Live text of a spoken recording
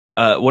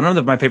One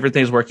of my favorite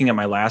things working at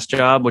my last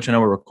job, which I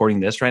know we're recording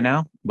this right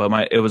now,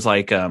 but it was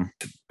like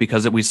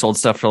because we sold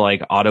stuff for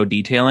like auto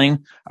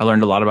detailing. I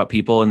learned a lot about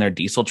people and their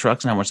diesel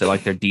trucks and how much they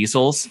like their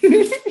diesels.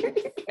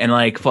 And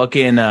like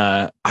fucking,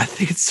 I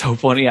think it's so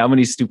funny how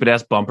many stupid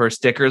ass bumper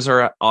stickers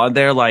are on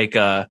there, like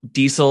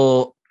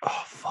diesel.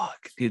 Oh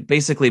fuck, dude,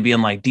 basically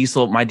being like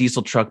my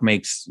diesel truck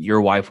makes your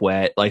wife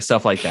wet, like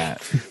stuff like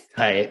that.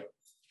 Hey,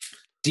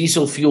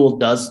 diesel fuel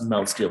does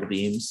melt steel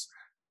beams.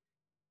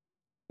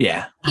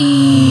 Yeah.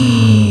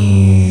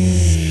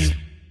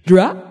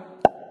 Drop.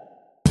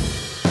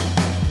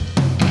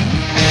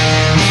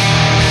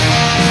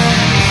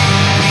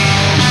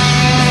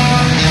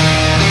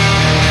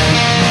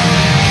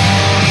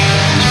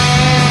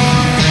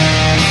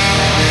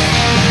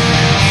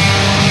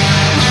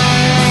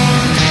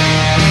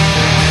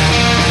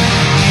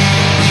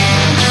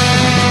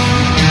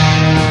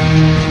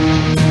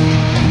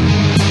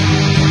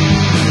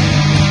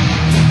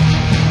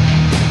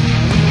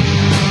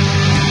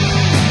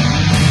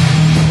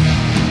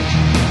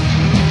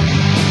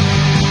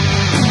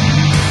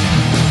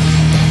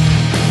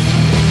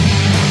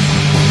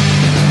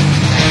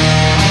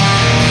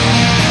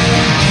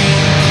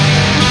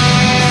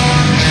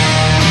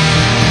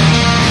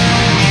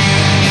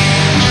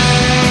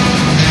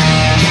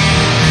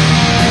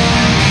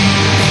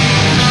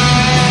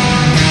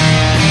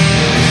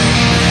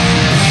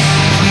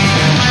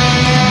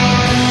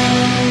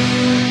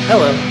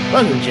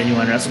 Welcome to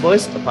Genuine Wrestle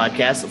Boys, a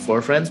podcast of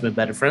four friends made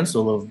better friends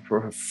who love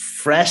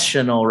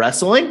professional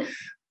wrestling.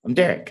 I'm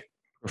Derek.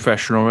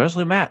 Professional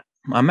wrestling, Matt.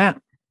 I'm Matt.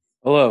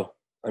 Hello,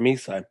 I'm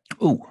Eastside.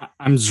 Ooh,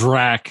 I'm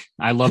Zrak.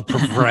 I love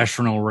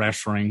professional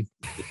wrestling.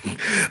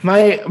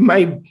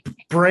 My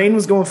brain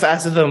was going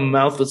faster than my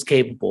mouth was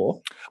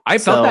capable. I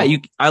felt that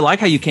I like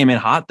how you came in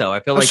hot though.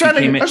 I feel like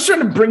I was trying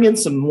to bring in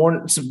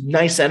some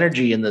nice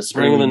energy in this.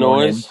 Bring the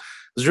noise. I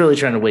was really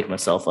trying to wake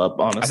myself up.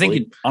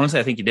 Honestly,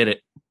 I think you did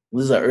it.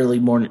 This is an early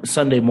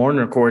Sunday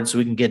morning record, so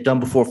we can get done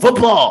before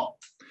football.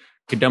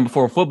 And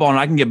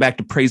I can get back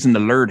to praising the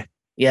Lord.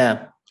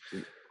 Yeah.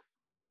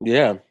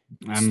 Yeah.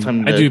 I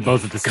do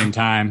both at the same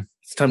time.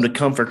 It's time to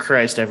come for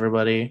Christ,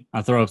 everybody.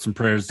 I'll throw up some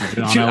prayers.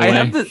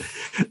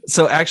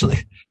 So actually,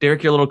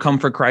 Derek, your little come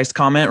for Christ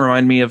comment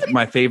reminded me of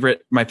my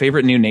favorite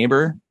new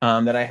neighbor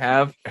that I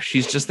have.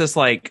 She's just this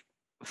like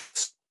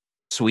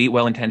sweet,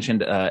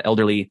 well-intentioned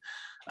elderly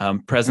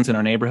presence in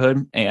our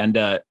neighborhood,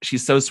 and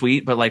she's so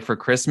sweet. But like for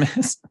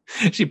Christmas,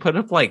 she put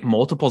up like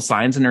multiple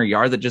signs in her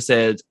yard that just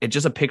says, it's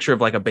just a picture of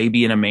like a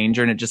baby in a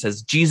manger, and it just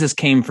says, Jesus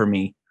came for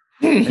me.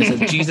 It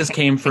says, Jesus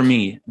came for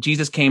me.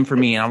 Jesus came for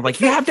me. And I'm like,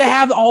 you have to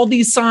have all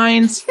these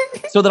signs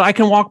so that I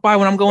can walk by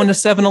when I'm going to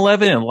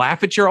 7-Eleven and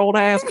laugh at your old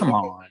ass. Come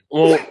on.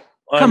 Well,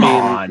 come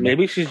on.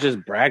 Maybe she's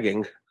just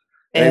bragging.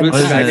 Maybe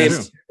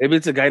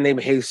it's a guy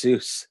named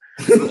Jesus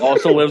who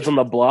also lives on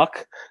the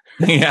block.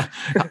 Yeah.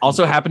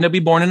 Also happened to be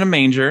born in a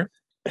manger.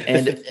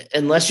 And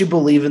unless you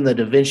believe in the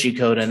Da Vinci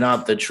Code and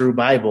not the true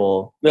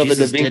Bible, no,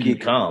 Jesus the Da Vinci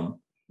didn't come.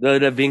 The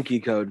Da Vinci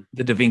Code.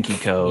 The Da Vinci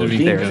Code.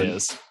 There it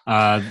is.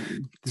 Shout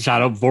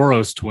out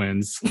Voros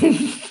twins.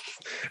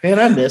 Man,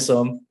 I miss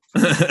them.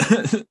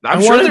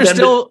 I'm sure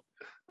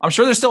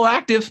they're still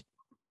active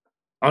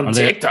on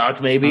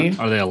TikTok. Maybe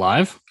are they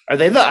alive? Are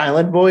they the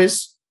Island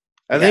Boys?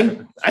 I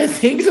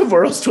think the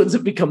Voros twins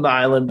have become the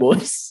Island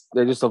Boys.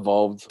 They just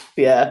evolved.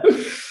 Yeah.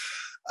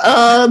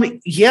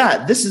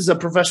 This is a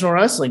professional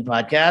wrestling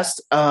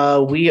podcast.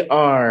 We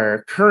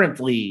are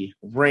currently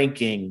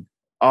ranking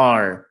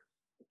our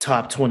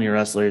top 20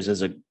 wrestlers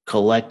as a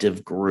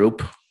collective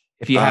group.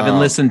 If you haven't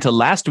listened to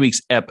last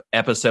week's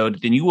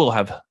episode, then you will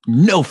have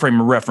no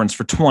frame of reference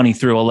for 20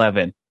 through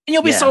 11, and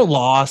you'll be so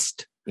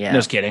lost. Yeah. No,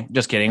 just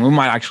kidding. We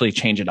might actually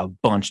change it a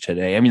bunch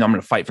today. I mean, I'm going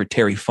to fight for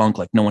Terry Funk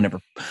like no one ever,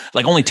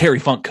 like only Terry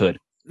Funk could.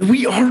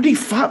 We already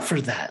fought for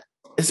that.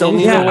 So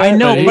yeah, I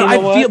know, but I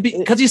feel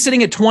because he's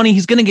sitting at 20,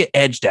 he's going to get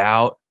edged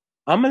out.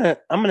 I'm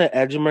gonna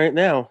edge him right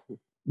now.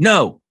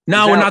 No,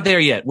 we're not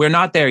there yet. We're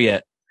not there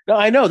yet. No,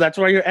 I know. That's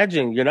why you're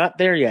edging. You're not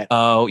there yet.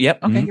 Oh,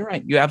 yep. Okay, You're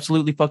right. You're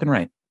absolutely fucking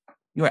right.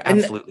 You are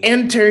absolutely.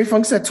 And Terry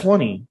Funk's at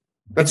 20.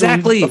 That's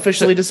exactly what we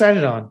officially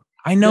decided on.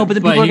 I know, but the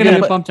people are going to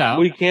get bumped out.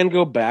 We can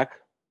go back.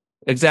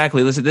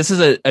 Exactly. Listen, this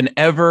is an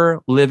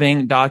ever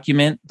living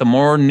document. The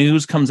more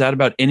news comes out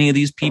about any of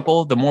these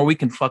people, the more we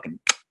can fucking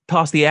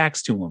toss the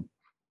axe to them.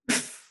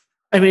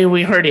 I mean,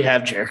 we already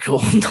have Jericho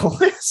on the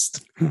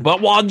list.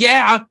 But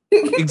yeah,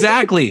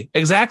 exactly. I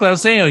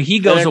was saying he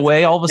goes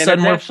away. All of a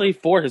sudden, we're actually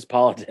for his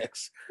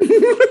politics.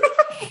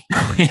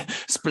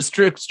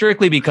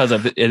 Strictly because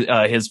of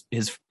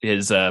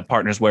his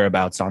partner's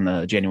whereabouts on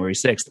the January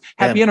 6th.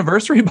 Happy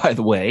anniversary, by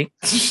the way.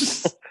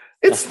 It's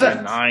the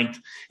 9th.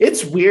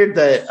 It's weird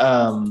that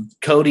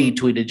Cody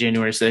tweeted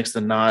January 6th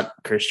and not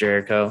Chris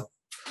Jericho.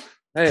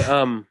 Hey,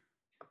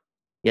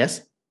 yes.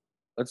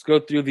 Let's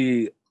go through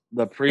the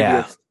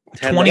previous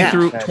 20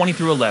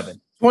 through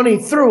 11. 20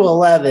 through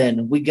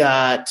 11, we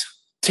got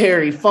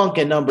Terry Funk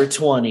at number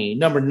 20.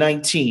 Number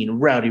 19,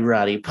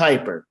 Rowdy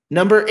Piper.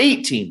 Number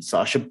 18,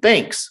 Sasha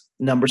Banks.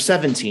 Number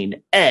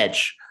 17,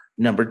 Edge.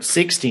 Number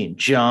 16,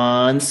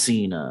 John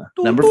Cena.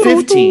 Number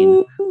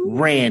 15,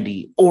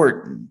 Randy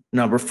Orton.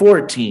 Number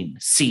 14,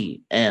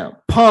 CM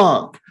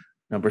Punk.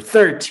 Number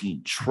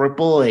 13,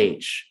 Triple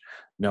H.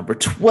 Number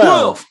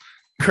 12,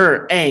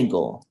 Kurt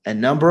Angle.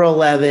 And number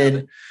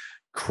 11,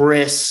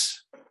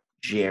 Chris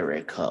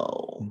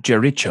Jericho.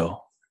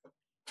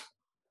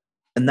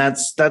 And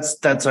that's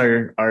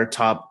our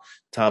top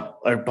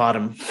our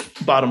bottom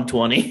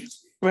 20.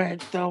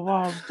 Break the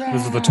walls down.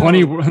 Those are the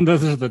 20.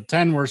 Those are the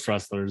 10 worst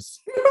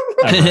wrestlers.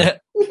 This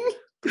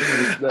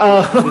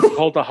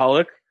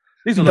cultaholic.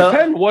 These are the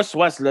 10 worst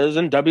wrestlers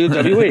in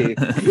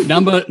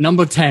WWE.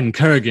 Number 10,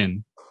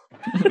 Kurgan.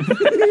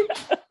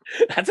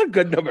 That's a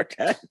good number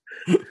 10.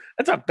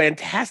 That's a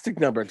fantastic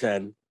number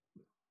 10.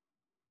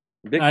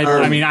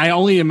 I mean, I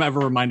only am ever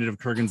reminded of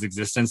Kurgan's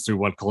existence through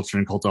What Culture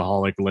and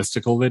Cultaholic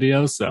listicle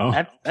videos. So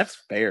that's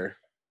fair.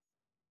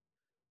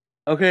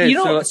 Okay,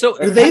 so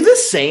are they the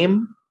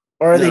same,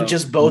 or are they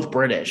just both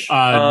British?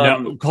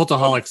 No,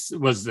 Cultaholics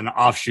was an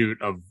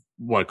offshoot of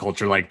What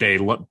Culture. Like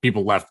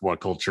people left What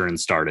Culture and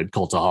started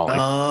Cultaholic.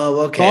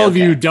 Oh, okay. All of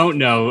you don't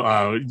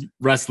know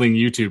wrestling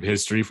YouTube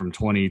history from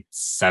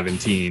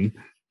 2017.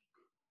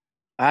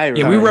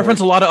 We reference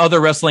a lot of other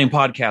wrestling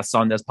podcasts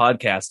on this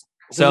podcast.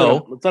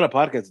 So it's not a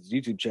podcast; it's a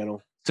YouTube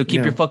channel. So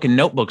keep your fucking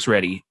notebooks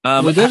ready.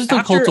 There's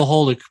the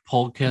Cultaholic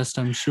podcast,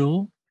 I'm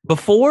sure.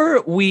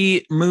 Before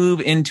we move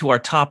into our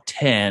top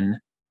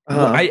 10,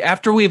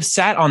 after we've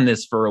sat on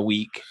this for a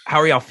week, how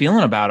are y'all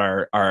feeling about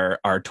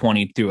our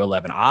 20 through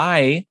 11?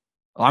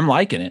 I'm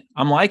liking it.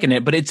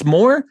 But it's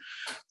more.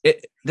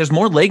 There's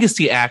more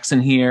legacy acts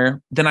in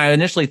here than I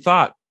initially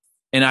thought,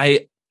 and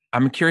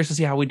I'm curious to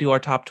see how we do our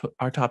top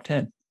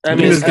 10. I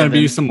mean, there's going to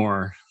be some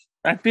more.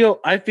 I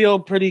feel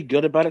pretty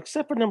good about it,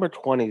 except for number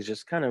 20 is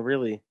just kind of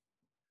really.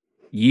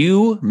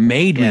 You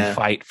made me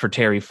fight for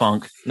Terry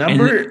Funk.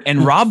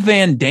 And Rob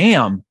Van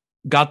Dam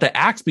got the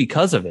axe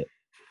because of it.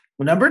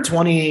 Number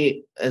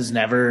 20 I've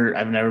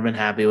never been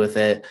happy with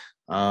it.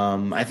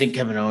 I think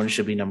Kevin Owens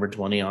should be number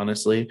 20,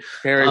 honestly.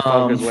 Terry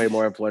Funk is way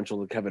more influential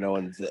than Kevin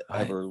Owens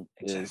ever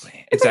is.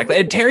 Exactly.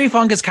 And Terry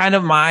Funk is kind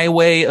of my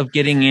way of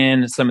getting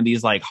in some of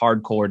these like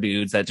hardcore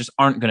dudes that just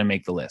aren't going to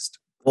make the list.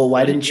 Well,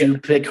 why didn't you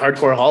pick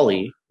Hardcore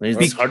Holly?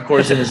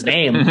 Hardcore's in his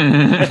name.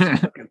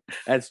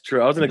 That's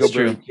true. I was going to go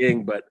Brady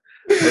King, but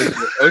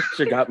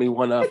Osher got me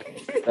one up.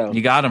 So.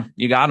 You got him.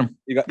 You got him.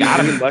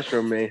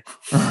 Mushroom me.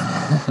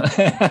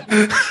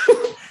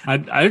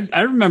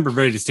 I remember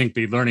very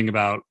distinctly learning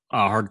about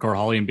Hardcore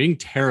Holly and being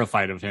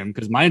terrified of him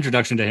because my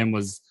introduction to him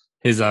was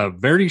his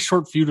very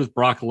short feud with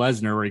Brock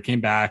Lesnar where he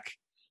came back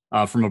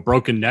from a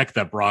broken neck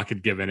that Brock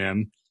had given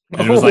him.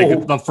 And it was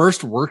like the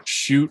first worked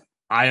shoot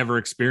I ever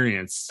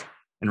experienced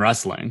in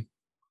wrestling.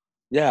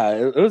 Yeah,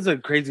 it was a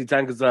crazy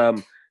time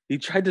because he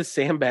tried to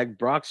sandbag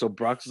Brock, so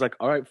Brock was like,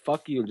 all right,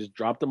 fuck you, and just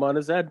dropped him on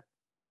his head.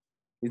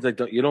 He's like,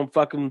 you don't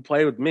fucking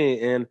play with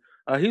me, and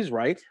he's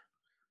right.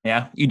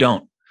 Yeah, you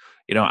don't.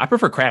 I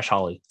prefer Crash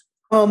Holly.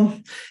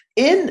 In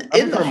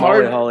the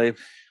hard Holly.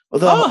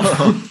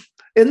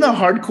 In the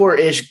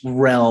hardcore-ish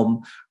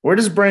realm, where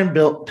does Brian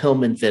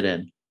Pillman fit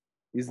in?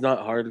 He's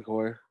not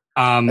hardcore.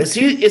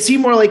 Is he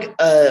more like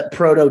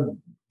proto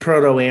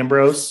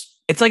Ambrose?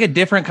 It's like a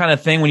different kind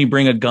of thing when you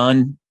bring a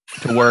gun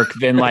to work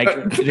than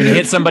like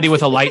hit somebody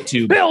with a light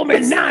tube.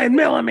 Pillman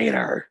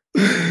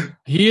 9mm.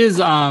 He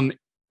is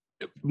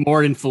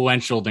more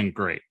influential than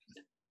great.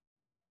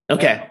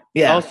 Okay.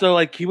 Yeah. Also,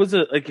 he was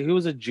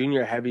a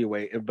junior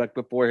heavyweight, like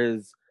before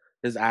his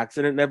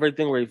accident and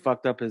everything, where he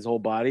fucked up his whole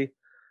body.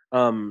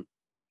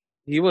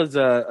 He was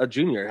a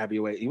junior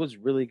heavyweight. He was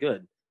really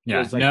good.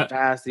 Yeah. He was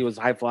fast. He was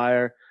high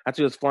flyer.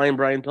 Actually, he was flying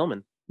Brian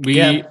Pillman.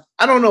 I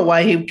don't know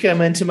why he came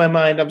into my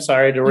mind. I'm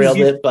sorry to rail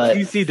it, but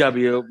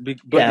ECW.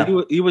 But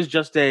he was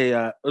just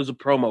a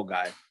promo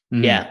guy.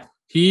 Mm-hmm. Yeah.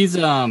 He's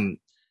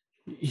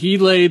he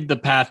laid the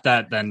path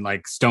that then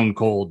like Stone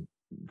Cold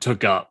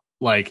took up.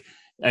 Like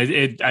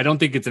I don't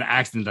think it's an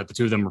accident that the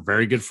two of them were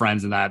very good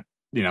friends and that,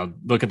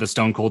 look at the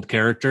Stone Cold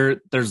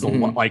character. There's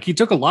he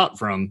took a lot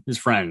from his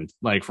friend,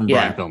 from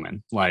Brian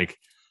Pillman,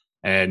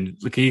 and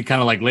he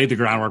kind of laid the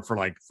groundwork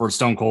for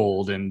Stone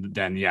Cold and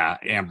then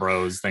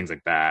Ambrose, things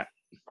like that.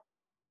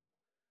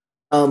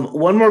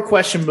 One more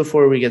question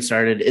before we get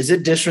started. Is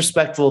it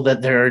disrespectful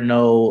that there are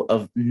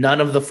none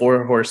of the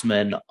Four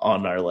Horsemen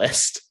on our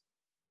list?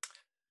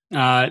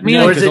 No,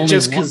 or is it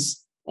just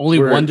because only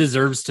one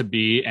deserves to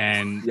be,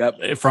 and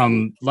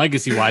from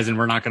legacy wise, and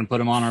we're not going to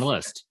put him on our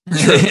list.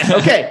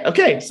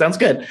 Okay, sounds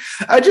good.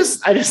 I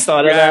just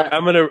thought of that.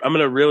 I'm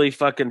gonna really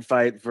fucking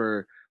fight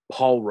for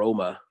Paul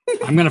Roma.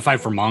 I'm gonna fight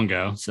for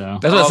Mongo. So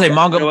that's what I say.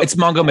 Mongo. It's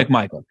Mongo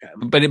McMichael.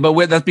 Okay.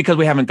 But that's because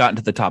we haven't gotten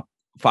to the top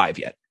 5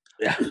 yet.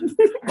 Yeah.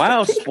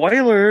 Wow.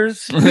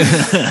 Spoilers.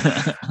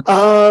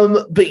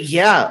 But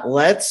yeah,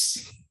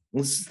 let's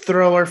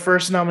throw our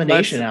first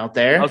nomination out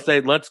there. I'll say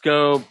let's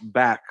go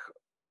back.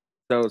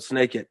 So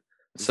snake it.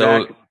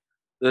 So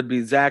it'd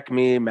be Zach,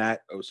 me,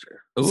 Matt,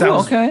 Oster.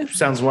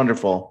 Sounds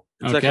wonderful.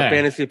 It's like a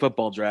fantasy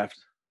football draft.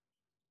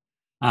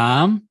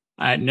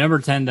 At number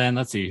 10, then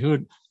let's see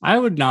I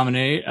would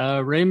nominate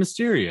Rey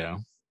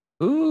Mysterio.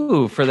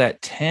 Ooh, for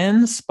that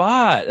 10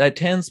 spot.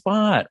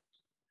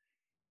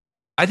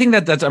 I think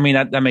that's, I mean,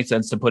 that makes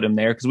sense to put him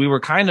there because we were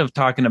kind of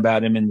talking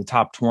about him in the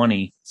top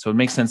 20. So it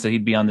makes sense that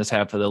he'd be on this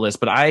half of the list.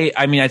 But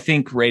I mean, I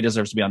think Ray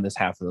deserves to be on this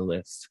half of the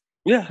list.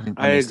 Yeah,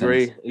 I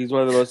agree. Sense. He's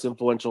one of the most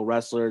influential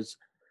wrestlers,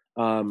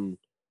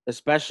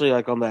 especially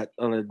like on a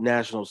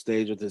national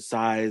stage with his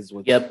size.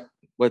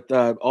 With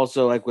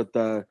also like with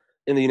the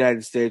in the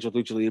United States with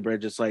Lucha Libre,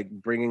 just like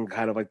bringing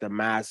kind of like the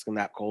mask and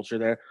that culture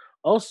there.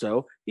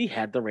 Also, he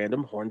had the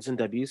random horns in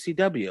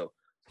WCW,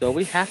 so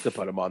we have to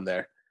put him on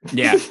there.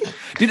 Yeah,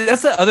 dude,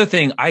 that's the other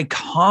thing.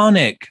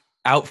 Iconic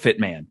outfit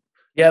man.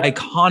 Yeah,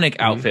 iconic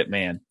outfit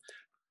man.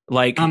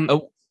 Like,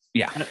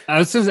 yeah. I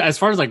was just, as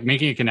far as like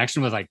making a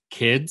connection with like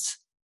kids,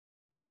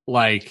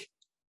 like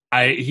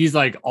he's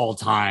like all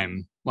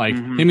time, like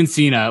him and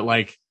Cena,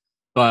 like,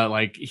 but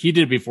like he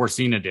did it before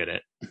Cena did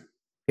it.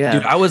 Yeah,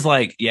 dude, I was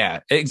like,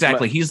 yeah,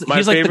 exactly. He's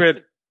like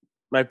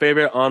my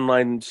favorite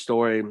online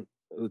story,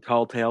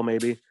 Tall Tale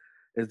maybe,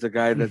 is the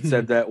guy that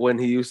said that when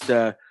he used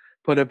to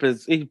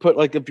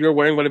like if you're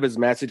wearing one of his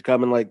masks, he'd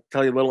come and like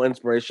tell you a little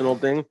inspirational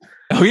thing.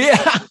 Oh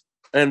yeah.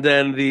 And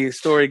then the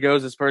story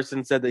goes, this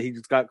person said that he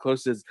just got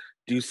close to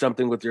do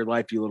something with your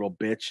life, you little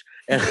bitch.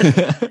 And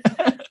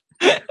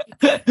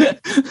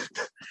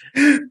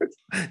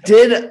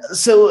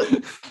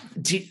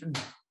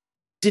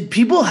did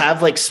people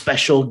have like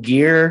special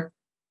gear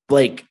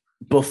like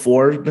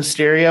before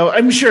Mysterio?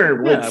 I'm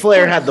sure like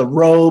Flair had the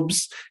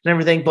robes and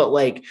everyththing, but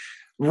like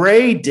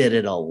Ray did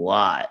it a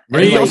lot.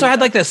 Ray also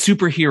had like that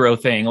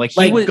superhero thing. Like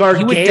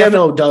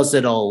Gargano does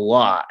it a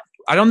lot.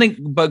 I don't think,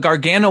 but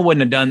Gargano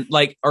wouldn't have done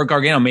or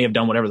Gargano may have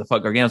done whatever the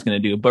fuck Gargano's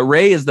going to do. But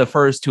Ray is the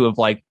first to have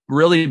like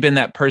really been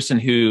that person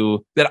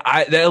that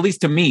at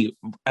least to me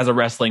as a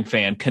wrestling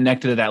fan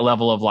connected to that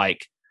level of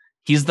like,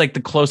 he's like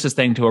the closest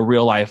thing to a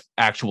real life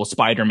actual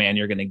Spider-Man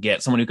you're going to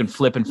get. Someone who can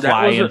flip and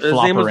fly and flop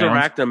around. His name was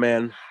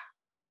Arachnaman.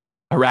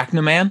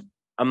 Arachnaman?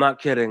 I'm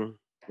not kidding.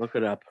 Look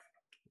it up.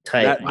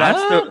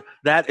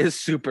 That is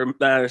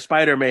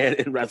Spider-Man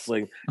in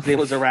wrestling. His name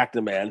was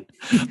Arachnaman.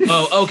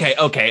 Oh, okay.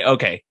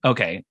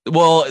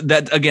 Well,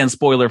 that again,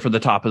 spoiler for the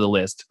top of the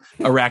list.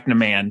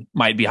 Arachnaman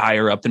might be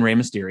higher up than Rey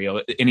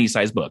Mysterio in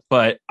Isai's book,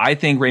 but I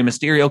think Rey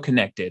Mysterio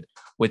connected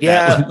with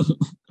that.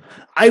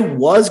 I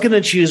was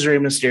gonna choose Rey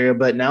Mysterio,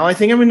 but now I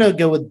think I'm gonna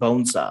go with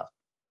Bonesaw.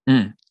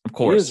 Of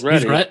course,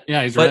 he's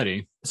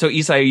ready. So,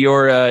 Isai,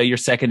 you're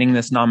seconding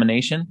this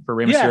nomination for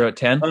Rey Mysterio at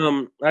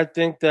 10? I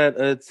think that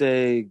it's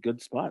a good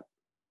spot.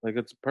 Like,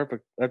 it's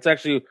perfect. That's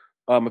actually,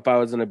 if I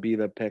was going to be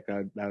the pick,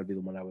 that would be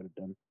the one I would have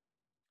done.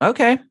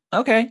 Okay.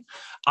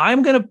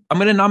 I'm gonna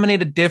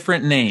nominate a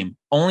different name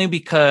only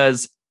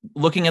because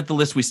looking at the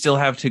list we still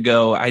have to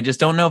go, I just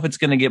don't know if it's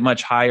going to get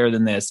much higher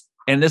than this.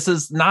 And this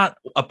is not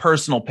a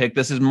personal pick.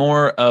 This is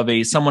more of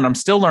someone I'm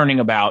still learning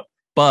about,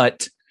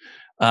 but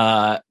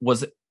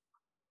was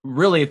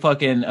really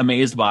fucking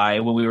amazed by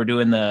when we were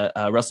doing the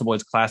Wrestle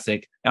Boys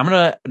Classic. I'm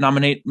going to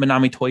nominate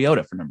Manami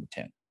Toyota for number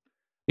 10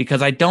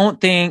 because I don't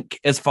think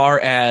as far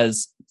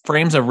as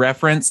frames of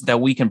reference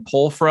that we can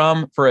pull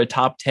from for a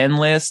top 10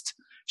 list,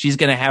 she's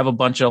going to have a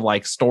bunch of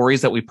like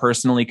stories that we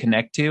personally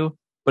connect to.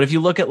 But if you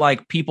look at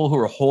like people who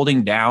are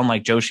holding down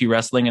like Joshi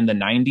wrestling in the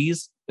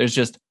 90s, there's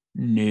just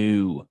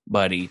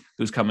nobody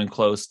who's coming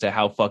close to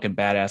how fucking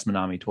badass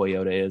Manami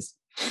Toyota is.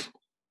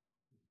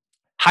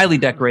 Highly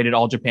decorated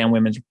All Japan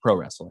Women's Pro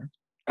Wrestler.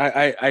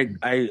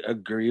 I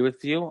agree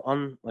with you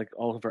on like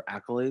all of her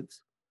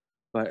accolades,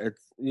 but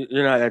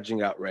you're not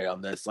edging out Ray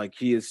on this. Like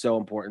he is so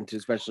important to,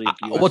 especially.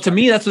 To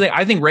me, that's the thing.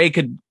 I think Ray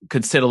could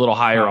sit a little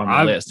higher on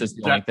the list. Is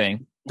the only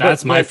thing.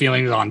 That's my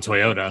feelings on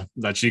Toyota,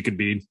 that she could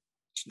be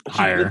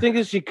higher. The thing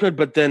is, she could,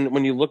 but then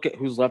when you look at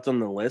who's left on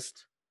the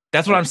list,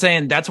 that's what I'm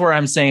saying. That's where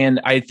I'm saying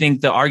I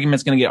think the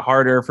argument's going to get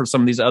harder for some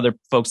of these other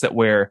folks that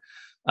we're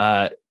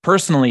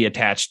personally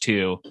attached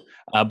to.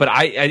 But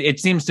it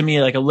seems to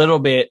me like a little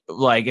bit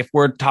like if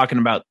we're talking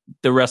about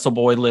the Wrestle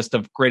Boy list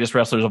of greatest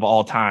wrestlers of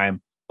all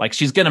time, like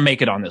she's going to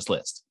make it on this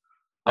list.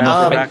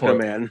 But that's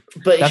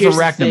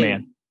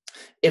Arachnaman.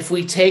 If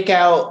we take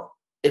out,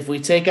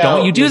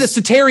 don't you do this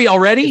to Terry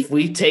already? If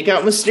we take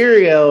out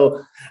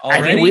Mysterio,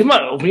 I think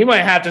we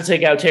might have to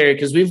take out Terry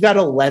because we've got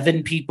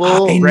 11 people.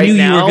 I knew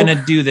you were going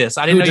to do this.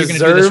 I didn't know you were going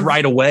to do this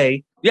right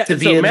away. Yeah, to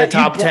be in the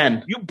top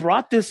 10. You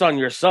brought this on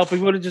yourself. We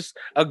would have just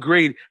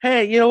agreed.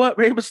 Hey, you know what,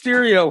 Rey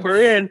Mysterio,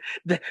 we're in.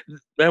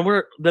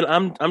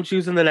 I'm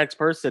choosing the next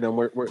person, and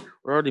we're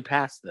already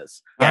past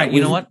this. All right, you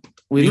know what?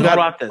 We've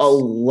got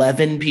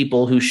 11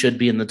 people who should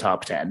be in the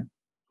top 10.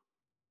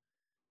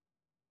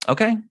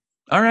 Okay.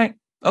 All right.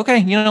 Okay.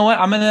 You know what?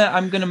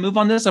 I'm gonna move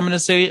on this. I'm gonna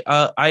say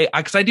I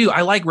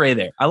like Ray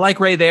there. I like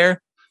Ray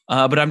there.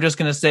 But I'm just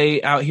gonna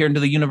say out here into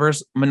the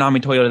universe,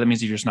 Manami Toyota. That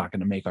means you're just not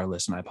gonna make our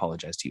list, and I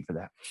apologize to you for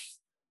that.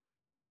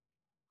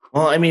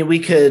 Well, I mean, we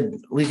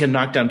could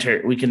knock down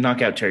Terry. We can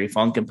knock out Terry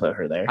Funk and put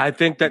her there. I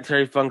think that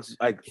Terry Funk's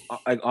like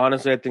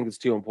honestly, I think it's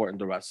too important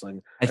to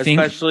wrestling,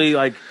 especially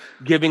like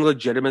giving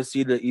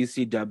legitimacy to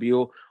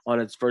ECW on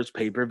its first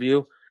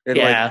pay-per-view. And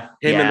like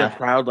him in the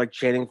crowd like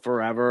chanting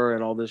forever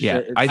and all this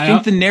shit. I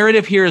think the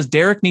narrative here is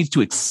Derek needs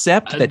to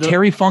accept that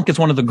Terry Funk is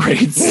one of the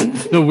greats.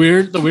 The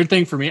weird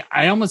thing for me,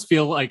 I almost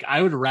feel like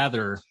I would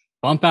rather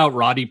bump out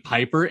Roddy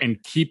Piper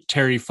and keep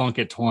Terry Funk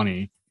at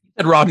 20.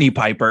 And Rodney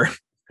Piper.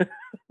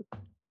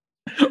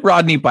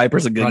 Rodney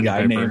Piper's a good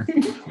guy name.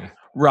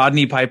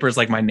 Rodney Piper's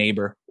like my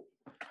neighbor.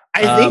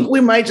 I think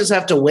we might just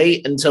have to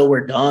wait until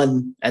we're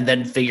done and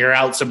then figure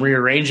out some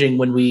rearranging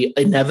when we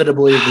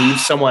inevitably leave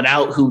someone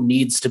out who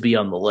needs to be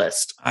on the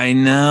list. I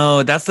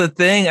know, that's the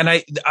thing. And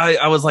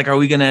I was like, are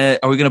we gonna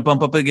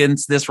bump up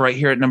against this right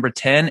here at number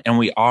 10? And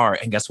we are.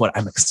 And guess what?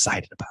 I'm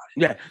excited about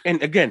it. Yeah.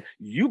 And again,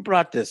 you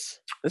brought this.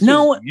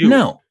 No.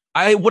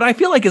 What I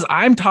feel like is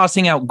I'm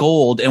tossing out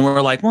gold and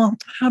we're like, well,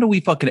 how do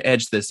we fucking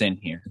edge this in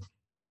here?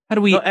 How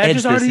do we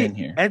edge this in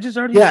here? Edge is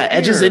already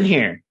Edge is in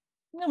here.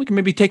 Yeah, we can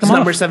maybe take them off.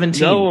 Number 17.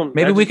 No,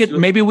 maybe we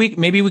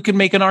could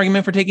make an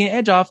argument for taking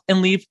Edge off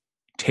and leave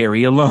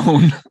Terry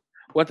alone.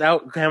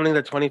 Without counting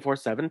the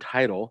 24/7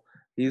 title,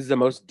 he's the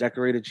most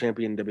decorated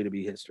champion in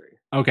WWE history.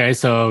 Okay,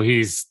 so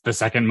he's the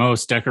second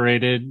most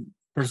decorated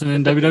person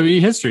in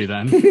WWE history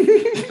then.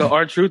 So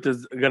R-Truth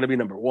is going to be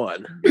number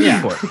 1.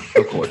 Yeah,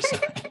 of course.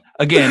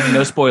 Again,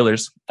 no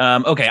spoilers.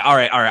 Okay, all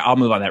right. I'll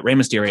move on that. Rey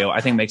Mysterio,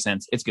 I think makes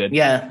sense. It's good.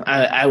 Yeah,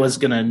 I was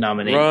gonna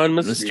nominate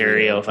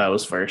Mysterio if I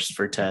was first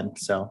for 10.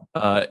 So,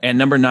 and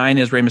number 9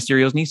 is Rey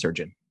Mysterio's knee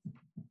surgeon.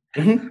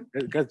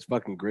 That's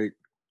fucking great.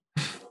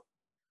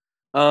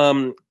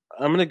 I'm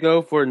gonna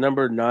go for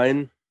number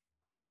 9.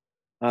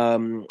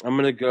 I'm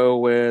gonna go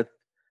with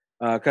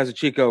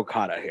Kazuchika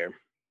Okada here.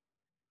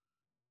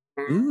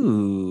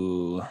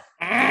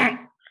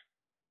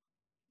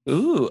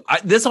 Ooh,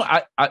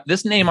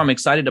 this name I'm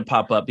excited to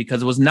pop up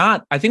because it was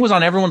not. I think it was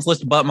on everyone's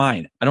list but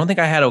mine. I don't think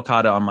I had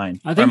Okada on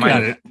mine. I think you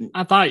had it.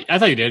 I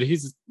thought you did.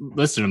 He's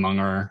listed among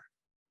our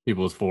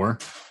people's 4.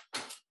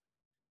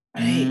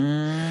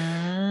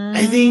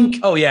 I think.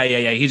 Oh yeah.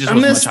 He just. I'm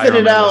gonna spit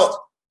it out.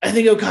 I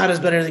think Okada's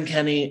better than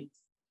Kenny.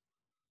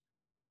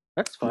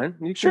 That's fine.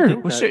 Sure.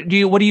 What do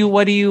you?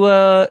 Would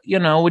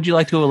you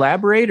like to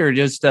elaborate or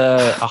just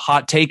a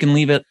hot take and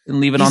leave it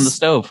on the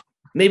stove?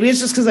 Maybe it's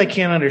just because I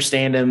can't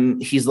understand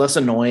him. He's less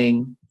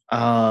annoying.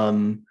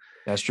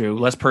 That's true.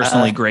 Less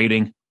personally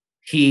grating.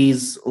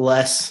 He's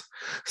less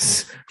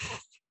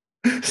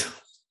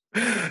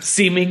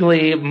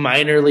seemingly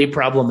minorly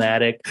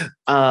problematic.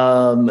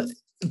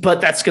 But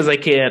that's because I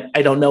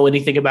don't know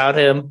anything about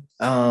him.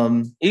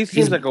 He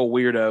seems like a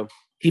weirdo.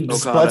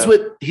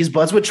 He's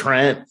buds with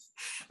Trent.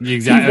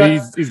 Exactly.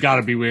 He's got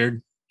to be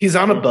weird. He's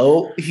on a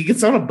boat. He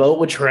gets on a boat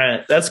with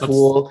Trent. That's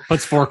cool.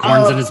 Puts 4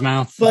 corns in his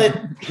mouth. But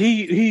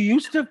he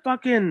used to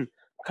fucking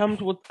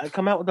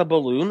come out with a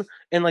balloon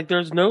and like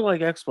there's no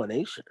like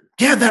explanation.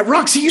 Yeah, that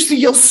rocks. He used to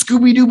yell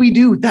Scooby Dooby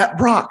Doo.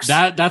 That rocks.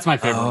 That's my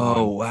favorite.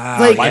 Oh wow!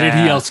 Like, why did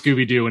he yell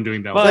Scooby Doo when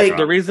doing that? But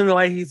the reason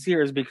why he's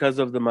here is because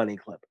of the money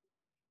clip.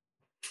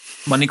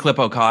 Money clip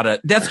Okada.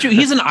 That's true.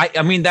 He's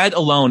that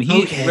alone.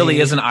 He really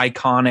is an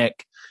iconic.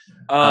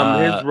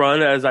 His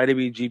run as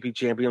IWGP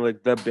champion,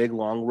 like the big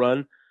long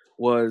run,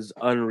 was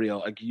unreal.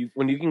 Like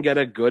when you can get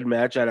a good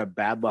match at a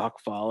bad luck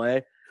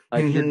Fale,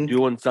 like you're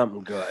doing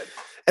something good.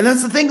 And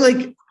that's the thing,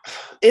 like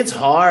it's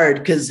hard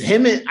because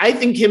I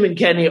think him and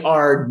Kenny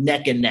are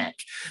neck and neck,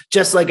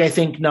 just like I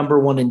think number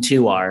 1 and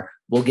 2 are.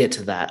 We'll get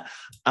to that.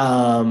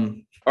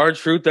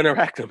 R-Truth and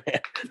Arachno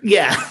Man.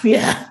 Yeah.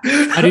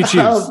 How do you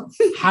choose?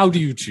 How do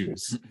you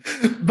choose?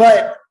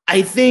 But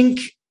I think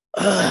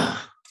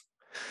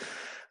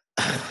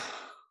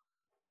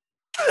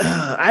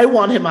I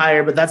want him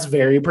higher, but that's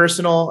very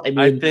personal. I mean,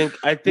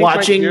 I think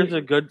watching right here's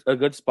a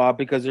good spot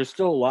because there's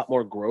still a lot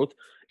more growth.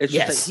 It's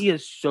just that he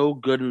is so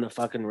good in the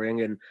fucking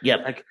ring, and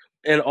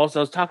and also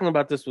I was talking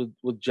about this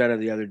with Jenna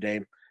the other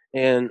day,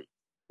 and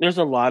there's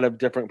a lot of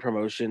different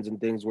promotions and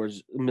things where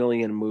there's a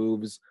million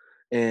moves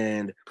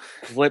and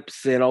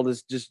flips and all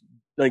this just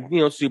like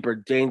super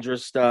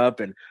dangerous stuff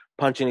and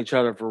punching each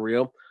other for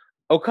real.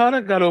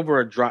 Okada got over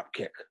a drop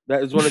kick.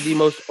 That is one of the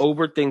most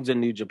over things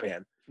in New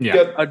Japan.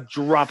 Yeah, a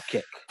drop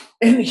kick.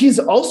 And he's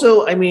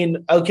also,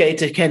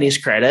 to Kenny's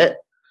credit,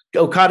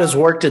 Okada's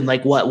worked in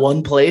like what,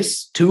 1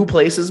 place, 2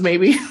 places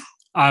maybe?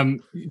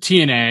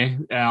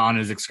 TNA on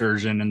his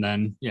excursion and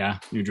then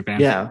New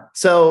Japan. Yeah.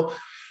 So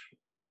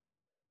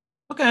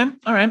okay,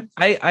 all right.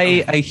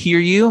 I hear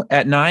you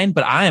at 9,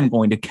 but I am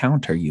going to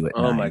counter you at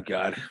 9. Oh my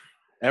god.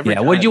 What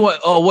do you want?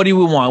 Oh, what do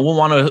we want?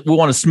 We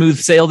want to smooth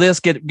sail this.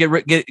 Get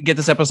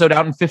this episode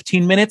out in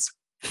 15 minutes.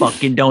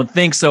 Fucking don't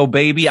think so,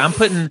 baby. I'm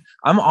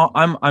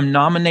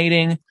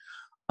nominating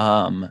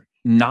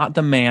not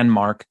the man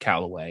Mark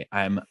Calloway.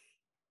 I'm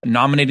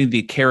nominating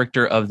the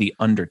character of the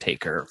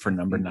Undertaker for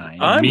number 9.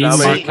 I'm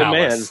nominating the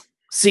man.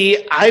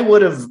 See, I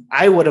would have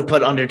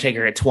put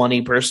Undertaker at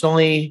 20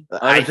 personally.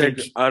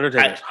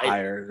 Undertaker's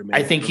higher than me.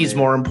 I think he's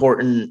more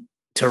important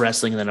to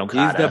wrestling than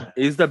Okada.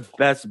 He's the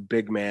best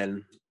big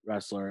man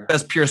wrestler,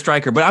 best pure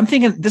striker. But I'm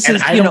thinking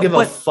I don't give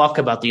a fuck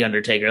about the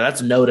Undertaker.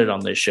 That's noted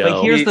on this show.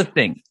 But here's the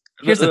thing.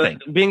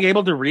 Being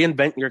able to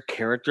reinvent your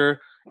character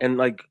and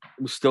like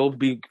still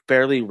be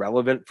fairly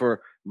relevant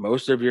for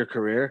most of your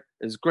career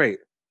is great.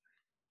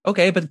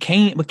 Okay, but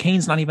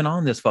Kane's not even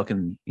on this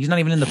fucking. He's not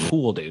even in the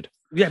pool, dude.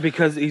 Yeah,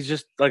 because he's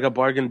just like a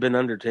bargain bin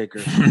Undertaker.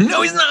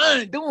 No, he's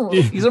not. Don't.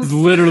 He's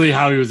literally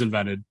how he was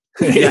invented.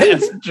 Yeah,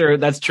 that's true.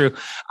 That's true.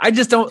 I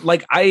just don't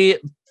like.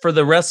 For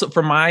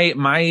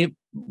my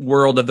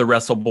world of the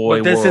Wrestle Boy.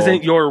 But this world,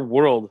 isn't your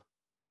world.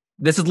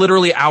 This is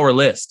literally our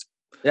list.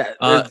 Yeah,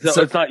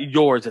 so it's not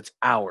yours; it's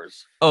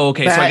ours. Oh,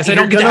 okay. So I guess I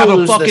don't get to have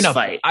a fucking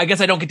fight. I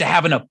guess I don't get to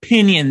have an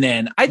opinion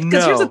then.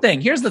 Because here's the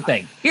thing.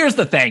 Here's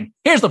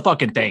the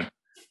fucking thing.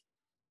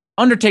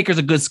 Undertaker's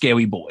a good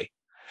scary boy,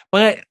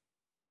 but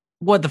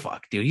what the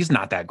fuck, dude? He's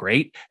not that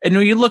great. And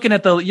when you're looking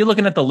at the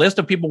list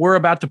of people we're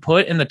about to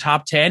put in the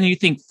top 10, and you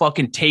think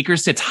fucking Taker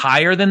sits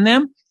higher than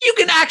them. You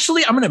can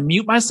actually. I'm gonna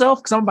mute myself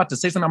because I'm about to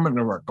say something I'm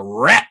gonna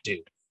regret,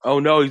 dude. Oh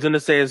no, he's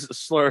gonna say a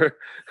slur.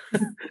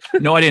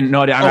 No, I didn't.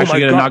 No, I'm actually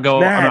gonna not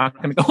go. Matt. I'm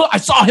not gonna go. I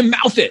saw him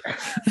mouth it.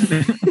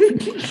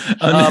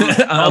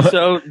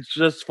 Also,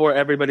 just for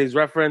everybody's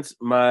reference,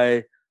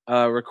 my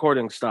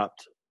recording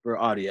stopped for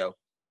audio.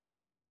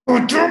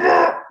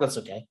 That's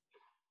okay.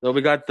 So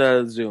we got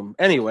the Zoom.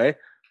 Anyway,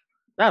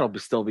 that'll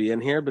still be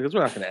in here because we're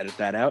not going to edit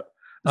that out.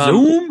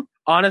 Zoom?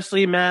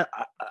 Honestly, Matt,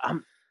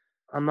 I'm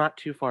not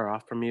too far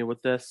off from you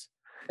with this.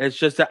 It's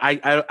just that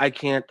I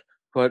can't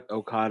put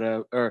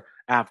Okada or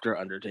after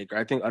Undertaker.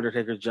 I think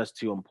Undertaker's just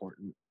too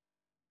important.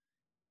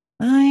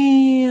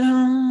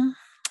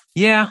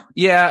 Yeah.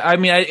 I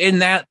mean, in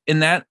that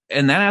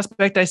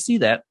aspect, I see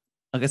that.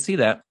 I can see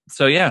that.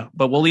 So yeah,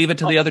 but we'll leave it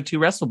to the other two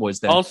Wrestle Boys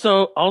then.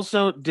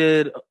 Also,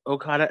 did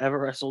Okada ever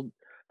wrestle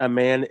a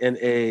man in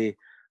a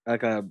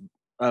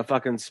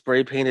fucking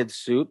spray painted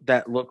suit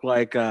that looked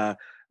like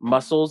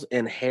muscles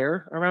and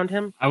hair around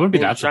him? I wouldn't be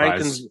that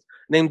surprised.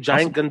 Named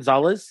Giant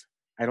Gonzalez?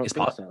 I don't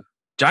think so.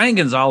 Giant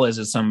Gonzalez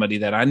is somebody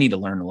that I need to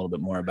learn a little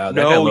bit more about.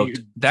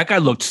 That guy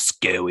looked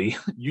scary.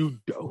 You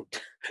don't.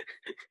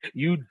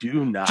 You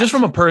do not. Just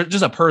from a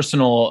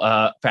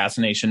personal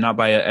fascination, not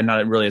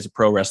really as a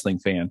pro wrestling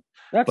fan.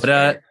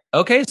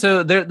 Okay,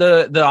 so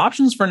the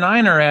options for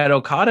 9 are at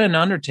Okada and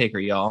Undertaker,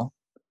 y'all.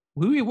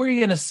 Where are you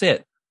going to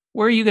sit?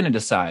 Where are you going to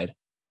decide?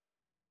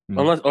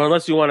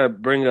 Unless you want to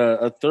bring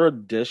a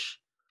third dish.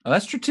 Oh,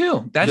 that's true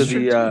too. That's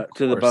true to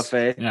the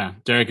buffet. Yeah,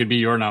 Derek, could be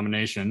your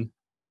nomination.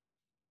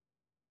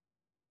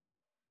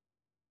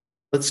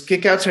 Let's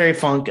kick out Terry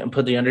Funk and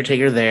put the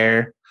Undertaker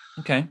there.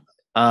 Okay.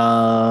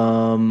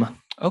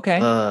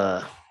 Okay.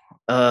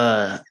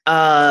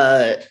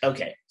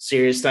 Okay.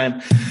 Serious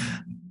time.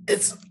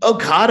 It's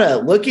Okada.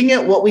 Looking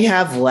at what we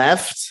have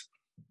left,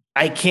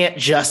 I can't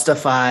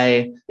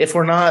justify if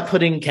we're not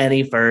putting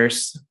Kenny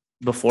first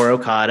before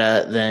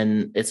Okada,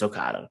 then it's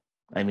Okada.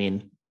 I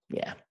mean,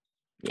 yeah.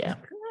 Yeah,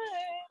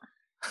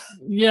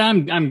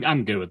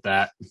 I'm good with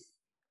that.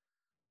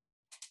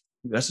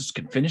 You guys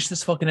can finish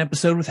this fucking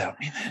episode without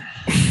me, then.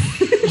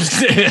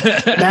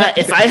 Matt,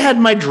 if I had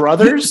my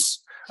druthers,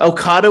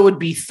 Okada would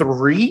be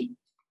 3.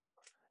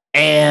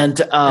 And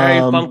Terry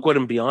Funk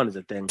wouldn't be on as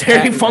a thing.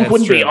 Terry Funk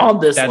wouldn't be on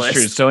this list. That's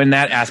true. So in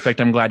that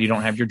aspect, I'm glad you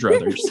don't have your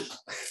druthers.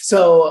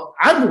 So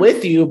I'm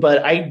with you,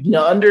 but I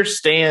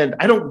understand.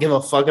 I don't give a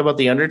fuck about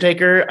the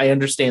Undertaker. I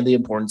understand the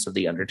importance of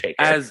the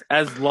Undertaker.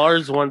 As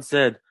Lars once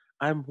said,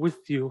 "I'm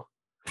with you.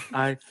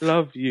 I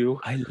love you.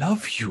 I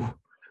love you.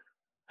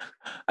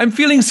 I'm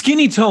feeling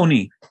skinny,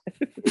 Tony."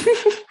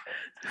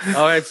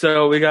 All right,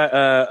 so we got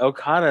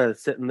Okada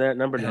sitting there at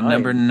number 9.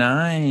 Number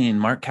 9,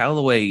 Mark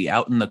Calloway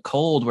out in the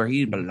cold where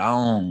he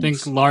belongs. I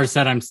think Lars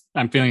said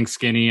I'm feeling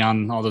skinny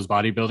on all those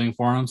bodybuilding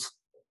forums.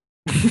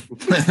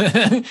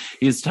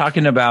 He's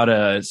talking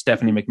about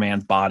Stephanie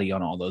McMahon's body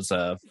on all those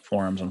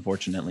forums,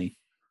 unfortunately.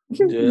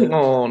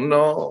 Oh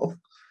no.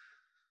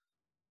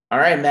 All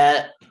right,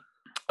 Matt.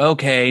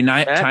 Okay,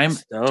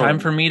 time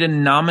for me to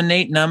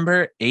nominate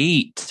number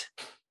 8.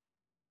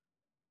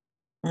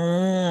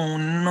 Oh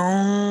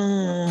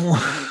no.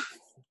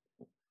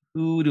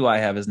 Who do I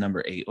have as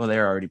number 8? Well,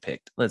 they're already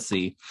picked. Let's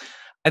see.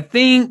 I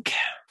think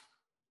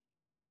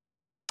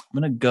I'm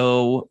gonna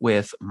go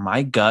with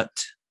my gut,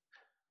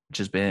 which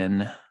has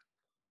been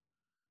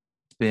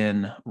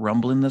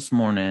rumbling this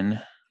morning.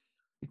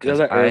 Because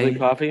early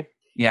coffee?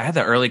 Yeah, I had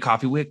the early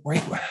coffee. We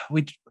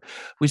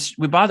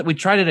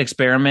tried an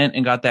experiment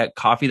and got that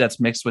coffee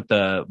that's mixed with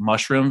the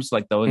mushrooms,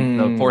 like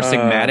the Four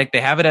Sigmatic. They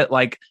have it at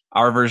like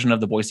our version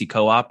of the Boise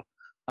Co-op.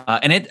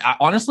 And it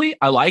honestly,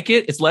 I like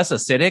it. It's less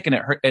acidic and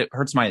it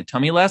hurts my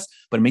tummy less,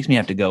 but it makes me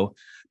have to go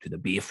to the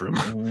beef room.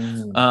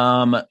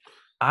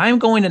 I'm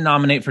going to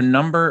nominate for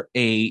number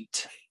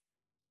 8.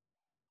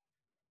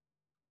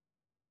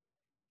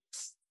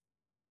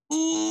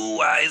 Ooh,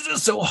 why is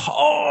this so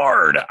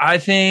hard? I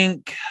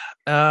think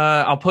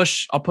I'll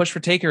push for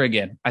Taker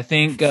again. I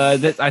think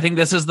as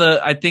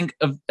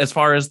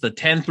far as the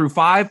 10 through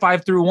 5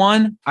 through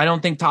 1, I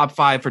don't think top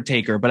 5 for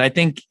Taker, but I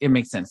think it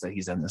makes sense that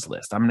he's on this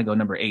list. I'm going to go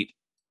number 8.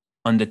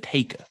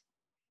 Undertaker.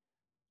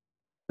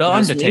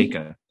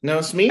 Undertaker. Me? No,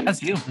 it's me.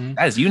 That's you.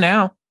 That is you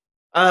now.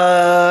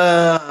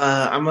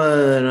 I'm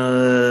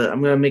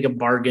gonna make a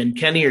bargain.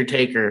 Kenny or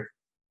Taker?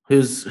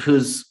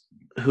 Who's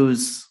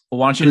who's.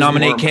 Why don't you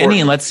nominate Kenny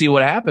and let's see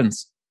what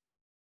happens?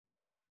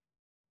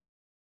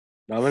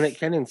 Nominate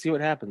Kenny and see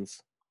what happens.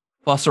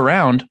 Fuss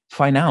around,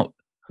 find out.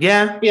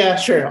 Yeah,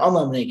 sure. I'll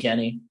nominate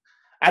Kenny.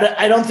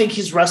 I don't think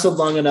he's wrestled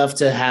long enough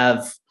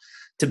to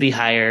be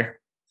higher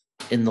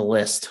in the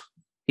list.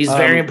 He's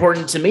very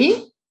important to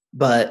me,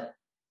 but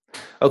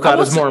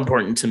Okada's more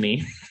important to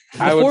me.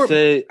 I'm going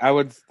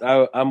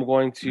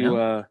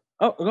to.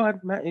 Go ahead,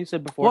 Matt. You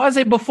said before. Well, I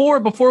say before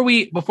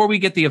we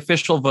get the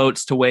official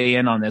votes to weigh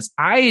in on this,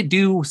 I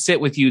do sit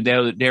with you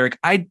though, Derek.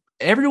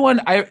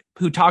 Everyone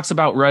who talks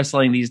about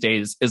wrestling these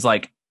days is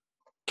like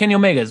Kenny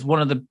Omega is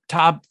one of the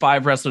top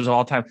 5 wrestlers of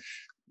all time.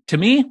 To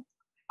me,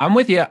 I'm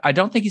with you. I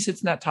don't think he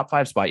sits in that top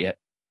 5 spot yet.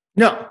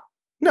 No.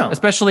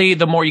 Especially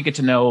the more you get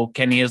to know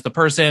Kenny as the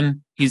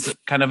person, he's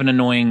kind of an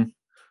annoying.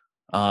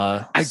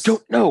 I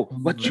don't know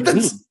what you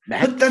mean,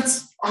 Matt. But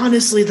that's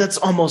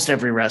almost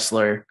every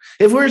wrestler.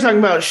 If we were talking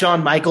about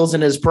Shawn Michaels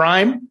in his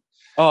prime,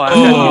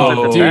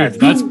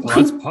 dude,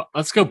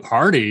 let's go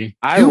party.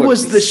 Who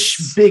was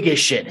the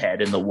biggest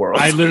shithead in the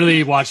world? I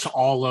literally watched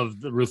all of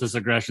the Ruthless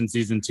Aggression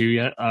season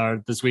 2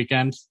 this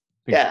weekend.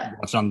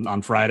 Watched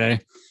on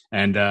Friday,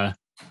 and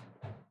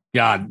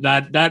God,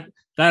 that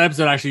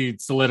episode actually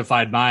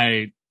solidified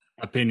my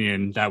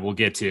opinion that we'll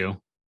get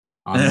to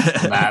on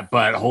that.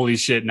 But holy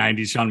shit,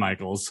 90s Shawn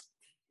Michaels.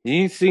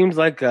 He seems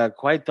like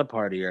quite the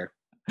partier.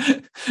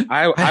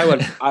 I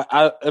would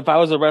if I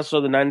was a wrestler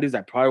of the 90s,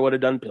 I probably would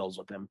have done pills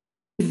with him.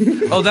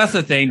 Oh, that's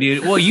the thing,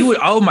 dude. Well, you would.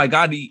 Oh my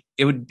God,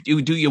 it would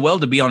do you well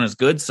to be on his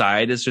good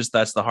side. It's just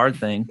that's the hard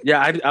thing.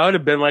 Yeah, I would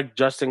have been like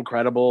Just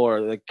Incredible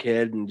or the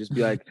Kid and just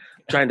be like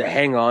trying to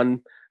hang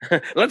on.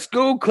 Let's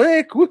go,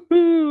 Click!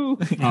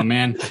 Woohoo! Oh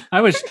man,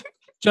 I wish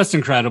Just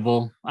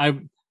Incredible.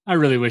 I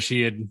really wish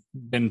he had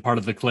been part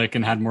of the Click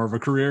and had more of a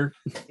career.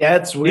 Yeah,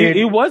 it's weird.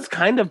 He was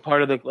kind of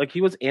part of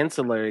he was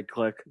ancillary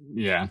Click.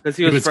 Yeah, because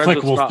he was Click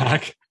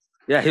Wolfpack.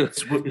 Yeah, he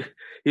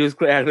was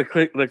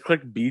the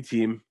Click B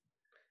team.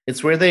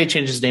 It's where they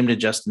changed his name to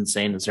Justin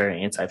Sane and started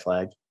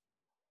Anti-Flag.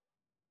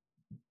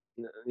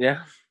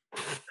 Yeah.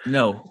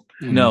 No,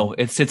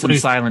 it sits in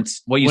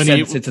silence. What you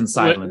said sits in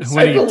silence.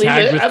 When he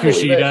tagged with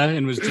Kushida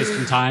and was just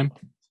in time.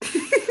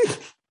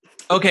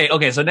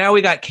 Okay. So now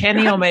we got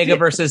Kenny Omega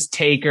versus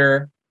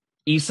Taker.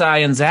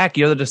 Isai and Zach,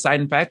 you're the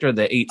deciding factor of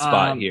the 8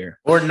 spot here.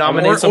 Or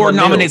nominate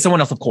someone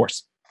else, of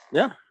course.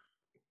 Yeah.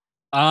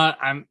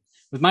 I'm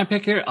with my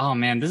pick here. Oh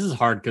man, this is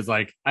hard because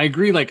I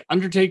agree.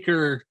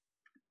 Undertaker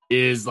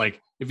is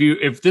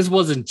if this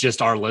wasn't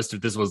just our list,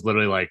 if this was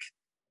literally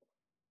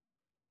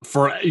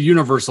for a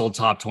universal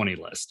top 20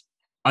 list,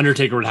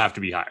 Undertaker would have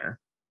to be higher.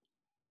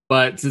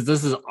 But since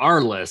this is our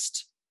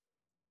list,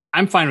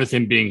 I'm fine with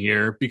him being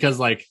here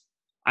because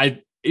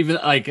even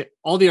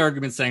all the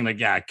arguments saying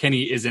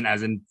Kenny isn't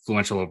as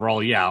influential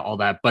overall. Yeah, all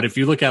that. But if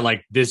you look at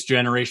this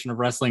generation of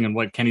wrestling and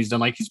what Kenny's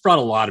done, he's brought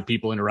a lot of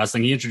people into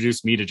wrestling. He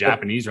introduced me to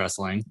Japanese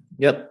wrestling.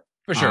 Yep.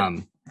 For sure.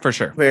 For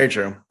sure. Very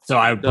true. So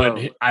I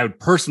would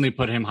personally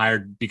put him higher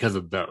because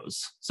of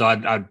those. So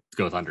I'd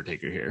go with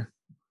Undertaker here.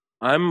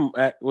 I'm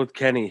with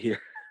Kenny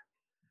here.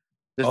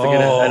 Just to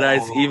get a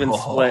nice even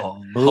split.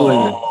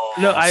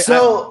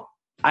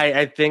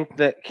 I think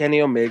that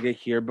Kenny Omega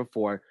here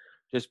before,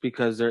 just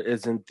because there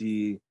isn't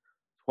the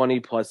 20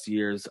 plus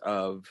years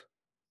of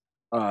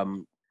a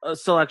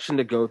selection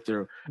to go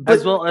through,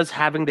 as well as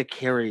having to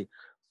carry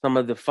some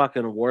of the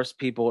fucking worst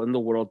people in the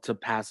world to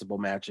passable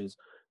matches,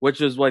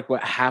 which is what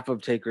half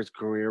of Taker's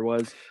career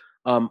was.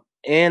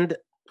 And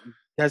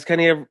has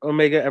Kenny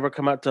Omega ever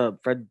come out to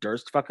Fred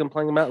Durst fucking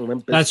playing him out in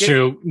Limp Bizkit? That's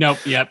true. Nope.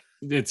 Yep.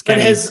 It's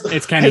Kenny.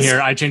 It's Kenny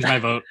here. I changed my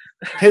vote.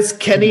 Has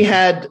Kenny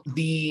had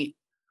the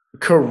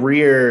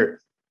career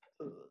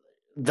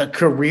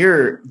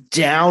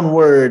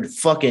downward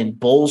fucking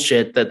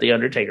bullshit that the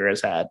Undertaker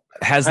has had?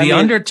 Has the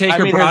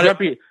Undertaker brought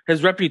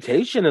his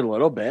reputation a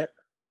little bit?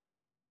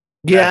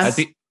 Yeah,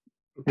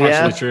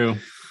 partially true.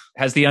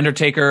 Has the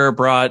Undertaker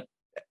brought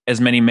as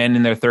many men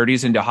in their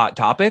 30s into Hot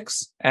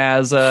Topics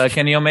as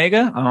Kenny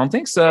Omega? I don't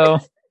think so.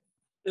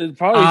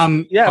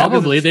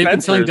 Probably. They've been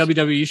selling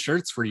WWE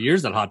shirts for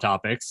years at Hot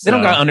Topics. They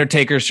don't got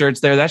Undertaker shirts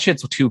there. That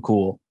shit's too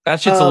cool.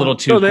 That shit's a little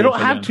too. No, they cool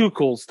don't have too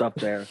cool stuff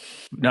there.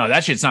 No,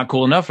 that shit's not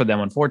cool enough for them.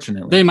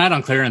 Unfortunately, they might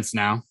on clearance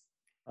now.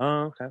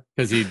 Oh, okay.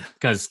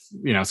 Because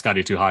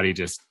Scotty Too Hotty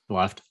just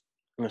left.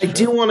 I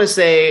do want to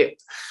say,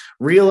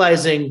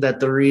 realizing that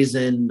the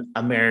reason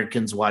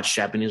Americans watch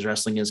Japanese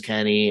wrestling is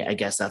Kenny, I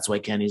guess that's why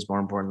Kenny's more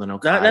important than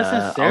Okada. Not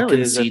necessarily. I'll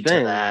concede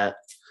to that.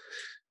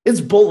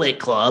 It's Bullet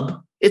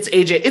Club. It's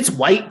AJ. It's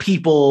white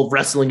people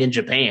wrestling in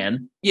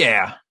Japan.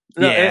 Yeah.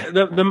 No, yeah.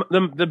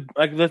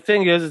 The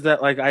thing is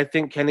that I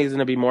think Kenny's going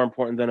to be more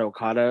important than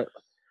Okada,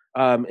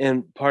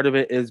 and part of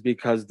it is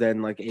because then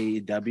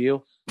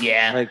AEW.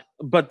 Yeah.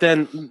 But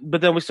then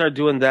we start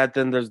doing that.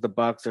 Then there's the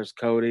Bucks. There's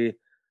Cody.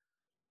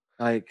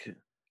 Honestly,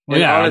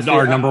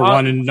 our number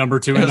 1 and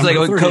number 2. It was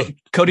three.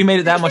 Cody made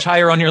it that much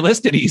higher on your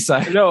list at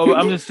Eastside. No,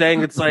 I'm just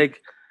saying it's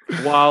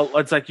while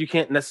it's you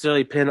can't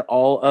necessarily pin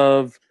all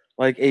of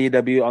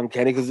AEW on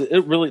Kenny because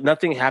it really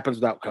nothing happens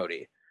without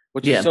Cody,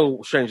 which is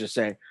so strange to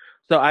say.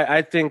 So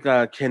I think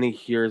Kenny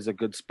here is a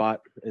good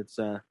spot. It's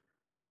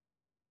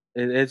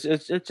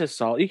just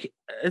solid.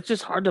 It's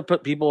just hard to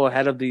put people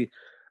ahead of the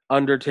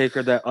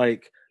Undertaker that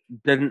like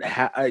didn't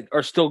have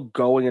are still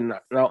going and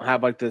don't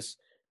have like this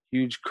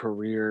huge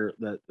career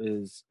that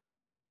is,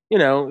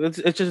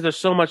 it's just there's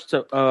so much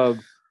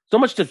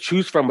to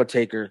choose from with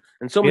Taker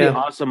and so many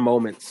awesome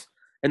moments,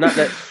 and not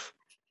that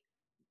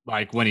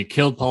like when he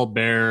killed Paul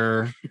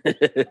Bearer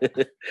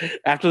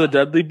after the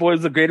Dudley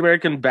Boys, the Great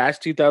American Bash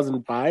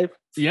 2005.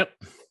 Yep.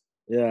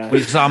 Yeah.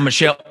 When I saw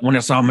Michelle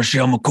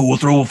McCool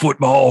throw a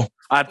football.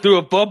 I threw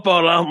a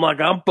football. I'm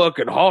like, I'm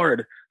fucking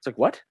hard. It's like,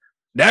 what?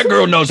 That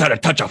girl knows how to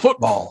touch a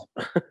football.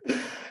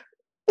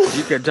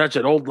 You can touch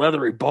an old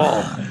leathery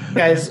ball.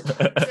 Guys,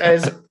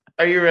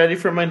 are you ready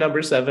for my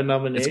number 7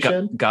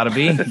 nomination? Gotta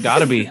be.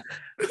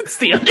 It's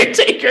The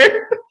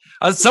Undertaker.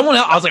 Someone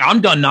else, I was like, I'm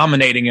done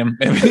nominating him.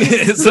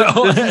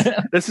 So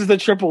this is the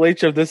Triple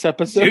H of this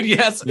episode. Dude,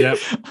 yes. Yep.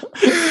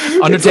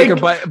 Undertaker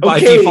by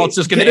default's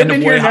just going to end up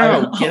way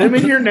higher. Get him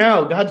in here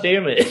now. God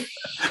damn it.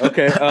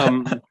 Okay.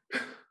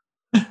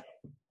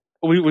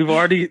 We've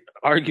already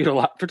argued a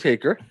lot for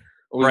Taker.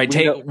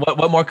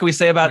 What more can we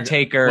say about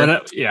Taker?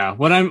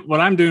 What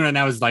I'm doing right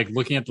now is like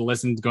looking at the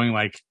list and going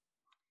like,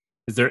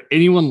 is there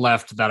anyone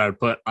left that I would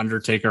put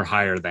Undertaker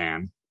higher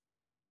than?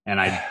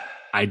 And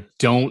I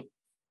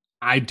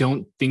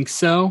don't think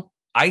so.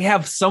 I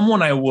have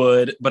someone I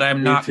would, but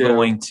I'm not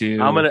going to.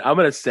 I'm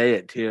gonna say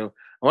it too.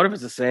 I wonder if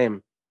it's the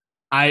same.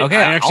 I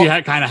actually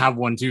kind of have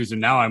one too, so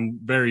now I'm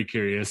very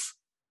curious.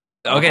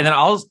 Okay, then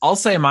I'll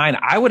say mine.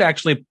 I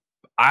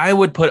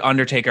would put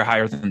Undertaker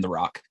higher than The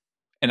Rock,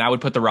 and I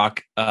would put The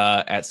Rock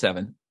at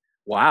 7.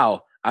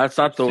 Wow, that's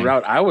not the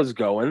route I was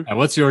going. And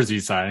what's yours,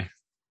 Isai?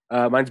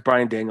 Mine's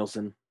Bryan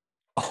Danielson.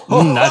 That's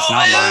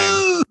not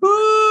mine.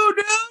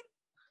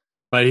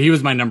 But he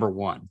was my number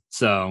 1.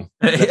 So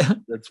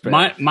that's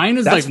fair. Mine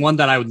is like one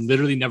that I would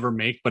literally never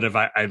make. But if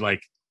I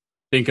like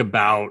think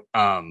about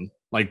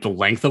like the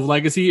length of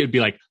legacy, it'd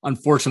be like,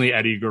 unfortunately,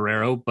 Eddie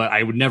Guerrero. But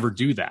I would never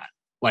do that,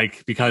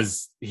 like,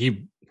 because his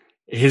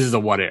is a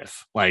what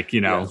if, like,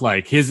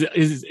 like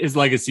his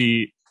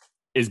legacy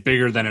is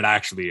bigger than it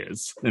actually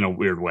is in a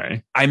weird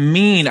way. I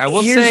mean, I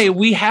will say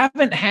we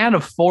haven't had a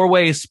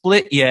 4-way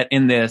split yet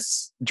in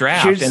this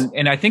draft.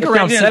 And I think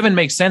around 7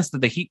 makes sense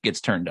that the heat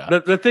gets turned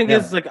up. The thing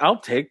is, like, I'll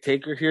take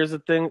Taker. Here's the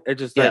thing. It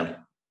just, like,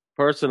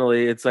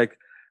 personally, it's like,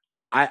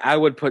 I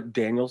would put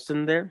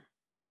Danielson there.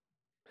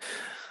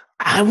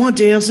 I want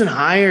Danielson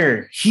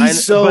higher.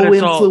 He's so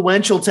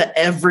influential to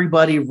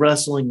everybody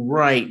wrestling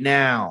right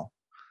now.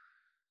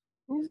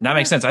 That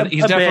makes sense. I think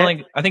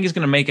he's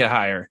going to make it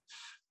higher.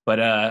 But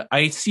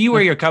I see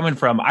where you're coming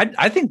from.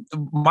 I think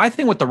my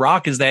thing with The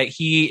Rock is that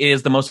he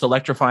is the most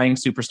electrifying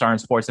superstar in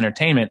sports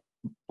entertainment.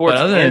 But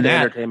other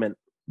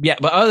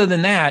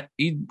than that,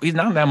 he's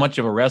not that much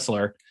of a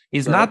wrestler.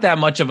 He's not that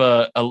much of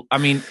I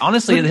mean,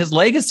 honestly, his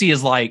legacy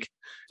is like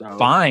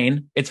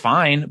fine. It's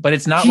fine, but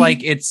it's not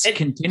like it's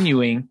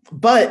continuing.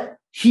 But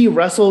he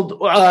wrestled.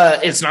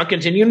 It's not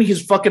continuing.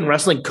 He's fucking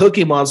wrestling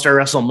Cookie Monster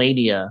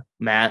WrestleMania,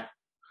 Matt.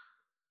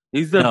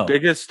 He's the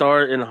biggest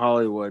star in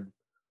Hollywood.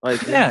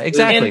 Like, yeah,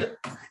 exactly.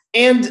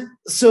 And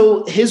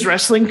so his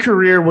wrestling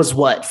career was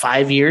what,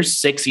 5 years,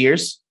 6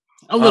 years?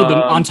 A little bit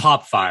on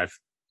top 5.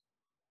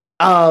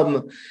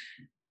 And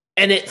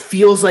it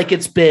feels like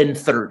it's been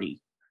 30.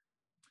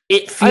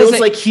 It feels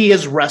like he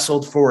has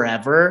wrestled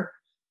forever.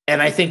 And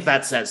I think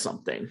that says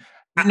something.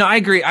 No, I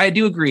agree. I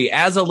do agree.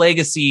 As a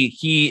legacy,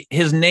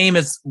 his name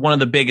is one of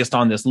the biggest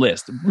on this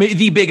list,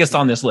 the biggest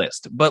on this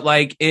list. But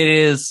like it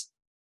is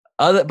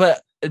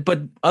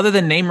but other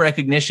than name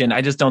recognition,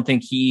 I just don't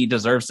think he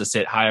deserves to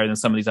sit higher than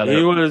some of these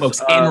other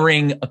folks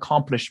in-ring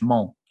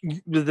accomplishment.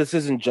 This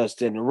isn't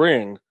just in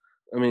ring.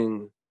 I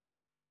mean,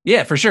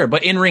 yeah, for sure.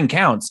 But in-ring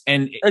counts.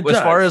 And as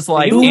far as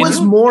like, who was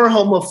more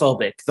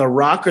homophobic, The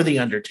Rock or The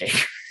Undertaker?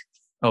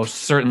 Oh,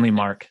 certainly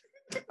Mark.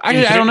 I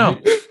don't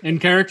know. In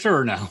character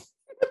or no?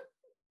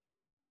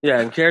 Yeah,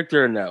 in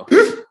character or no.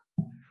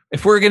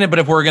 If we're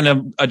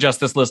gonna adjust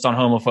this list on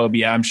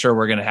homophobia, I'm sure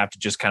we're gonna have to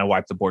just kind of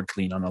wipe the board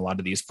clean on a lot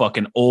of these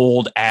fucking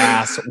old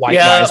ass white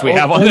guys we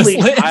have on this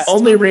list.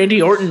 Only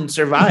Randy Orton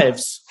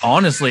survives,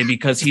 honestly,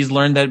 because he's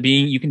learned that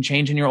you can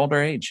change in your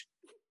older age.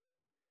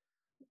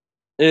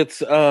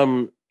 It's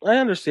I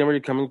understand where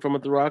you're coming from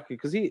with The Rock,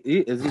 because he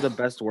isn't the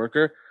best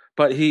worker,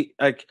 but he,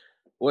 like,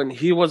 when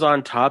he was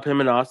on top, him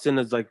and Austin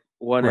is like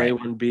 1A,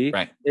 1B.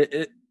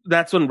 Right.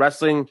 That's when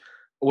wrestling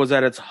was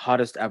at its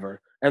hottest ever.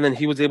 And then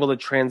he was able to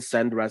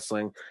transcend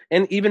wrestling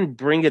and even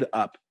bring it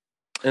up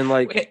and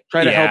like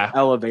try to help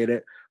elevate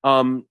it.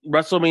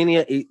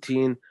 WrestleMania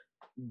 18,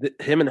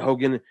 him and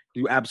Hogan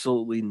do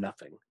absolutely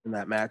nothing in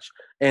that match.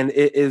 And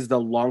it is the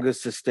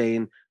longest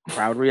sustained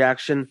crowd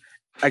reaction,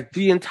 like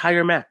the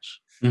entire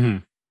match. Mm-hmm.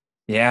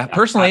 Yeah.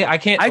 Personally, I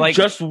can't. I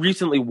just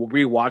recently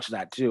rewatched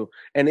that too.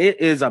 And it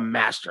is a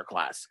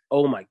masterclass.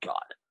 Oh my God.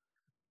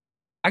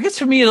 I guess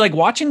for me, like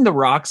watching The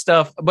Rock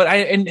stuff, but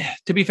and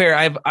to be fair,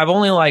 I've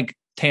only like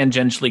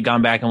tangentially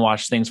gone back and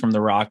watched things from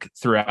The Rock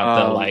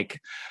throughout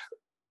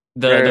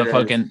the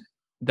fucking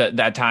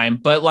that time.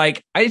 But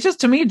like, it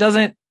just to me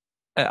doesn't.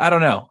 I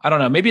don't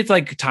know. Maybe it's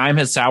like time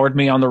has soured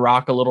me on The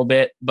Rock a little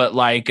bit. But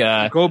like,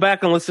 go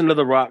back and listen to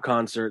the Rock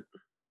concert,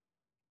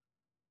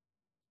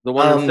 the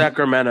one in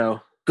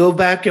Sacramento. Go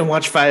back and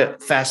watch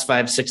Fast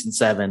 5, 6, and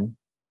 7.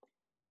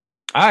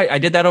 I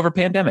did that over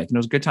pandemic, and it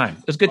was a good time.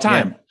 It was a good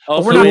time. Yeah.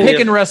 But we're not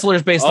picking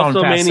wrestlers based on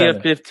Fast Mania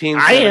 7. 15,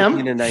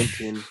 17, and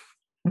 19.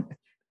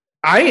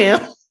 I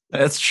am.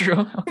 That's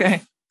true.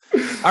 Okay.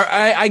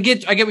 I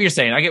get what you're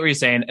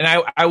saying. And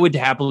I would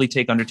happily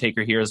take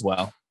Undertaker here as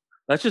well.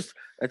 Let's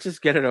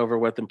just get it over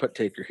with and put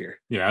Taker here.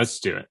 Yeah, let's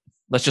do it.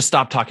 Let's just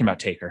stop talking about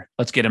Taker.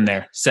 Let's get him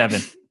there.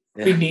 7.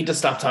 Yeah. We need to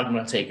stop talking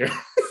about Taker.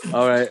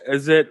 All right.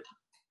 Is it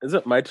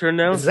my turn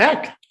now?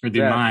 Zach. Or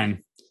do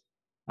mine.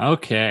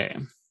 Okay.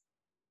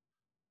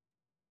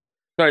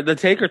 Sorry, the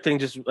Taker thing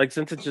just like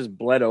since it just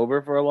bled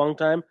over for a long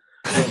time,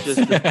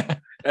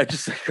 I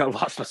just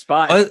lost my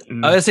spot. I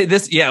would say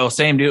this,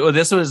 same dude.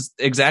 This was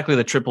exactly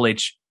the Triple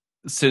H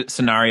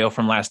scenario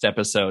from last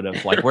episode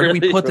of like, where do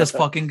we put this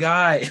fucking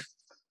guy?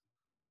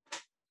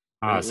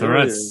 So we're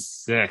at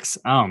 6.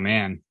 Oh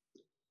man,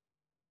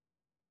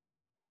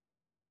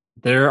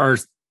 there are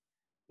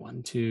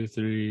 1, 2,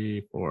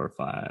 3, 4,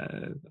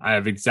 5. I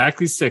have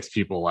exactly 6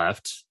 people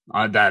left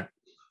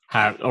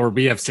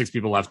we have 6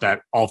 people left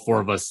that all 4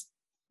 of us,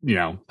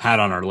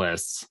 had on our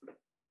lists.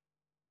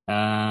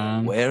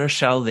 Where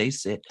shall they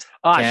sit?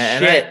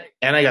 Shit.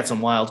 And I got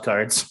some wild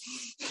cards.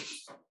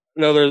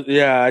 No,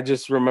 I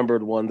just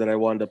remembered one that I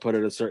wanted to put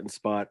at a certain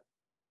spot.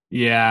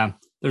 Yeah,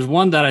 there's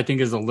one that I think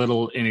is a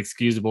little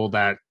inexcusable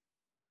that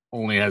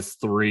only has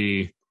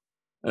 3.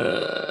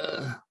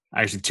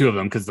 Actually, 2 of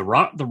them because the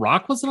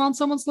Rock wasn't on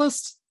someone's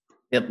list.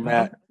 Yep,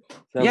 Matt.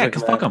 Yeah,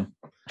 because fuck him.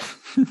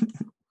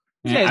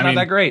 He's not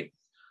that great.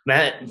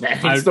 Matt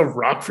hates The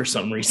Rock for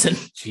some reason.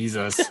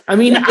 Jesus. I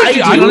mean,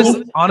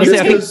 honestly,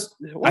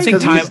 I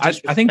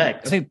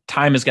think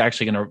time is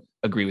actually going to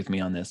agree with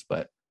me on this,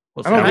 but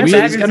we'll see.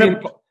 He's going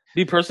to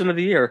be person of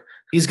the year.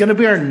 He's going to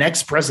be our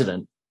next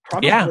president.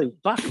 Probably.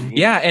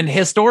 Yeah. And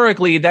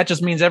historically, that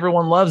just means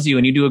everyone loves you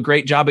and you do a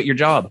great job at your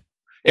job.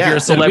 If you're a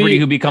celebrity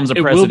who becomes a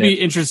president. It will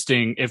be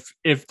interesting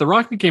if The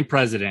Rock became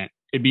president.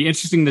 It'd be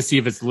interesting to see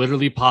if it's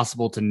literally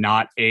possible to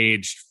not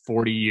age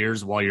 40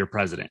 years while you're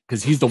president,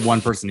 because he's the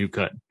one person who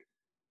could.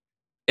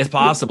 It's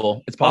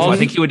possible. I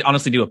think he would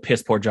honestly do a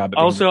piss poor job.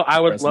 Also, I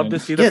would love to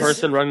see the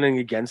person running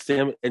against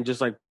him and just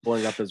like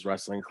blowing up his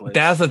wrestling clips.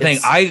 That's the thing.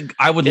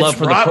 I would love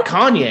for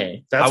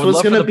Kanye. That's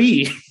what's going to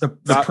be.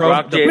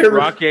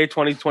 Rocky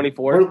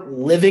 2024. We're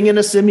living in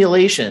a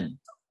simulation.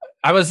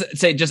 I was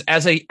say just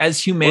as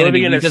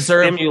humanity,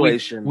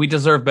 we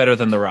deserve better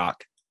than The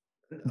Rock.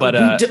 But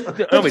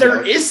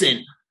there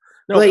isn't.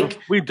 No,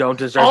 we don't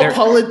deserve. All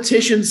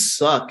politicians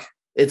suck.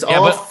 It's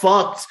all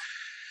fucked.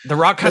 The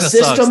Rock kind of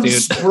sucks, dude. The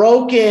system's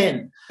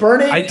broken.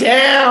 Burn it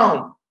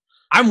down.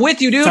 I'm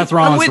with you, dude. Seth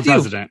Rollins for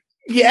president.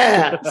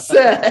 Yeah,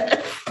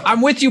 Seth.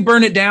 I'm with you.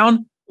 Burn it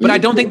down. But I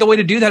don't think the way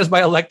to do that is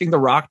by electing The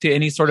Rock to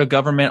any sort of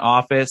government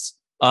office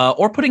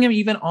or putting him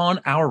even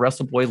on our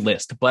WrestleBoy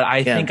list. But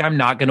I think I'm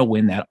not going to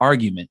win that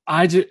argument.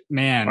 All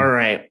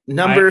right.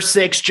 Number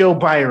 6, Joe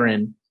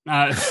Byron.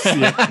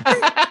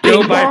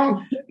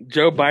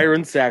 Joe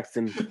Byron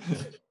Saxton.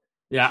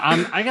 Yeah,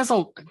 I guess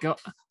I'll go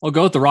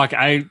with The Rock.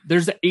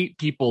 There's 8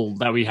 people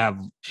that we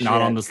have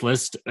not on this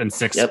list and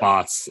 6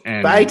 spots.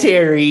 And bye,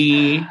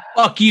 Terry.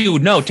 Fuck you.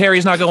 No,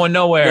 Terry's not going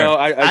nowhere. No,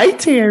 bye,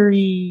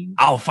 Terry.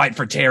 I'll fight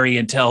for Terry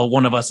until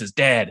one of us is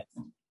dead.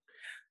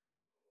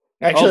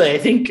 Actually, I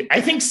think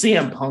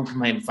CM Punk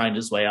might find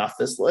his way off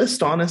this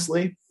list,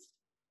 honestly.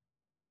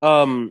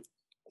 So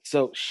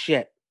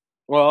shit.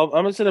 Well,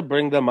 I'm just gonna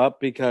bring them up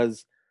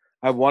because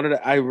I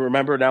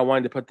remember now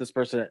wanting to put this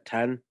person at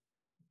 10.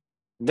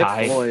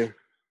 Mick Foley.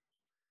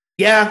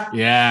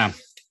 Yeah.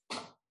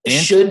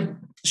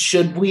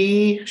 Should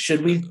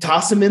we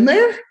toss him in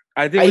there?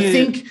 I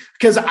think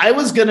because I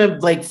was gonna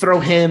like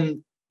throw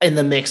him in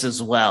the mix as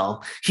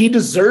well. He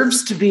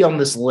deserves to be on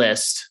this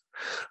list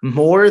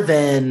more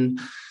than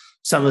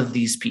some of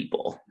these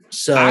people.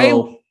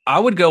 So I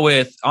would go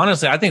with,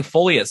 honestly, I think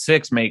Foley at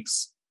 6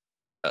 makes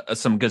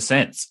some good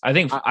sense. I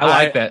think I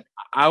like that.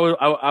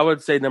 I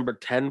would say number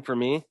 10 for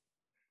me,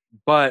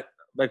 but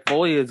like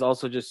Foley is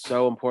also just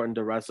so important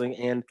to wrestling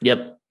and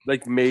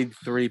like made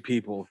 3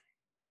 people.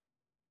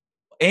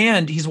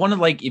 And he's one of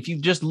like, if you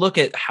just look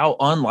at how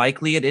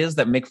unlikely it is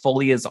that Mick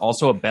Foley is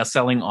also a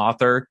best-selling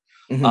author,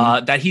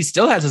 that he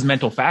still has his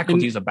mental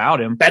faculties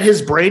about him, that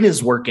his brain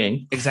is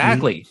working.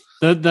 Exactly.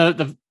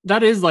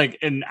 That is like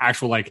an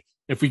actual, like,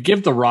 if we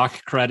give The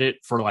Rock credit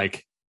for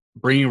like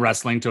bringing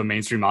wrestling to a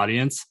mainstream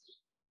audience,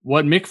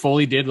 what Mick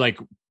Foley did, like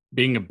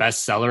being a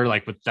bestseller,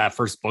 like with that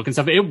first book and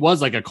stuff, it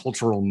was like a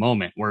cultural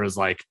moment where it was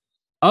like,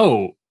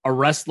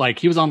 like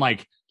he was on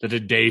like the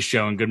Today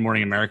Show and Good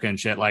Morning America and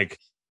shit, like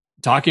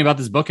talking about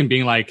this book and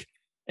being like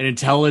an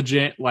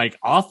intelligent like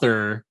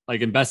author,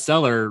 like and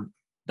bestseller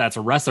that's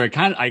a wrestler.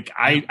 Kind of like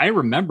I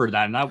remember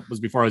that, and that was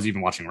before I was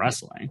even watching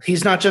wrestling.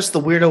 He's not just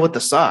the weirdo with the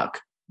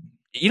sock.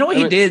 You know what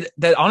he did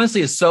that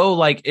honestly is so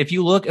like, if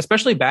you look,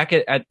 especially back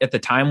at the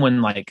time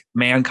when like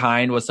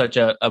Mankind was such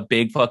a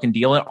big fucking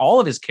deal, and all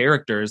of his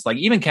characters, like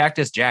even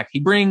Cactus Jack, he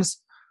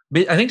brings,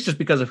 I think it's just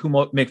because of who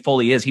Mick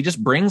Foley is, he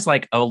just brings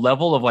like a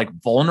level of like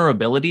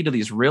vulnerability to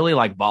these really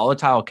like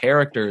volatile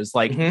characters.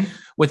 Like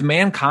with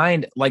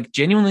Mankind, like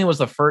genuinely was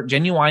the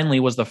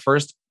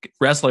first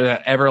wrestler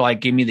that ever like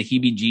gave me the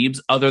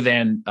heebie-jeebs, other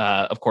than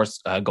of course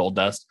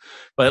Goldust,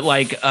 but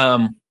like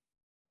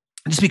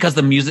just because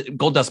the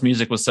Goldust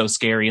music was so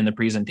scary in the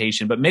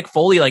presentation. But Mick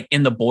Foley, like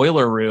in the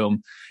boiler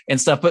room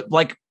and stuff, but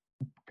like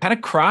kind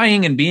of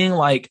crying and being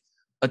like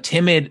a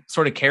timid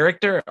sort of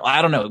character.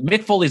 I don't know.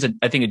 Mick Foley's,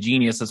 I think, a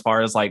genius as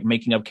far as like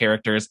making up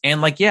characters.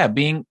 And like, yeah,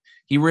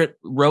 he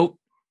wrote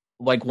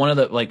like one of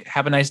the, like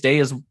Have a Nice Day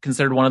is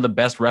considered one of the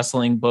best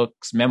wrestling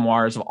books,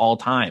 memoirs of all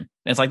time.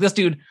 And it's like, this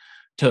dude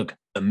took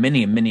a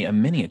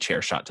mini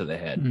chair shot to the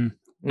head. Mm.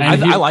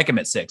 I like him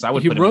at 6.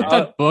 He wrote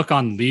that book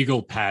on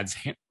legal pads,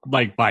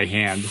 like by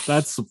hand.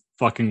 That's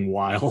fucking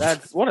wild.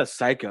 That's what a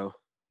psycho.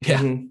 Yeah.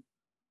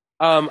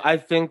 Mm-hmm.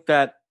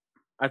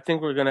 I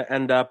think we're gonna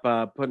end up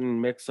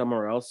putting Mick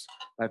somewhere else.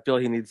 I feel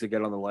he needs to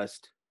get on the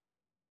list.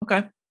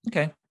 Okay.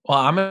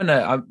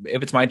 Well,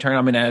 if it's my turn,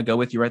 I'm gonna go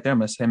with you right there. I'm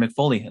gonna say Mick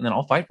Foley, and then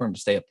I'll fight for him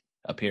to stay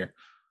up here.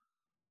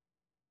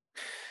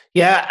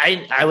 Yeah,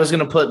 I was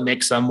gonna put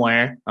Mick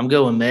somewhere. I'm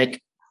going Mick.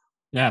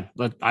 Yeah,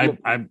 but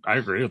I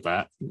agree with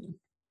that.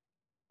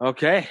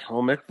 Okay,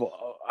 well, Mick,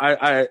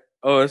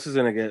 this is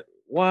gonna get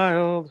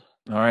wild.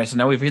 All right, so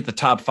now we've hit the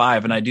top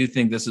 5, and I do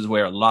think this is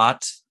where a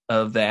lot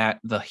of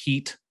the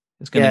heat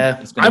is going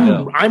to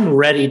go. I'm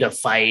ready to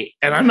fight,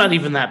 and I'm not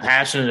even that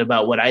passionate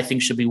about what I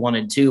think should be 1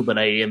 and 2, but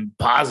I am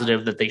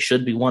positive that they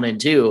should be 1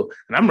 and 2,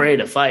 and I'm ready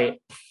to fight.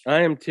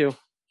 I am too.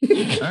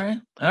 All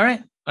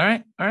right.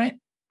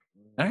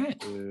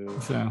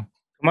 So.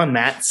 Come on,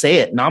 Matt, say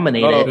it.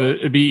 Nominate it.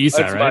 It'd be Isai,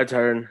 That's right? my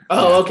turn.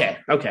 Oh,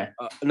 okay.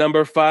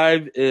 Number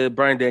 5 is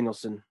Bryan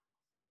Danielson.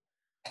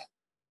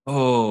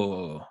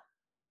 Oh,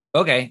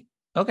 okay.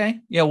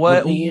 Yeah,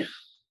 what?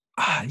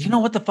 You know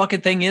what the fucking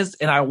thing is?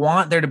 And I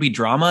want there to be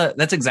drama.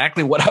 That's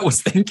exactly what I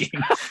was thinking.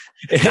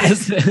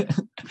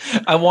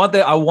 I want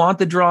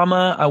the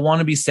drama. I want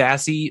to be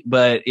sassy,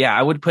 but yeah,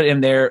 I would put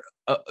him there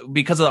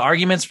because of the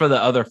arguments for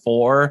the other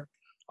 4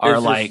 are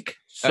like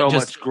so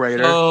much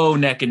greater. Oh,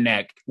 neck and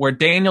neck. Where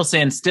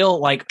Danielson still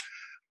like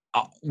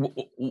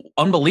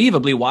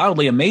unbelievably,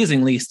 wildly,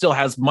 amazingly still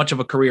has much of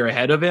a career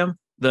ahead of him.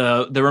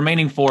 The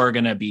remaining 4 are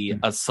going to be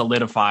a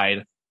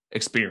solidified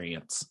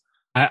experience.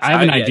 I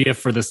have an idea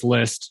for this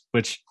list,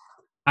 which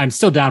I'm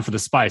still down for the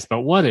spice.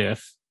 But what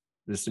if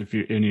this? If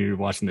you're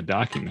watching the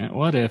document,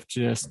 what if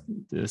just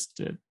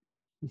did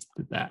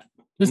that?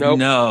 Nope.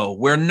 No,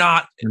 we're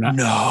not.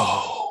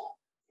 No,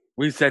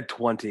 we said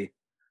 20.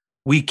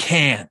 We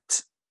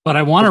can't. But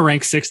I want to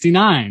rank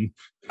 69.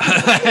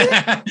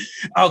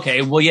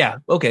 Okay, well, yeah.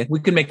 Okay,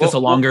 we can make this a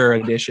longer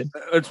edition.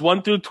 It's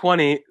 1 through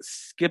 20.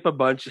 Skip a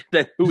bunch.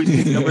 Then who we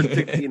think number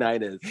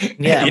 69 is?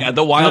 Yeah.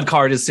 The wild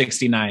card is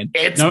 69.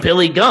 It's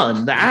Billy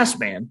Gunn, the ass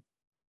man.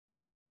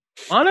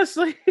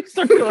 Honestly,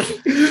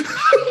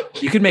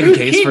 you could make a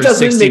case he for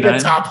doesn't 69. make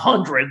a top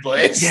 100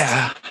 list.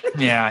 Yeah.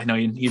 I know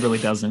he really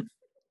doesn't.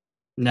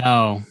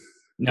 No,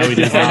 he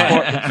does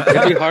not.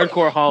 It'd be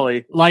hardcore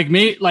Holly. Like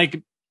me,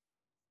 like.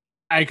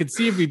 I could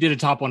see if we did a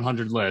top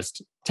 100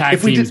 list,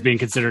 tag teams being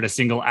considered a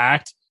single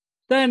act,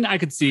 then I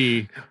could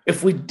see.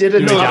 If we did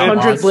a top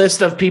 100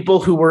 list of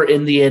people who were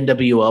in the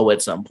NWO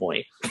at some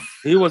point.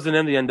 He wasn't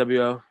in the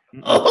NWO.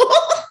 He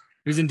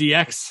was in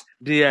DX.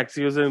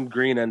 He was in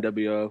Green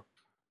NWO.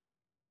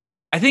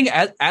 I think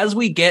as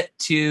we get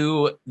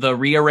to the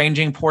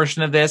rearranging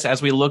portion of this,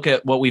 as we look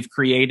at what we've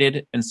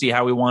created and see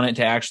how we want it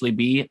to actually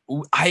be,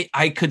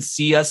 I could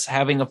see us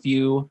having a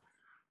few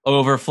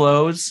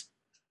overflows.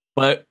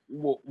 But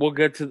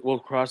we'll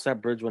cross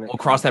that bridge when we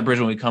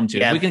come to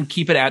it. If we can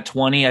keep it at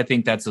 20, I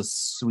think that's a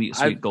sweet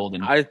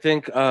golden. I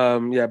think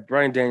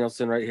Bryan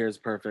Danielson right here is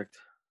perfect.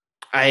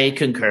 I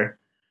concur.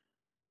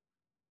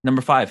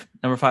 Number 5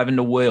 in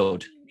the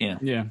world. Yeah.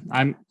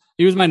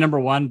 He was my number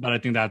 1, but I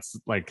think that's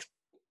like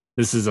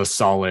this is a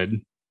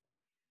solid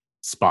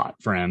spot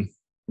for him.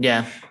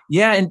 Yeah,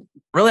 and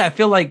really I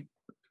feel like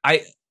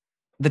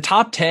the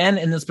top 10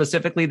 and then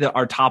specifically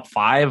our top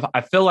 5,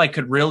 I feel like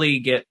could really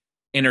get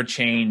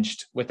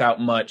interchanged without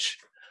much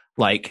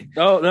like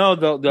no,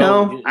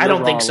 I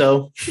don't think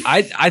so.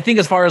 I think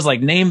as far as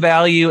like name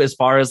value, as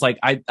far as like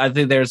I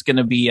think there's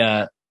gonna be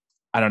I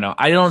don't know.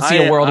 I don't see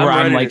a world where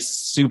I'm like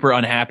super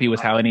unhappy with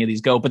how any of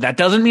these go, but that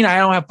doesn't mean I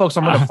don't have folks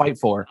I'm gonna fight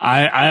for.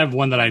 I have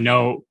one that I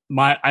know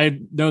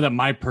that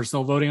my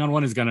personal voting on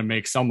one is gonna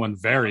make someone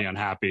very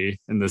unhappy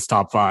in this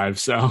top 5.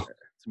 So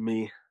it's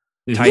me.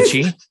 Tai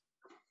Chi.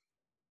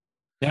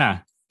 Yeah.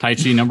 Tai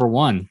Chi number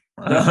 1.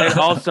 And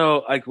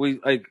also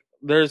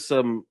there's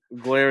some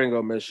glaring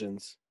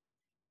omissions.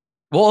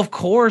 Well, of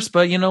course,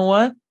 but you know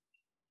what?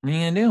 What are you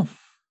gonna do?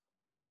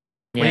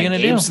 What are you gonna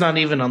do? Gabe's not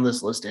even on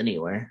this list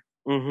anywhere.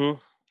 Mm-hmm.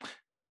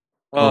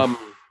 All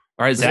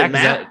right, Zach, is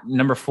that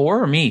number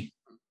 4 or me?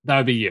 That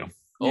would be you.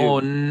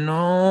 Oh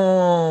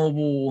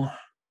no!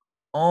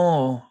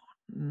 Oh,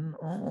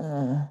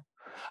 no.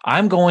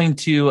 I'm going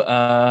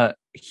to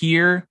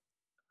here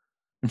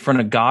in front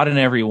of God and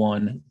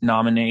everyone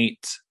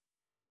nominate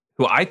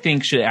who I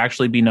think should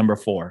actually be number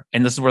 4.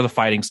 And this is where the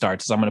fighting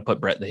starts. So I'm going to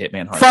put Bret the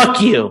Hitman Hart.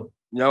 Fuck you.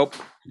 Nope.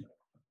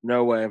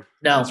 No way.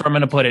 No. That's where I'm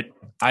going to put it.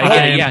 I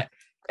get it. Yeah.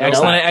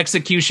 Excellent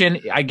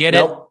execution. I get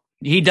it.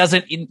 He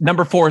doesn't.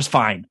 Number 4 is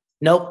fine.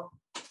 Nope.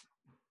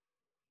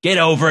 Get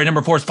over it.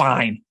 Number 4 is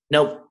fine.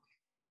 Nope.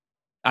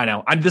 I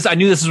know. I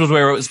knew this was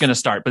where it was going to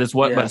start, but it's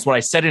what I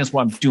said, and it's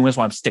what I'm doing. It's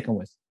what I'm sticking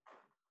with.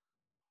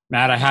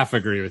 Matt, I half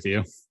agree with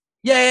you.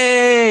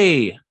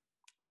 Yay!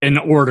 In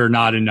order,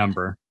 not in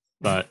number,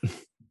 but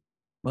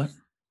what?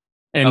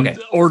 In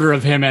order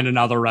of him and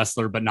another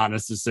wrestler, but not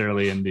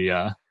necessarily in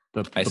the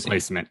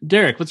placement.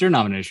 Derek, what's your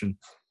nomination?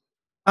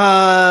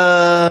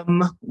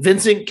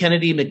 Vincent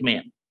Kennedy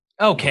McMahon.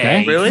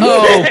 Okay. Really?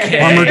 Okay.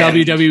 Former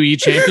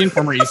WWE champion,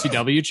 former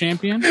ECW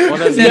champion.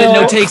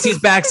 No takesies,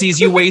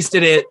 backsies. You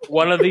wasted it.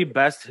 One of the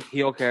best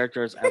heel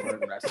characters ever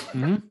in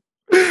wrestling. Mm-hmm.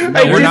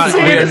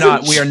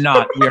 No, we are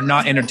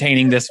not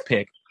entertaining this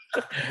pick.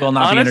 Will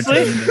not be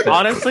entertaining this pick.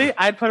 Honestly,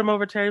 I'd put him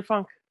over Terry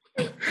Funk.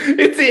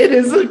 It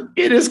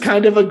is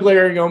kind of a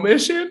glaring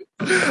omission.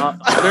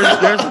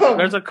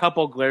 There's a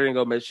couple glaring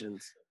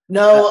omissions.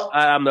 No,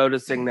 I'm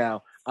noticing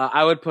now.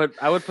 I would put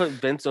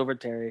Vince over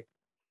Terry.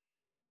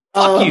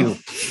 Fuck you.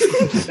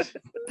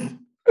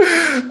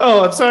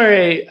 Oh, I'm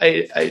sorry.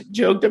 I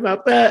joked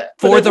about that.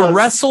 For the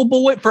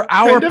WrestleBoy, for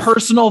our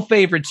personal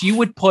favorites, you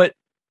would put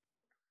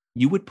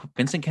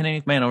Vincent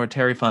Kennedy McMahon over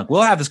Terry Funk.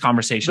 We'll have this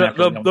conversation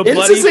after.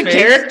 Vince as a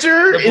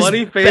character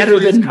is better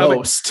than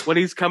most. When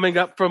he's coming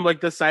up from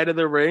like the side of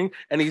the ring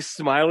and he's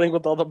smiling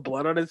with all the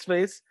blood on his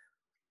face.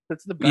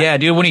 That's the best. Yeah,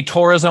 dude, when he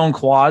tore his own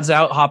quads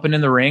out hopping in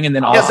the ring, and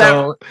then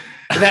also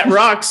that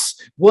rocks.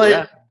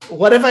 What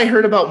have I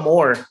heard about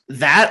more?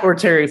 That or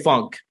Terry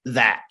Funk?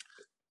 That.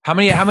 How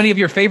many of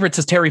your favorites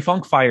has Terry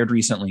Funk fired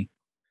recently?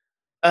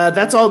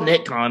 That's all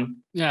Nick Khan.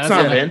 Yeah, it's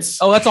not Vince.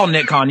 Oh, that's all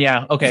Nick Khan.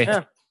 Yeah. Okay. Yeah.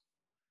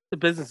 It's a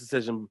business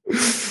decision.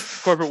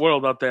 Corporate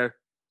world out there.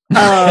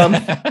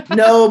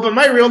 No, but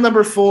my real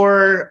number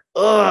 4.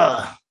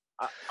 I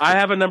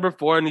have a number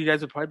 4, and you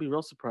guys would probably be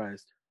real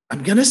surprised.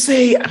 I'm gonna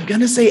say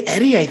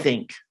Eddie. I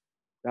think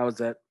that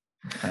was it.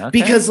 Okay.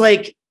 Because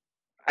I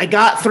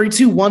got 3,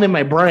 2, 1 in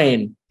my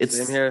brain. It's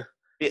same here.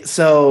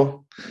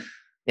 So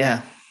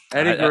yeah.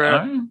 Eddie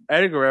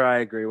Guerrero, I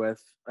agree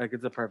with. Like,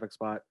 it's a perfect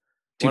spot.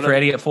 2 for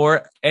Eddie at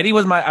 4. Eddie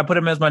was I put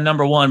him as my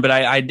number 1, but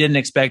I didn't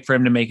expect for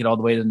him to make it all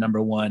the way to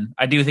number 1.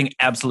 I do think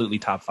absolutely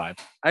top 5.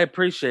 I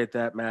appreciate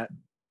that, Matt.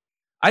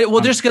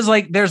 Just because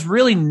there's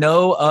really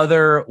no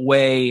other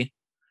way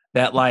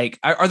that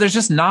or there's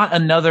just not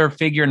another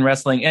figure in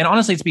wrestling. And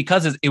honestly, it's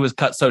because it was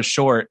cut so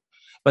short,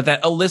 but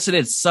that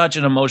elicited such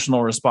an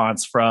emotional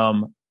response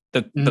from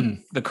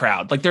the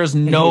crowd. There's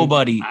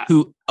nobody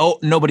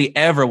nobody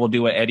ever will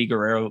do what Eddie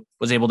Guerrero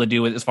was able to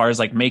do as far as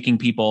making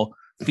people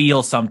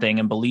feel something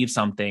and believe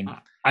something.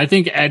 I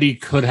think Eddie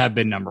could have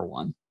been number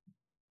 1.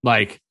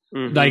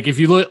 If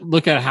you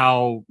look at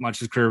how much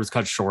his career was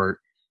cut short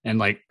and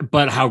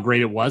but how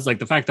great it was,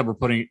 the fact that we're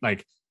putting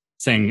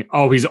saying,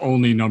 oh, he's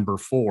only number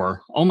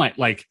 4. Oh my,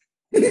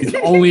 he's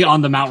only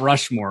on the Mount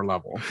Rushmore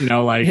level,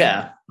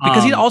 yeah,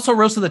 because he also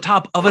rose to the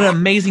top of an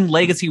amazing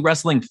legacy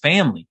wrestling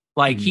family.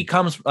 He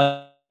comes,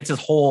 it's his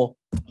whole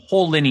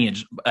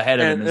lineage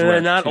ahead of him.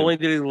 And not only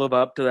did he live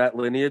up to that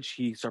lineage,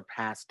 he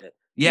surpassed it.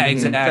 Yeah,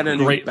 exactly.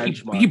 Great.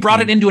 He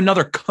brought it into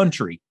another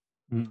country.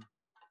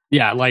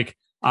 Yeah,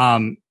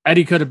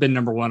 Eddie could have been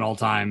number 1 all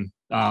time.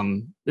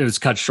 It was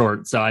cut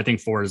short, so I think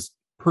 4 is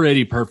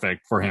pretty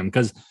perfect for him,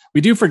 because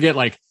we do forget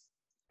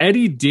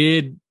Eddie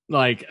did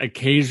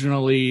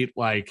occasionally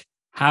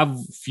have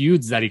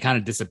feuds that he kind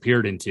of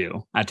disappeared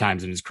into at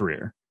times in his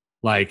career,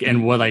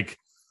 and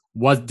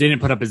what didn't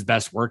put up his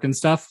best work and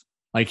stuff.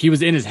 He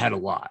was in his head a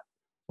lot.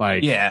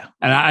 And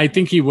I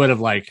think he would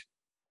have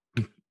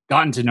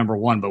gotten to number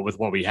 1, but with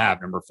what we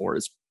have, number 4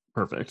 is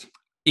perfect.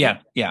 Yeah.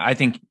 I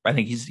think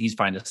he's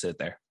fine to sit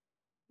there.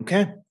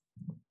 Okay.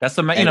 That's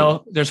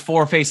there's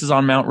 4 faces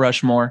on Mount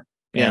Rushmore.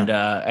 And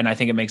I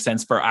think it makes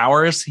sense for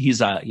ours. He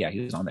was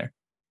on there.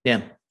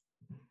 Yeah.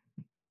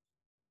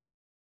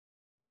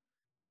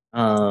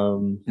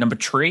 Number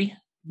 3.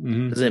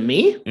 Is it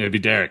me? It'd be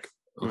Derek.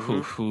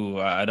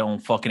 I don't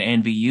fucking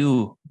envy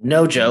you.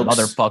 No jokes,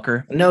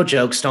 motherfucker. No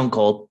jokes. Stone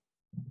Cold.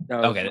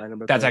 Okay,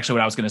 that's actually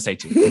what I was going to say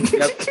too.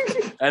 Yep.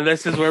 And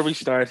this is where we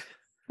start.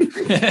 All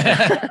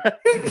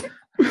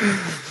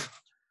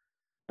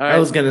right. I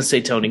was going to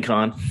say Tony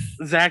Khan.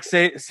 Zach,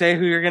 say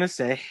who you're going to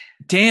say.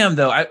 Damn,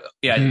 though.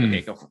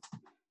 Okay, go.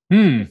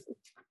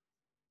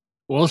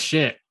 Well,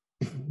 shit.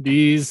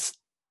 These.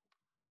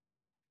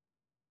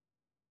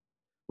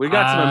 We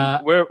got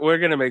some. We're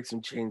going to make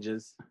some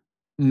changes.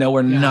 No,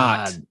 we're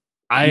not.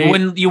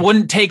 You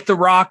wouldn't take The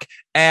Rock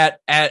at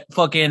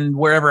fucking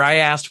wherever I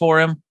asked for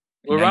him.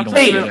 We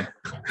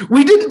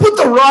didn't put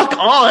The Rock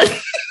on.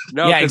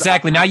 No, yeah,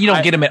 exactly. Now you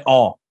don't get him at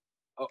all.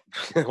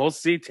 We'll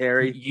see,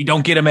 Terry. You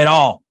don't get him at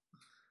all.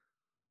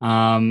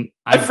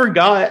 I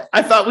forgot.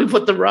 I thought we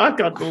put The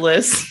Rock on the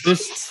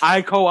list.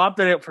 I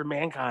co-opted it for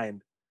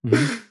Mankind.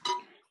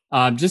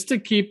 Just to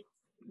keep,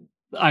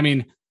 I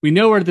mean, we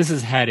know where this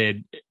is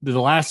headed. The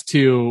last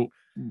two,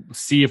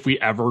 see if we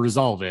ever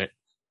resolve it.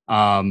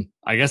 I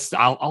guess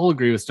I'll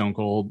agree with Stone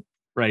Cold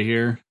right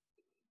here.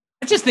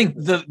 I just think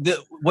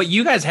the what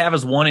you guys have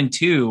as 1 and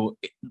 2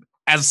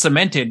 as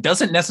cemented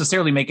doesn't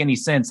necessarily make any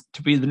sense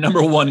to be the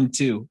number 1 and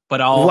 2.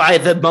 But why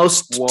the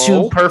most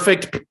two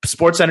perfect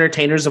sports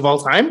entertainers of all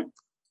time?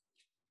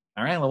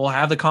 All right, well, we'll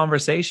have the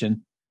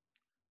conversation.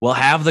 We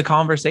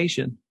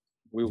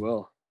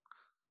will.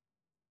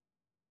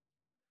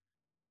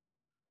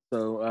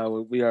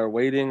 So we are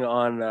waiting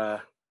on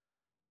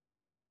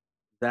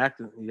Zach.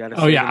 You gotta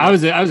I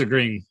was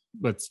agreeing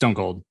with Stone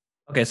Cold.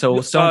 Okay,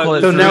 so Stone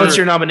Cold. So now it's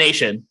your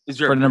nomination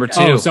for number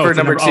 2. For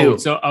number 2.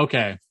 So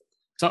okay.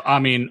 So I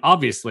mean,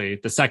 obviously,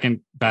 the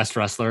second best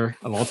wrestler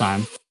of all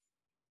time,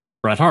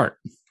 Bret Hart.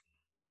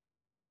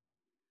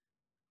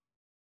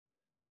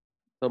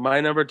 So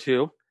my number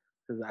 2,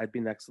 because I'd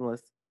be next on the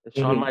list, is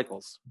Shawn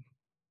Michaels.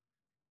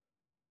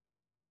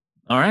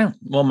 All right.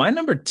 Well, my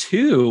number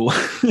 2,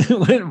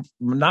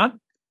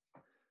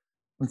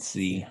 let's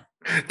see.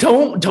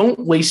 Don't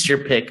waste your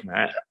pick,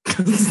 Matt.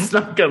 It's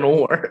not gonna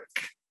work.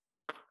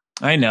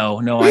 I know.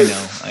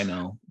 I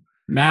know.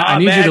 Matt, I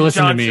need you to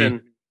listen to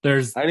me.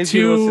 There's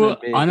 2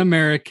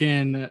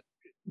 un-American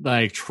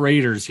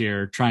traitors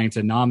here trying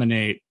to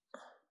nominate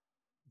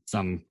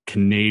some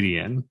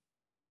Canadian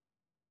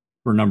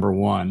for number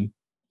 1.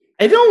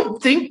 I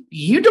don't think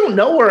you don't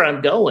know where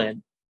I'm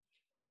going.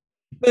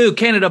 Ooh,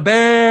 Canada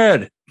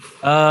bad.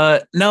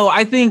 No,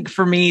 I think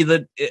for me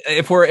that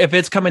if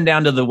it's coming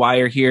down to the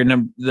wire here,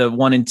 the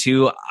 1 and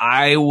 2,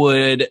 I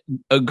would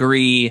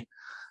agree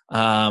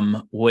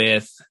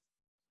with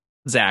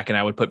Zach, and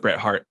I would put Bret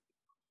Hart.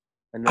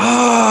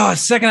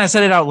 Second I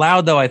said it out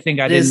loud, though, I think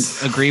I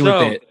didn't agree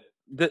with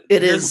it.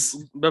 It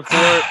is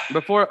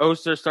before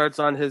Oster starts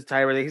on his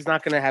tirade. He's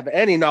not going to have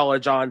any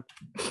knowledge on.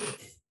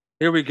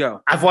 Here we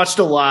go. I've watched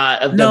a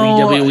lot of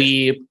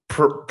WWE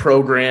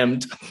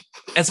programmed.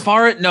 As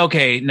far as no.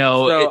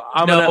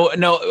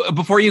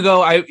 Before you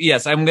go,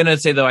 I'm going to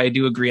say though I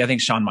do agree. I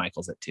think Shawn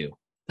Michaels at 2.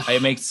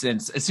 It makes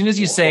sense as soon as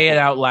you say it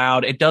out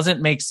loud. It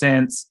doesn't make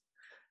sense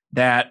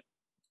that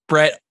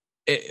Bret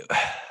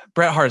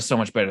Hart is so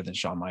much better than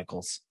Shawn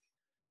Michaels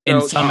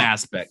in some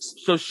aspects.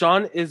 So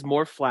Shawn is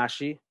more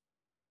flashy.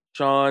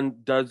 Shawn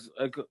does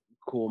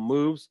cool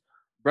moves.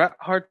 Bret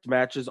Hart's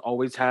matches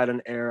always had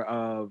an air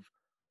of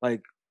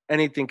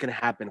anything can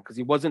happen because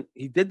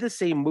he did the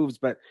same moves,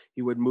 but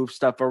he would move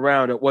stuff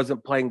around. It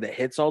wasn't playing the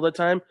hits all the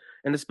time.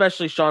 And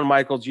especially Shawn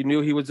Michaels, you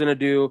knew he was going to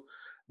do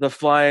the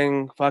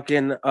flying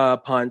fucking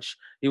punch.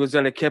 He was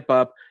going to kip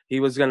up. He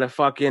was going to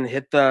fucking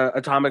hit the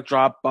atomic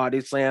drop, body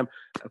slam,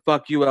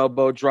 fuck you,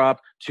 elbow drop,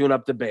 tune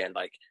up the band.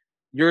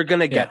 You're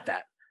going to get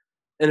that.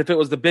 And if it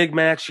was the big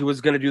match, he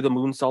was going to do the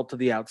moonsault to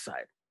the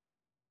outside.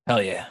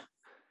 Hell yeah.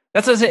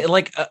 That's what I say.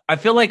 I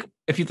feel like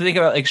if you think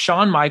about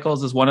Shawn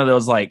Michaels is one of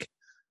those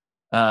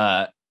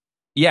yeah,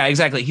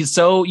 exactly. He's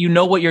so,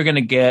 what you're going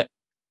to get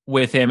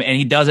with him, and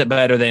he does it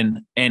better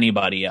than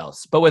anybody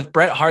else. But with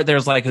Bret Hart,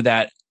 there's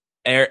that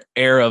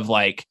air of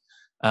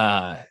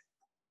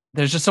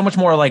there's just so much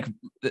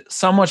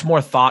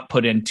more thought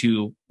put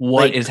into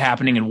what is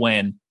happening and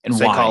when and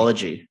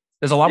psychology. Why.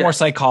 There's a lot more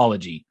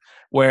psychology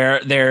where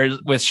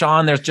with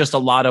Shawn, there's just a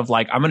lot of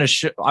I'm going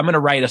to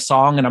write a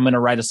song, and I'm going to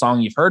write a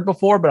song you've heard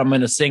before, but I'm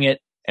going to sing it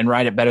and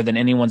write it better than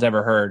anyone's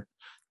ever heard.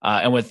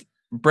 And with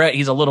Bret,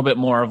 he's a little bit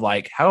more of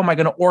how am I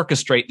going to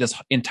orchestrate this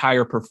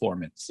entire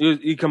performance?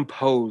 He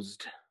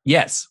composed.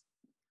 Yes.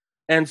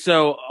 And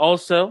so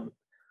also,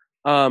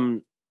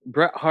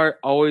 Bret Hart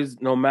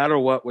always, no matter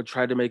what, would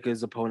try to make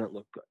his opponent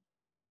look good.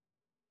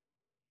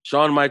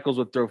 Shawn Michaels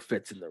would throw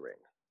fits in the ring.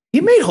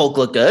 He made Hulk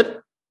look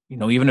good.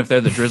 Even if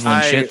they're the drizzling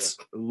shits.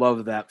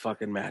 Love that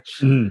fucking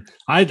match.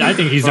 I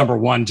think he's number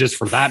 1 just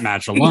for that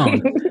match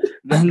alone.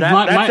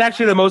 That's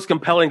actually the most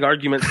compelling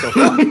argument so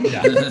far.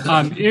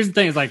 Yeah. Here's the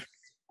thing: is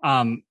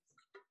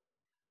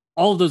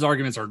all of those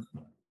arguments are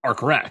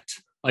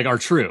correct, are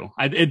true.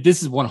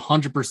 This is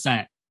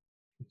 100%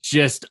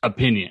 just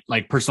opinion,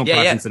 personal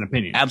preference and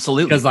opinion.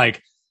 Absolutely, because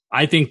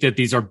I think that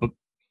these are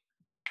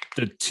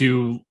the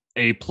 2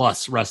 A+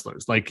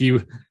 wrestlers.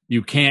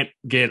 You can't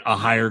get a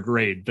higher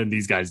grade than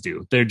these guys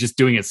do. They're just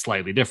doing it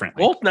slightly different.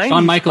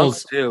 Shawn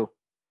Michaels too.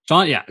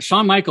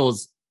 Shawn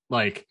Michaels,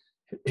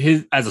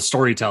 his as a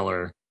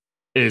storyteller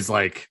is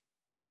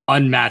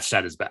unmatched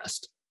at his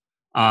best.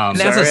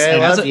 And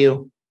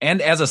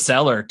as a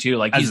seller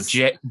too, he's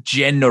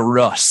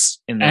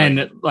generous in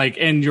there.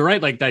 And you're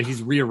right, that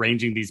he's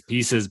rearranging these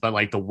pieces,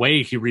 but the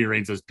way he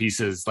rearranged those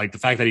pieces, the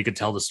fact that he could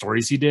tell the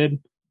stories he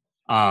did,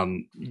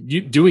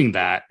 doing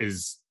that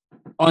is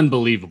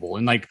unbelievable.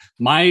 And I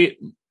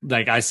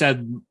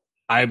said,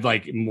 I've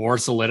more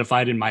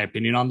solidified in my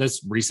opinion on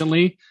this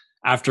recently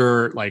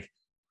after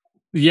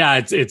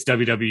it's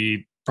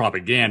WWE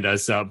propaganda.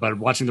 So, but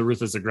watching the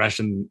Ruthless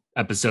Aggression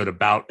episode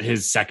about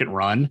his second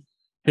run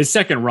is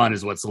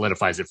what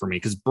solidifies it for me.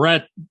 Because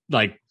Bret,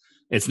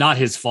 It's not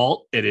his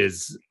fault. It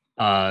is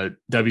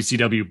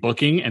WCW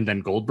booking and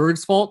then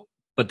Goldberg's fault.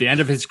 But the end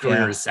of his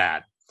career is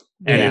sad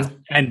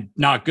and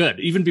not good.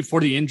 Even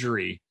before the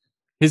injury,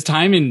 his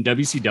time in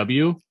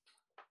WCW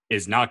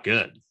is not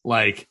good.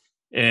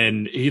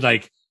 And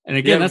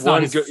again, that's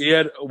not his. He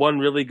had one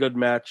really good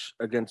match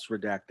against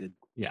Redacted.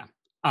 Yeah.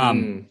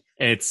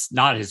 It's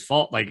not his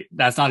fault.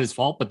 That's not his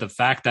fault. But the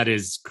fact that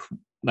his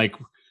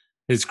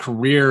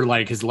career,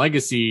 his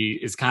legacy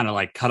is kind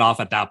of cut off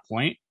at that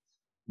point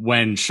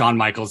when Shawn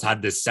Michaels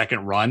had this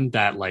second run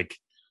that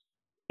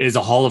is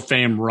a Hall of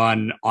Fame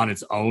run on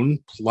its own,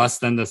 plus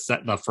then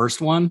the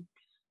first one.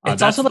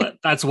 It's also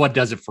that's what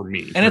does it for me.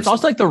 And personally. It's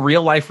also the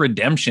real life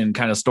redemption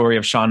kind of story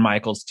of Shawn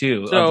Michaels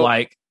too. So,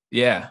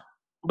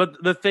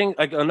 But the thing,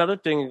 another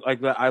thing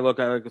that I look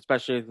at,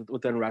 especially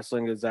within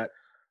wrestling, is that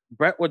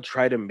Brett would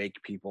try to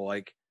make people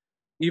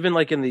even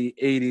in the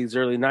 80s,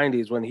 early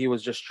 90s, when he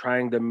was just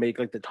trying to make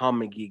the Tom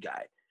McGee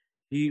guy.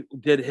 He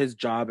did his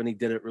job and he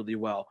did it really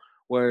well.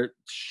 Where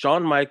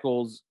Shawn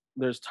Michaels,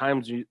 there's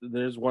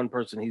there's one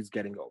person he's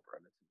getting over,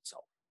 and it's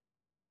himself.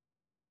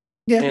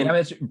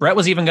 Yeah, Brett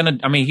was even gonna.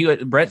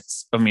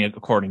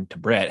 According to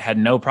Brett, had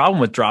no problem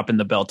with dropping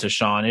the belt to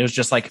Shawn. It was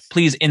just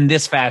please, in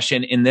this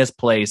fashion, in this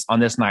place, on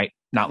this night,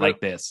 not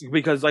like this.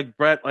 Because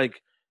Brett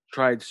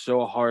tried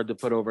so hard to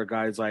put over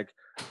guys Kid,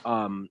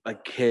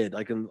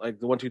 in the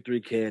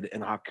 1-2-3 Kid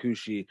and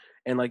Hakushi,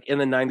 and in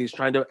the 90s,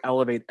 trying to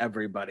elevate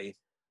everybody.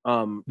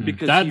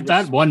 Because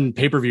that one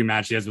pay-per-view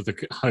match he has with the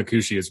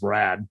Hakushi is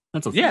rad.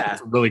 That's a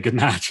really good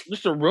match.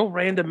 Just a real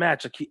random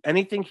match.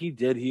 Anything he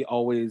did, he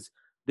always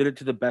did it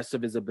to the best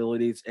of his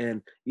abilities.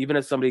 And even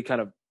if somebody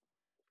kind of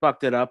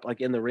fucked it up,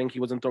 in the ring, he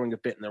wasn't throwing a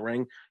fit in the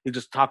ring. He'd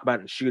just talk about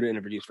it in shooter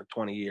interviews for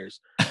 20 years.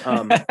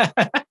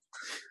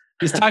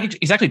 He's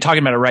actually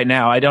talking about it right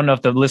now. I don't know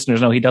if the listeners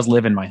know he does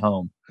live in my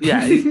home.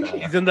 Yeah, he's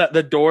in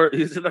the door.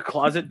 He's in the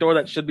closet door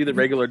that should be the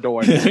regular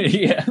door.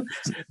 Yeah,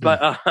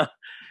 but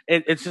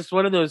it's just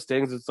one of those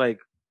things. It's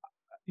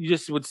you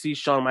just would see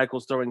Shawn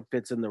Michaels throwing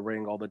fits in the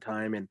ring all the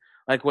time, and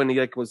when he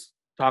was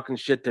talking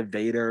shit to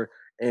Vader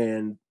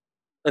and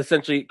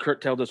essentially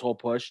curtailed his whole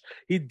push.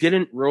 He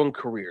didn't ruin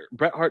career.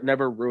 Bret Hart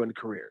never ruined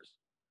careers.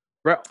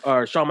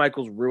 Shawn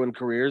Michaels ruined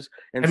careers,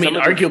 and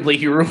arguably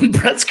he ruined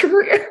Bret's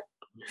career.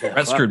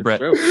 Brett screwed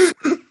Brett.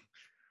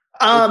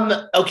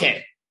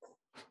 Okay.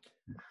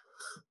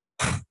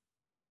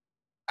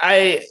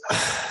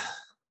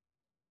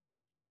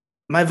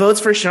 My vote's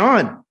for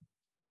Shawn.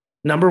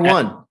 Number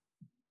one.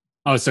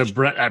 Oh, so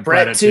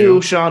Brett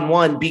 2, Shawn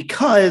 1,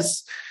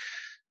 because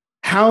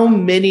how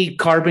many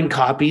carbon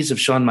copies of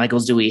Shawn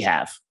Michaels do we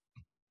have?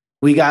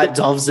 We got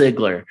Dolph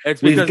Ziggler.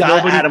 We've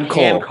got Adam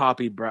Cole.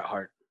 Copy Bret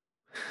Hart.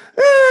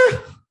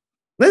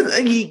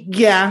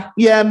 Yeah,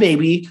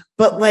 maybe.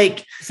 But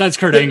that's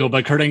Kurt Angle,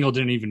 but Kurt Angle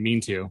didn't even mean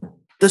to.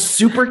 The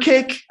super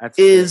kick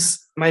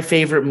is my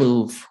favorite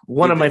move.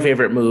 One of my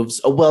favorite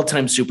moves. A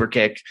well-timed super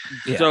kick.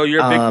 Yeah. So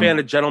you're a big fan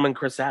of Gentleman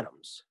Chris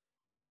Adams.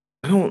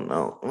 I don't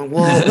know.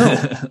 Well,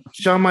 no.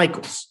 Shawn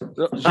Michaels.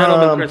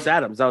 Gentleman Chris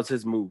Adams. That was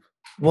his move.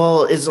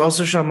 Well, it's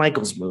also Shawn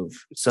Michaels'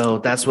 move. So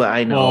that's what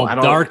I know. Well,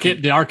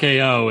 the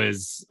RKO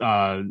is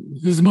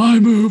my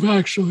move,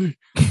 actually.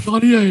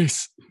 Johnny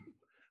Ace.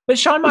 But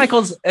Shawn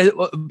Michaels,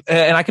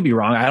 and I could be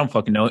wrong, I don't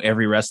fucking know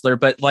every wrestler,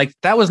 but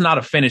that was not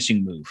a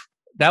finishing move.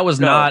 That was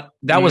not a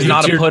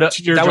put up.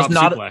 That was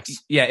not.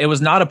 It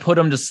was not a put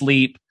him to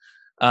sleep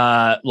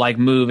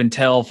move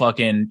until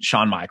fucking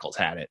Shawn Michaels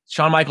had it.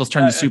 Shawn Michaels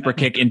turned the super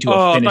kick into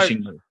a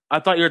finishing move.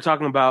 I thought you were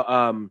talking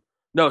about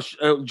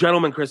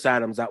Gentleman Chris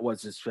Adams. That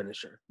was his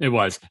finisher. It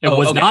was. It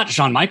was not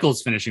Shawn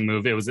Michaels' finishing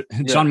move. It was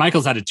Shawn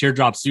Michaels had a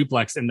teardrop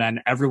suplex, and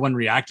then everyone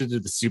reacted to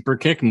the super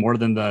kick more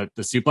than the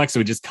suplex, so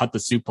we just cut the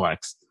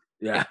suplex.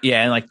 Yeah,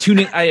 and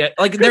tuning.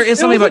 There is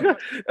something about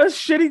a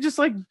shitty, just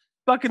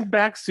fucking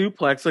back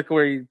suplex,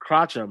 where you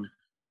crotch him.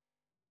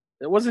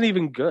 It wasn't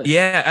even good.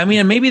 Yeah, I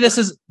mean, maybe this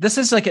is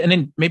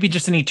maybe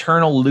just an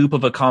eternal loop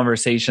of a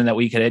conversation that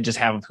we could just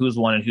have of who's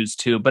one and who's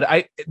two.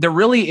 But there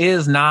really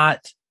is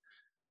not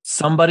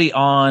somebody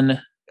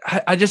on.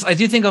 I do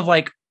think of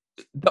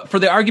for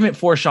the argument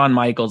for Shawn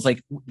Michaels,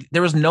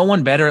 there was no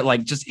one better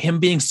at just him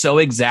being so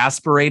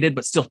exasperated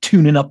but still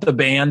tuning up the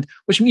band,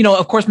 which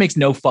of course makes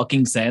no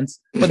fucking sense.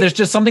 But there's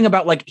just something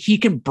about he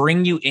can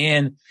bring you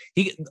in.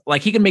 He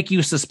can make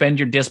you suspend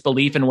your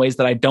disbelief in ways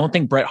that I don't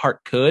think Bret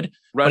Hart could.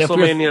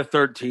 WrestleMania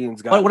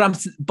 13's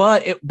got.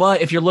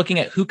 But if you're looking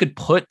at who could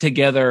put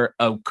together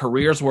a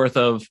career's worth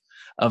of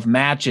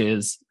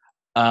matches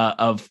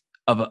of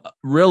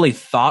really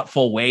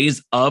thoughtful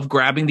ways of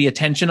grabbing the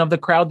attention of the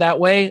crowd that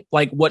way,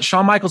 what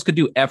Shawn Michaels could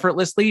do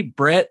effortlessly,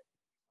 Bret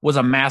was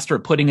a master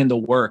at putting in the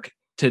work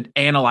to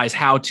analyze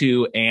how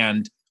to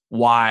and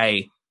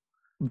why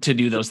to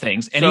do those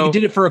things. And he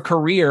did it for a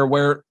career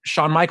where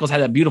Shawn Michaels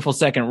had that beautiful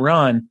second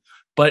run.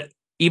 But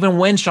even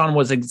when Shawn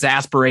was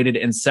exasperated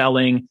and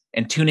selling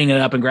and tuning it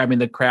up and grabbing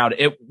the crowd,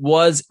 it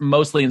was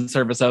mostly in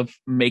service of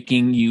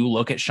making you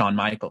look at Shawn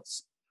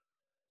Michaels.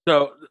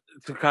 So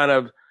to kind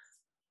of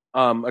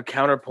a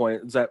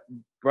counterpoint is that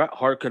Bret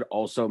Hart could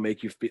also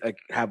make you feel like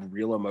have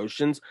real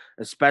emotions,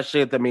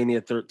 especially at the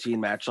Mania 13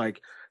 match.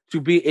 Like to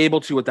be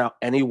able to, without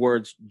any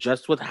words,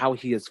 just with how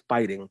he is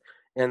fighting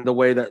and the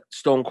way that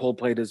Stone Cold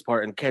played his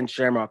part and Ken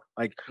Shamrock,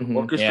 like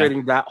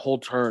orchestrating that whole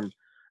turn,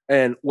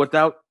 and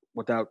without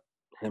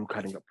him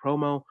cutting a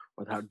promo,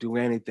 without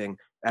doing anything,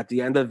 at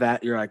the end of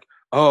that, you're like,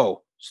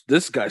 oh,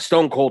 this guy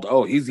Stone Cold,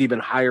 oh, he's even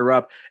higher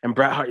up. And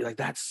Bret Hart, you're like,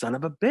 that son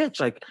of a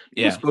bitch. Like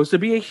he's supposed to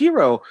be a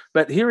hero,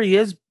 but here he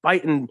is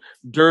fighting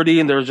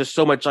dirty, and there was just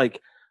so much like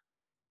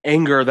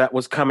anger that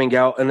was coming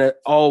out, and it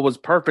all was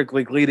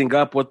perfectly leading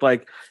up with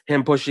like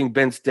him pushing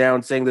Vince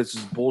down, saying this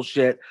is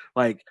bullshit.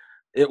 Like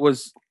it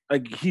was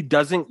like he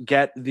doesn't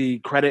get the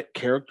credit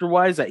character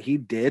wise that he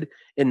did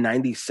in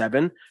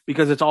 '97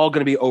 because it's all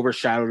going to be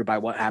overshadowed by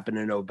what happened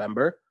in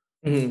November.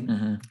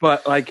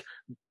 But like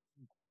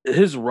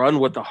his run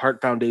with the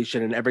Hart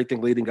Foundation and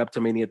everything leading up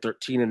to Mania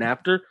 13 and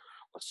after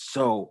was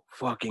so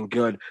fucking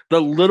good. The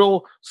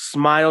little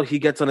smile he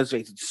gets on his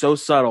face, it's so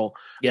subtle.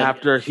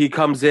 After he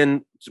comes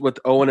in with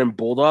Owen and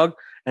Bulldog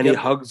and he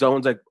hugs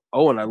Owen's like,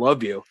 Owen, I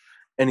love you.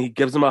 And he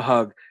gives him a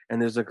hug and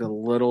there's like a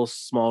little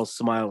small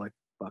smile like,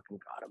 fucking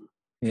got him.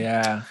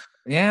 Yeah.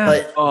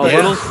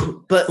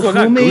 But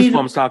who made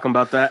goosebumps talking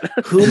about that?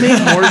 Who made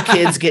more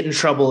kids get in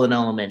trouble in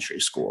elementary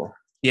school?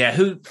 Yeah,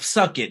 who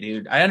suck it,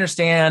 dude. I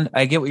understand.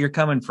 I get what you're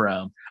coming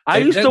from. I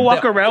used to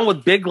walk around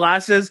with big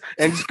glasses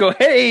and just go,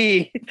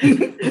 hey,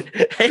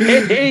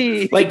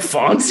 hey. Like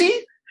Fonzie?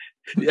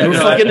 Yeah,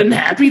 fucking in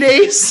Happy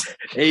Days?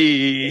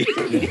 Hey.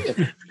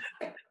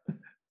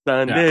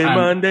 Sunday,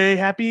 Monday,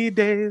 happy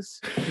days.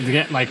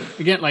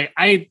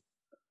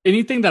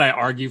 Anything that I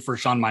argue for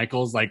Shawn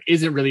Michaels, like,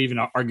 isn't really even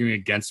arguing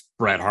against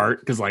Bret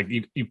Hart because, like,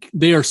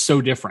 they are so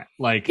different.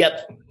 Like,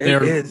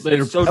 they're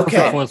so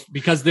different.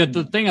 Because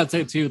the thing I'd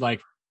say too, like,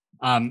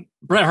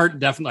 Bret Hart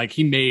definitely, like,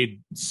 he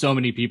made so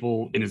many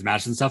people in his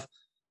matches and stuff.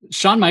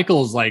 Shawn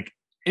Michaels, like,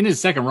 in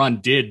his second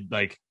run,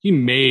 he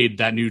made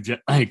that new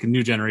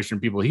generation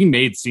of people. He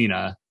made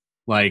Cena,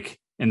 like,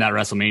 in that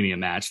WrestleMania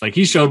match. Like,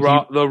 he showed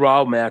the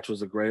Raw match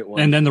was a great one,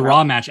 and then the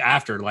Raw match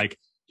after, like.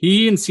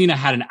 He and Cena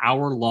had an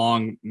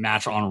hour-long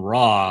match on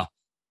Raw.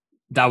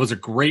 That was a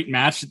great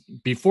match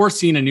before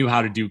Cena knew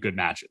how to do good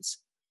matches.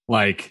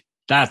 Like,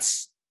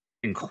 that's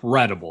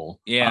incredible.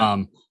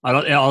 Yeah.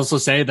 I also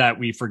say that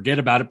we forget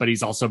about it, but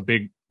he's also a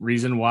big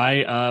reason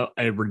why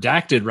a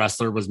redacted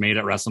wrestler was made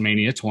at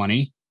WrestleMania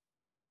 20.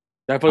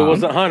 Definitely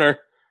wasn't Hunter.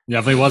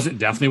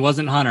 Definitely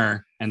wasn't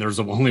Hunter. And there's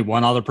only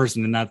one other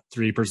person in that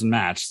 3-person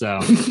match.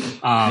 So,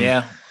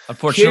 yeah.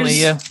 Unfortunately,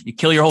 you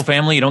kill your whole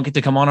family. You don't get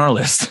to come on our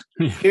list.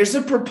 Here's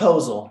a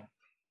proposal.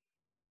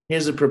 I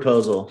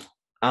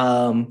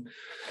thought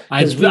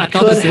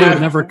this day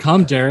would never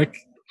come, Derek.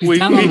 He's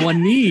down on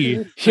one knee.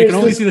 I can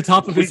only see the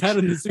top of his head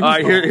in the Super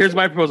Bowl. Here's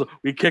my proposal.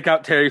 We kick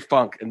out Terry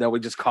Funk, and then we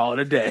just call it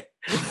a day.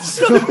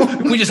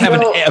 We just have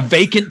a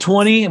vacant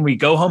 20, and we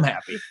go home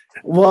happy.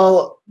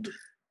 Well,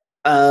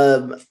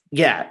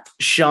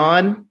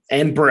 Shawn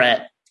and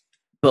Bret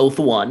both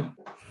won.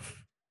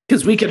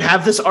 Because we could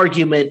have this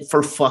argument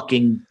for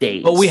fucking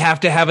days. But we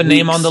have to have a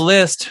name on the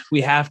list.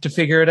 We have to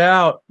figure it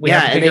out. We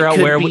have to figure out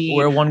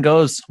where one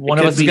goes. One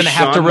of us is going to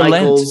have to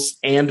relent. Michaels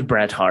and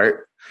Bret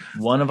Hart.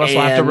 One of us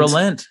will have to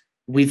relent.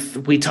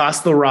 We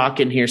toss The Rock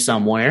in here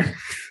somewhere.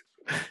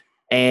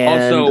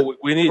 And also,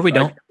 we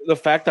don't. The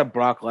fact that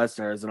Brock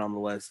Lesnar isn't on the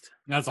list.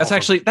 That's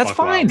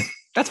fine.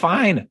 That's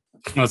fine.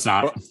 No, it's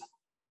not.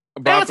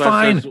 Brock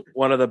Lesnar is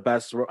one of the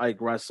best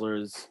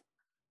wrestlers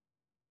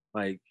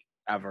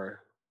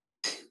ever.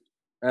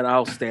 And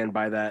I'll stand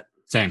by that.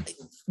 Same.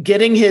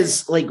 Getting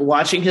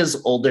watching some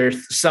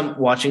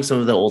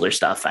of the older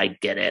stuff. I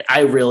get it. I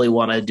really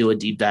want to do a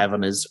deep dive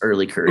on his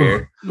early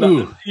career.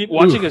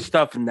 Watching his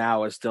stuff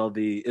now is still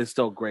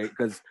great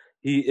because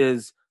he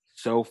is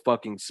so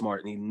fucking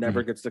smart and he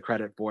never gets the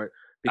credit for it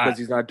because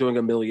he's not doing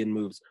a million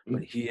moves.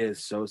 But he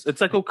is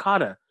it's like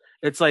Okada.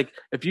 It's like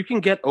if you can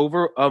get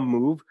over a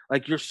move,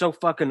 like you're so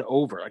fucking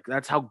over. Like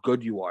that's how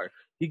good you are.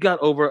 He got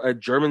over a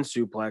German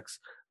suplex.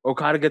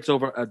 Okada gets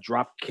over a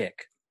drop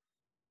kick.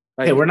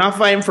 Hey, we're not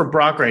fighting for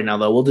Brock right now,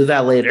 though. We'll do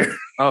that later.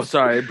 Oh,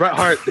 sorry. Bret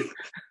Hart.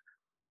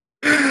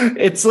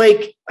 It's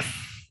like,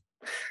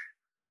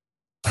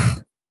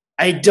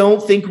 I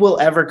don't think we'll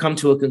ever come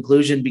to a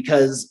conclusion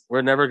because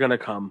we're never going to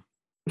come.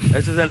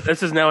 This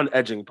is now an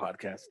edging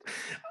podcast.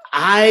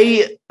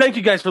 Thank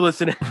you guys for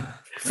listening.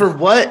 For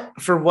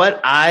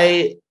what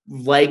I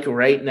like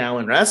right now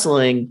in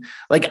wrestling,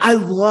 like I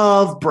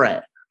love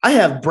Bret. I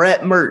have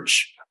Bret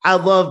merch. I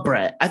love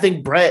Bret. I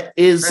think Bret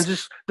is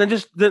then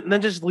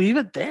just leave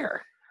it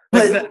there.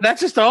 But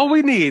that's just all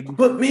we need.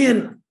 But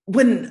man,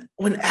 when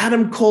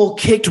Adam Cole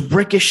kicked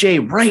Ricochet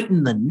right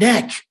in the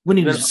neck when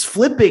he was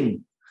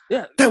flipping,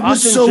 that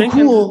was so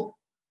cool.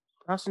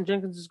 Austin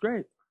Jenkins is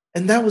great,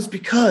 and that was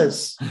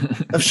because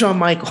of Shawn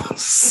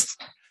Michaels.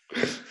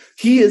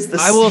 He's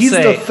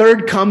the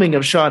third coming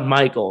of Shawn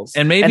Michaels,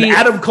 and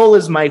Adam Cole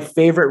is my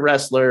favorite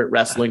wrestler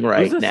wrestling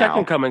right now. Who's the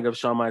second coming of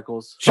Shawn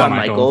Michaels? Shawn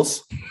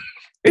Michaels.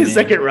 His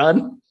second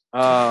run.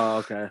 Oh,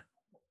 okay.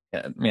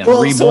 Well,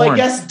 reborn. So I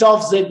guess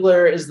Dolph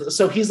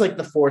Ziggler he's like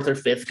the fourth or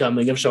fifth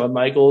coming of Shawn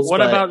Michaels.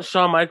 What about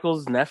Shawn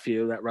Michaels'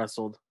 nephew that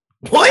wrestled?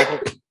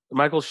 What?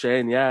 Michael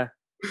Shane, yeah.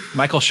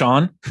 Michael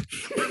Shawn?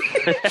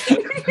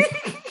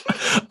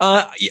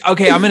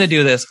 Okay, I'm gonna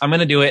do this. I'm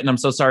gonna do it, and I'm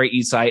so sorry,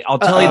 Eastside. I'll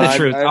tell you the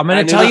truth. I'm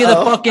gonna tell you the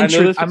fucking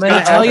truth. I'm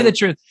gonna tell you the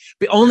truth.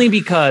 But only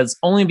because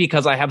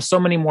I have so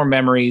many more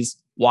memories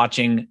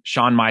watching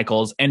Shawn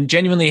Michaels and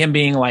genuinely him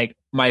being like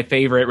my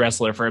favorite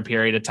wrestler for a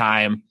period of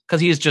time because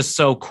he's just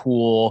so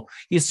cool.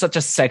 He's such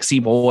a sexy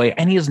boy,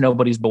 and he is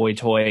nobody's boy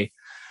toy.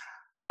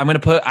 I'm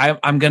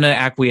gonna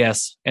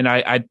acquiesce, and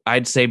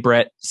I'd say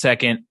Brett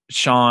second,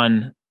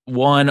 Shawn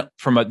one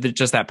from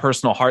just that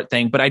personal heart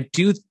thing. But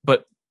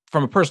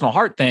from a personal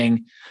heart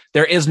thing,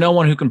 there is no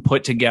one who can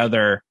put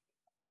together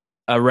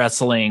a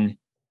wrestling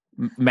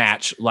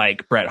match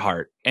like Bret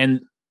Hart,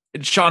 and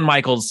Shawn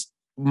Michaels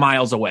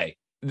miles away.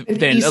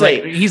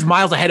 He's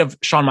miles ahead of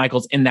Shawn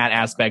Michaels in that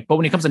aspect. But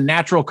when it comes to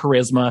natural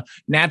charisma,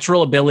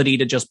 natural ability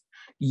to just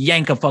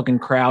yank a fucking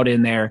crowd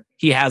in there,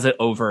 he has it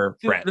over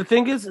Bret. The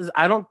thing is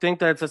I don't think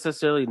that it's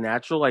necessarily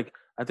natural. Like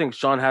I think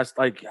Shawn has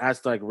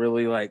to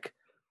really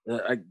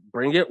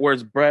bring it,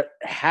 whereas Bret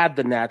had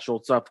the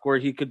natural stuff where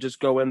he could just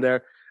go in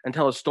there and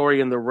tell a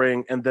story in the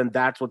ring, and then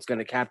that's what's going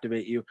to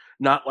captivate you,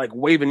 not like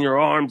waving your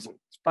arms and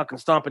fucking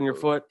stomping your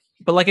foot.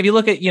 But like if you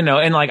look at,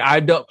 and like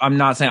I'm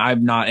not saying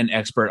I'm not an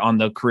expert on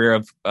the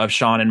career of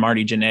Shawn and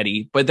Marty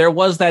Jannetty, but there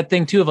was that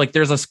thing too of like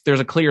there's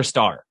a clear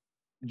star.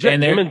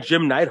 Him and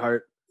Jim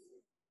Neidhart.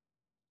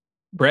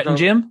 Brett and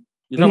Jim?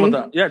 You're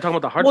talking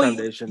about the Hart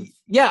Foundation.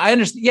 Yeah, I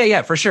understand.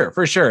 Yeah, for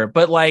sure.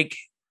 But like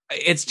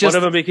it's just one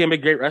of them became a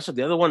great wrestler.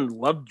 The other one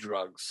loved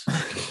drugs.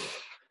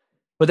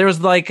 But there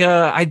was like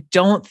I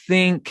don't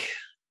think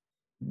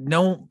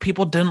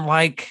people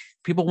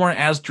weren't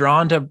as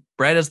drawn to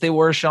Bret as they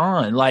were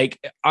Shawn. Like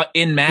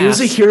in mass, he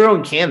was a hero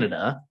in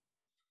Canada.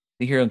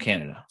 The hero in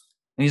Canada,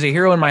 and he's a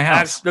hero in my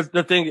house.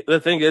 The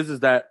thing is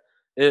that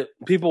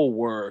people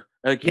were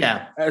like,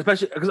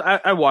 especially because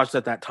I watched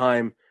at that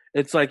time.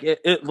 It's like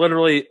it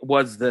literally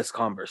was this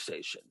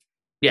conversation.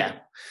 Yeah,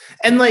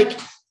 and like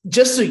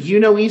just so you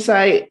know,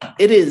 Isai,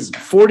 it is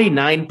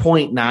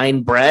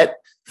 49.9 Bret.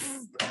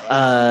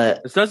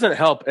 This doesn't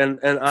help, and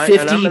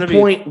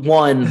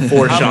 50.1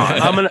 for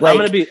Shawn.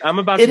 I'm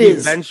about to be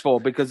vengeful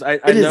because I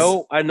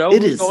know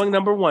who's going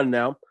number one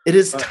now. It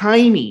is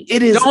tiny.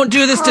 It is. Don't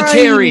do this to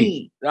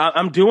Terry.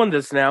 I'm doing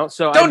this now.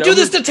 So don't do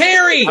this to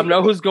Terry. I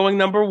know who's going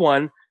number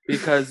one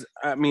because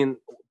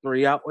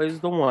 3 outweighs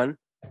the 1.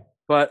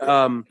 But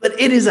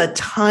it is a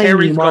tiny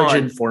Terry's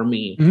margin gone. For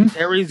me. Mm-hmm.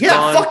 Terry's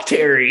gone. Fuck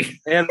Terry.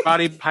 And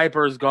Roddy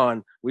Piper's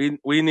gone. We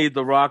need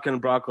The Rock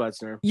and Brock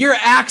Lesnar. You're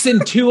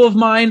axing 2 of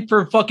mine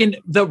for fucking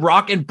The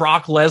Rock and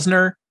Brock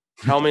Lesnar.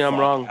 Tell me I'm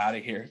wrong. Out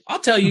of here. I'll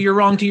tell you you're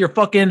wrong to your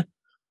fucking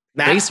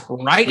face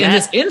in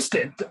this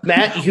instant.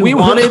 Matt, you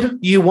wanted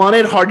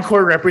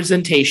hardcore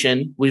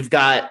representation. We've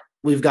got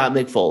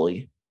Mick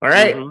Foley. All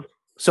right. Mm-hmm.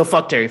 So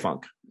fuck Terry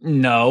Funk.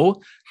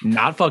 No,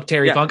 not fuck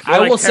Terry Funk.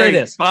 I will say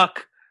this.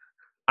 Fuck.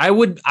 I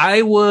would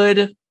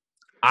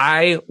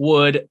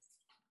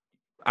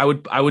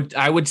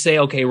say,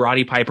 okay,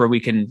 Roddy Piper, we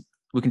can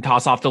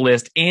toss off the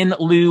list in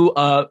lieu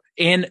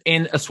in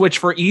a switch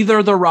for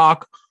either The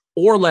Rock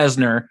or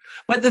Lesnar.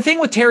 But the thing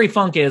with Terry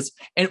Funk is,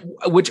 and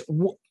which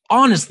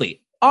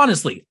honestly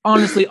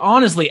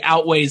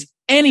outweighs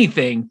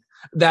anything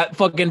that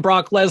fucking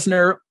Brock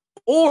Lesnar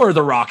or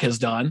The Rock has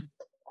done.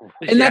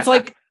 And that's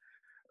like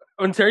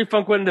when Terry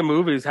Funk went into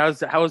movies, how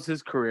was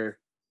his career?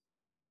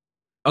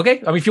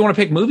 Okay, I mean, if you want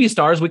to pick movie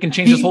stars, we can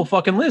change this whole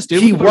fucking list,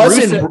 dude. He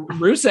wasn't.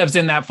 Rusev's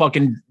in that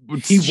fucking.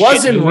 He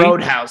was in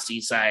Roadhouse,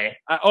 Isai.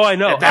 I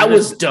know that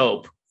was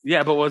dope.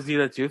 Yeah, but was he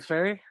the Tooth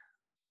Fairy?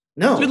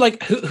 No, dude.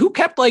 Like, who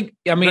kept like?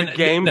 I mean, the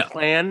game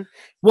plan.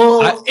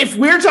 Well, if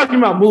we're talking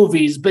about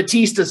movies,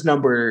 Batista's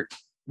number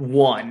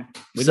 1.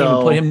 We didn't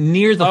even put him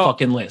near the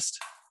fucking list.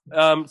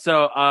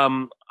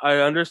 I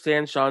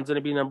understand Shawn's going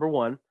to be number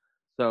 1.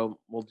 So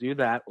we'll do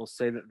that. We'll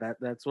say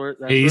that's where.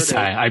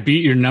 I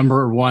beat your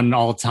number 1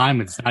 all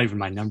time. It's not even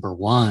my number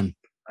 1.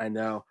 I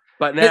know,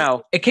 but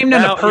now it came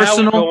down to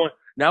personal.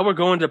 Now we're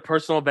going to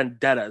personal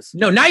vendettas.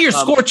 No, now you're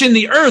scorching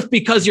the earth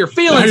because your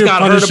feelings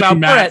got hurt about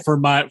Bret. For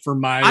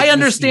my. I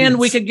understand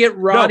we could get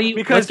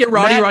Roddy. Let's get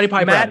Roddy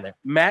Piper out of there.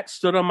 Matt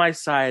stood on my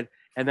side.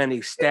 And then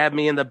he stabbed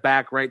me in the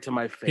back right to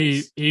my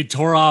face. He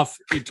tore off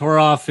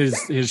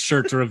his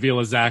shirt to reveal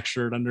his Zach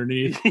shirt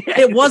underneath.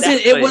 It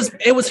wasn't.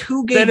 Exactly. It was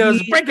who gave. Then it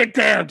was break it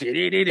down.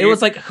 It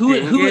was like who.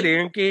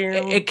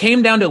 It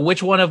came down to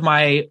which one of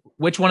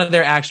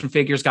their action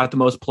figures got the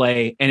most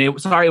play, and it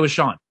was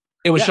Shawn.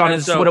 It was Shawn.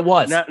 Is what it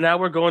was. Now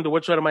we're going to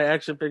which one of my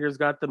action figures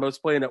got the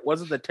most play, and it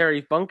wasn't the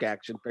Terry Funk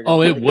action figure.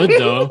 Oh, it would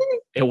though.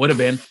 It would have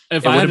been.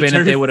 If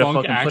they would have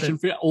fucking put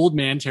it. Old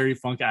man Terry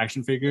Funk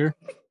action figure.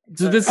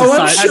 So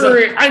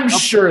I'm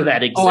sure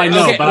that exists. Oh, I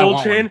know, but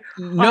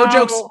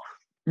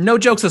No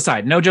jokes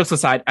aside.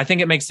 I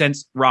think it makes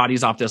sense.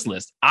 Roddy's off this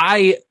list.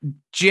 I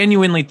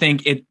genuinely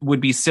think it would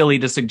be silly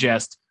to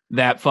suggest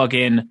that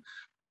fucking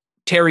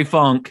Terry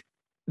Funk,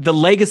 the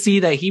legacy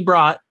that he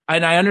brought.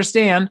 and I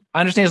understand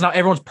it's not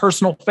everyone's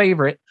personal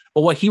favorite,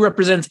 but what he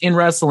represents in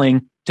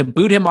wrestling, to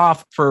boot him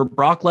off for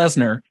Brock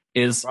Lesnar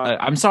is,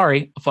 I'm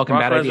sorry, a fucking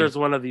Brock bad idea. Lesnar's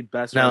one of the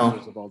best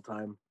wrestlers of all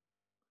time.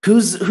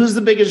 Who's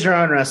the biggest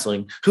draw in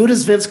wrestling? Who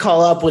does Vince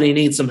call up when he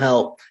needs some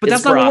help? But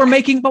that's not what we're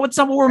making. But what's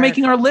not what we're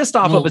making our list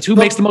off of. It's who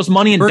makes the most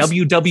money in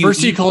WWE.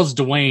 First he calls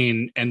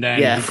Dwayne, and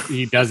then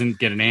he doesn't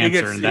get an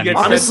answer.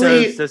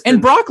 Honestly,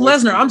 and Brock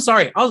Lesnar. I'm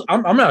sorry.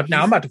 I'm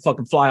about to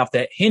fucking fly off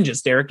the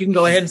hinges, Derek. You can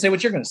go ahead and say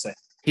what you're going to say.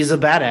 He's a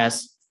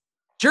badass.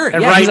 Sure.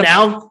 And right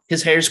now,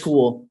 his hair's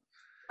cool.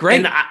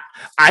 Great. And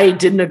I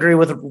didn't agree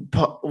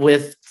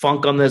with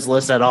Funk on this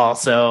list at all,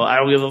 so I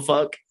don't give a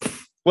fuck.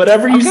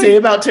 Whatever you say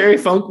about Terry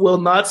Funk will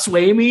not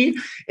sway me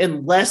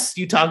unless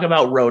you talk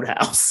about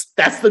Roadhouse.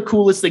 That's the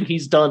coolest thing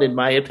he's done, in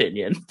my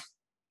opinion.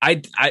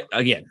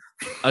 Again.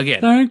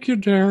 Thank you,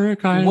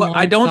 Derek.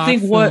 I don't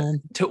think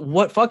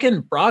what fucking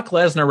Brock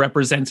Lesnar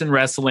represents in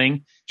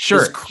wrestling.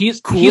 Sure,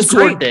 he's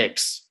great.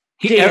 Dicks.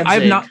 He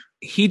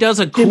does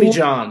a cool. Jimmy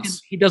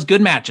Johns. He does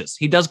good matches.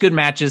 He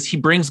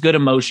brings good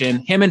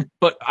emotion.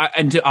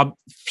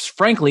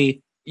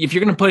 Frankly, if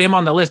you're going to put him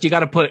on the list, you got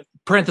to put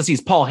parentheses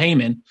Paul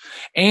Heyman,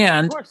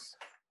 and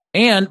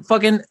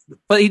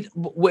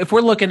if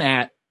we're looking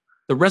at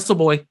the Wrestle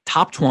Boy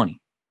top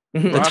 20,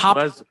 the top.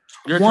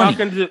 You're 20.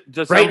 talking to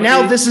just right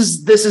now. This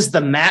is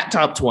the Matt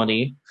top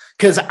 20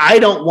 because I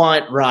don't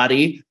want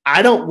Roddy.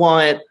 I don't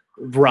want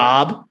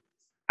Rob.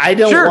 I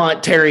don't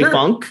want Terry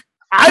Funk.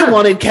 I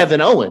wanted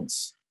Kevin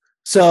Owens.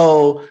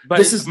 So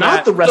this is Matt,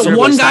 not the Wrestle Boy.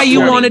 One guy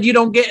you wanted, you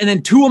don't get, and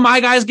then two of my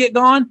guys get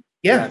gone.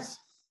 Yes.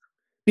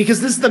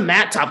 Because this is the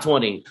Matt top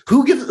 20.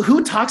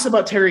 Who talks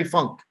about Terry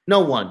Funk?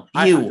 No one.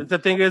 You. The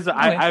thing is,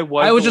 I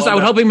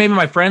was hoping maybe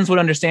my friends would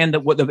understand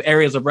what the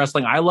areas of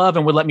wrestling I love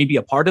and would let me be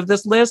a part of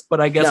this list.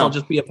 But I guess I'll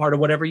just be a part of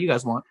whatever you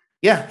guys want.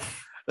 Yeah.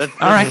 All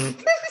right.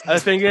 The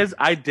thing is,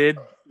 I did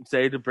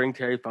say to bring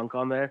Terry Funk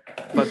on there,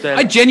 but then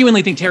I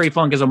genuinely think Terry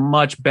Funk is a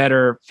much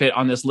better fit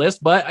on this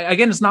list. But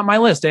again, it's not my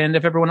list. And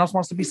if everyone else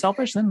wants to be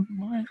selfish, then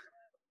all right.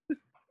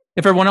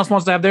 If everyone else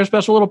wants to have their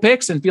special little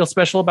picks and feel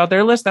special about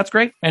their list, that's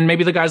great. And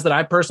maybe the guys that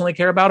I personally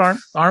care about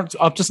aren't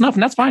up to snuff,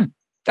 and that's fine.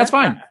 That's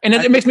fine. And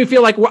it makes me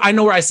feel like I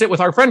know where I sit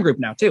with our friend group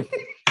now too.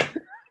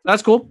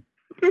 That's cool.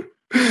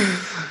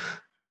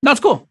 That's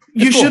cool.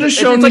 You should have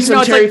shown me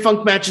some Terry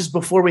Funk matches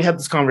before we had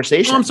this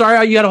conversation. Oh, I'm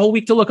sorry. You had a whole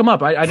week to look them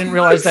up. I didn't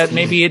realize that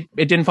maybe it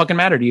didn't fucking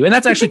matter to you. And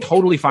that's actually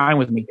totally fine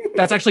with me.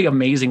 That's actually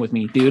amazing with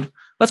me, dude.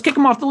 Let's kick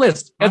them off the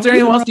list. Is there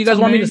anyone else? Do you guys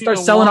want me to start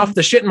selling off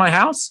the shit in my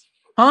house?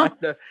 Huh?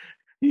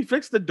 You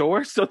fix the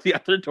door so the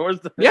other doors.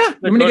 Yeah,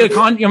 I'm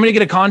gonna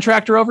get a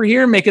contractor over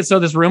here, make it so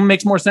this room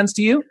makes more sense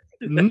to you.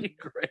 That'd be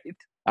great.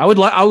 I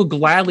would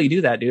gladly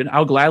do that, dude. I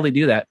would gladly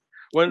do that.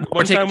 One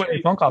take time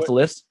Terry Funk off the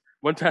list.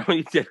 One time when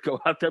you did go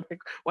out there, I'm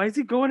like, why is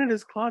he going in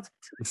his closet?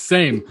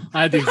 Same.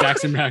 I had the exact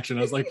same reaction.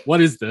 I was like, "What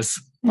is this?"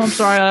 I'm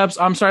sorry.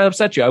 I'm sorry I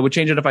upset you. I would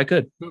change it if I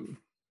could.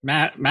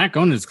 Matt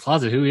going in his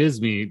closet. Who is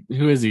me?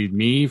 Who is he?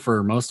 Me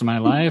for most of my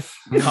life.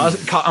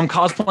 I'm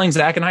cosplaying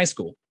Zach in high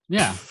school.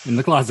 Yeah, in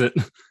the closet.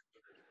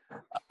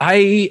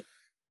 I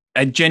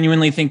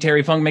genuinely think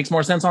Terry Funk makes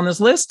more sense on this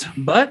list,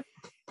 but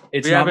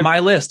it's not my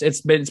list.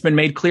 It's been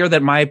made clear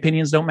that my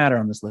opinions don't matter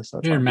on this list.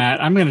 Here,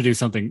 Matt, I'm going to do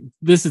something.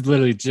 This is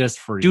literally just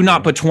for you. Do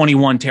not put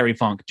 21 Terry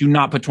Funk. Do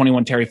not put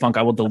 21 Terry Funk.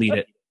 I will delete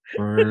it.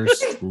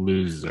 First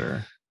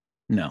loser.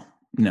 No.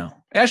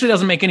 It actually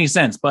doesn't make any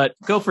sense, but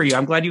go for you.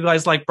 I'm glad you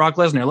guys like Brock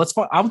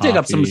Lesnar. I'll dig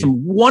up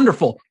some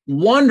wonderful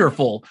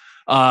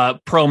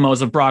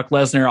promos of Brock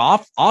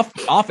Lesnar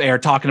off air,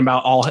 talking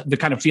about all the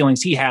kind of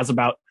feelings he has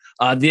about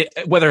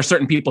whether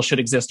certain people should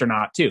exist or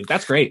not too.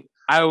 That's great.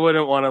 I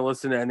wouldn't want to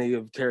listen to any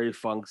of Terry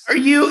Funk's. Are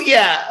you?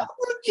 Yeah.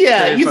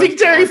 You think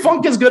Terry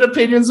Funk has good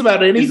opinions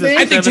about anything?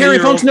 I think Terry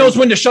Funk knows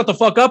when to shut the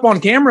fuck up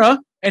on camera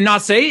and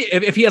not say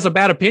if he has a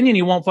bad opinion,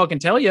 he won't fucking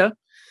tell you.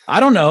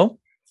 I don't know.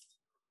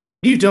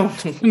 You don't.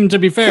 To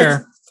be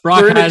fair,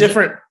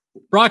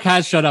 Brock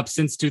has shut up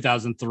since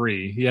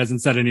 2003. He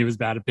hasn't said any of his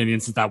bad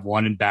opinions since that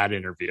one bad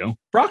interview.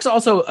 Brock's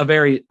also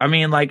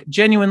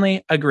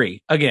genuinely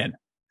agree. Again,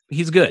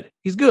 he's good.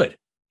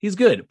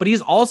 But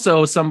he's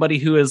also somebody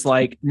who is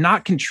like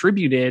not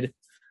contributed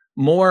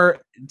more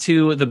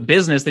to the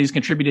business than he's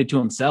contributed to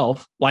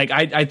himself. Like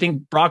I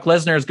think Brock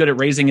Lesnar is good at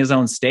raising his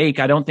own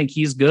stake. I don't think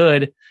he's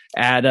good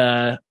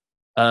at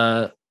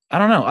I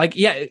don't know. Like,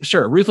 yeah,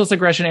 sure. Ruthless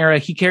Aggression era.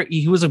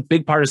 He was a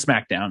big part of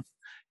SmackDown.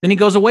 Then he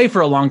goes away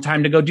for a long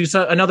time to go do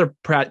another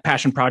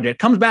passion project.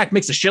 Comes back,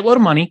 makes a shitload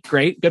of money.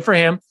 Great. Good for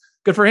him.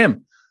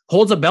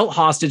 Holds a belt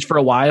hostage for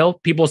a while.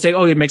 People say,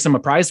 oh, he makes him a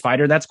prize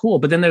fighter. That's cool.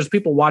 But then there's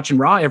people watching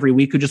Raw every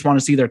week who just want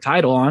to see their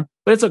title on.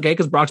 But it's okay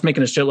because Brock's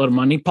making a shitload of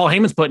money. Paul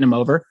Heyman's putting him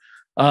over.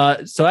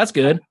 So that's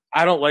good.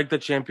 I don't like the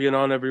champion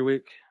on every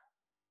week.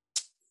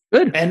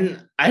 Good.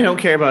 And I don't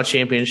care about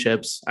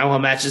championships. I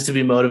want matches to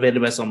be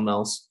motivated by someone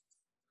else.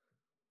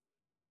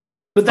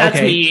 But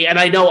that's me, and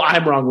I know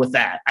I'm wrong with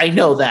that. I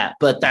know that,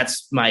 but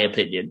that's my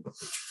opinion.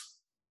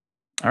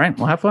 All right,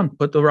 well, have fun.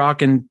 Put The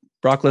Rock and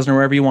Brock Lesnar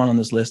wherever you want on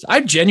this list. I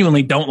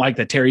genuinely don't like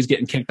that Terry's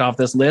getting kicked off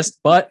this list,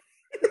 but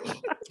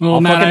well,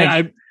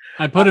 Matt,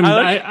 I put him.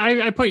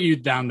 I put you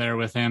down there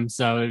with him.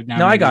 So now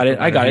no, I got it.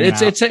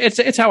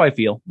 It's how I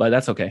feel, but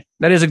that's okay.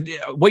 That is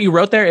what you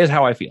wrote there is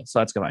how I feel. So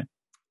that's fine.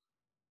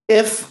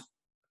 If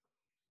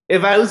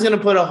I was going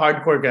to put a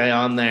hardcore guy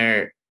on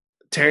there,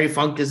 Terry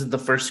Funk isn't the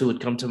first who would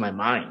come to my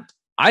mind.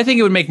 I think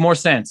it would make more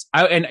sense.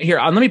 And here,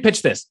 let me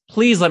pitch this.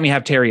 Please let me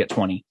have Terry at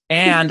 20,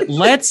 and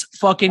let's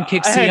fucking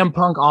kick CM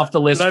Punk off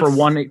the list for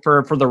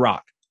The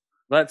Rock.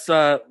 Let's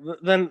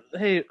then.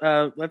 Hey,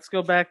 let's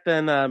go back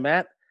then,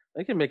 Matt.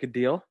 I can make a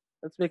deal.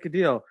 Let's make a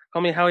deal.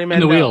 Call me Howie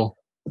Mandel. The wheel.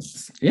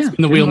 Yeah,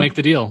 spin the wheel. Make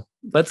the deal.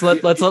 Let's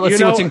see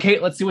what's in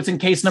case. Let's see what's in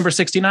case number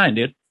 69,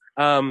 dude.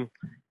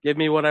 Give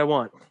me what I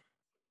want.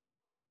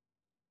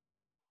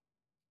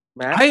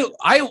 Matt,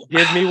 I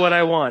give me what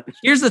I want.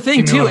 Here's the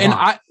thing, too,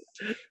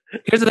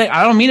 here's the thing.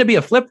 I don't mean to be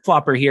a flip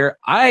flopper here.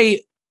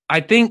 I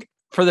think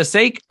for the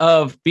sake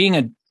of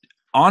being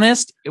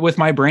honest with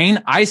my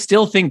brain, I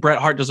still think Bret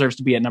Hart deserves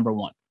to be at number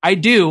 1. I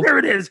do. There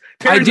it is.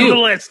 Terry's on the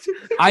list.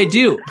 I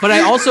do. But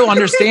I also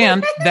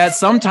understand that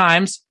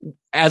sometimes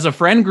as a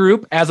friend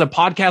group, as a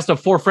podcast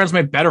of 4 friends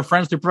made better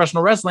friends through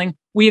professional wrestling,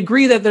 we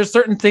agree that there's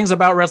certain things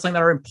about wrestling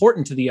that are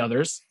important to the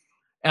others.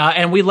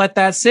 And we let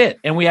that sit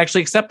and we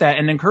actually accept that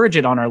and encourage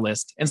it on our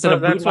list instead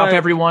of booting off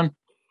everyone.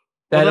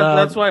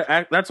 That's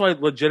why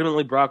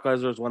legitimately Brock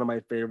Lesnar is one of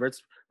my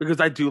favorites, because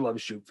I do love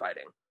shoot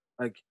fighting.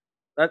 Like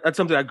that's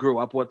something I grew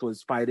up with,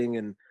 was fighting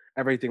and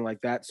everything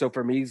like that. So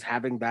for me,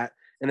 having that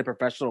in a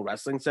professional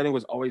wrestling setting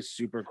was always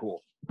super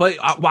cool. But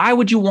why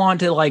would you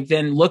want to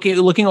then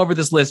looking over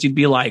this list? You'd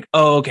be like,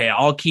 oh, okay,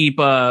 I'll keep.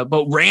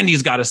 But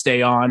Randy's got to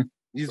stay on.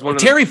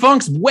 Terry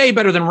Funk's way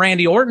better than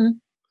Randy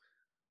Orton.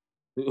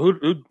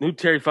 Who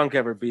Terry Funk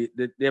ever beat?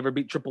 Did they ever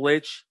beat Triple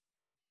H?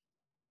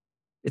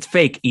 It's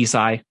fake,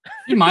 Isai.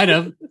 He might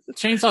have.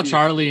 Chainsaw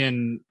Charlie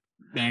and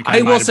Mankind.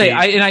 I will say,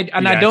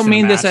 I don't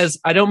mean this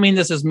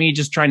as me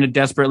just trying to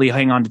desperately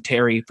hang on to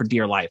Terry for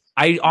dear life.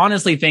 I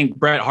honestly think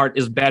Bret Hart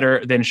is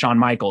better than Shawn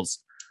Michaels,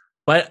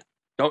 but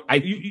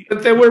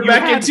then we're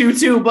back at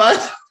 2-2,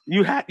 but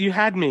you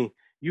had me.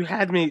 You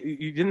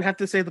didn't have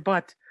to say the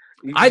but.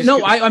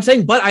 I'm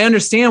saying, but I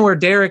understand where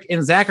Derek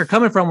and Zach are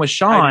coming from with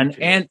Shawn,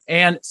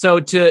 and so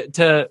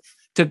to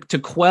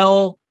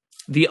quell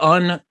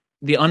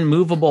the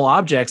unmovable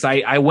objects,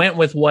 I went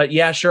with what.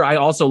 Yeah, sure. I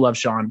also love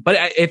Shawn, but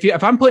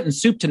if I'm putting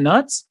soup to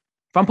nuts,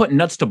 if I'm putting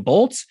nuts to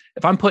bolts,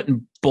 if I'm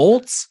putting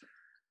bolts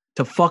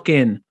to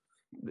fucking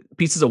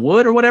pieces of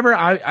wood or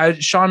whatever,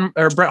 Shawn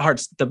or Bret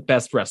Hart's the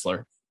best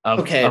wrestler of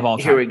all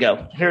time. Here we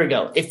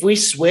go. If we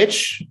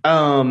switch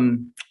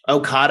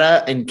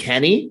Okada and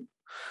Kenny,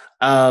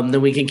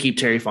 then we can keep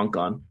Terry Funk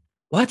on.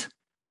 What?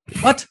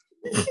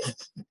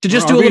 To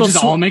just do a little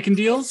all making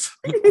deals?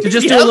 To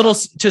just do a little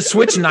to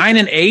switch 9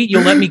 and 8,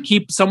 you'll let me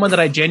keep someone that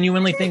I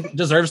genuinely think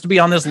deserves to be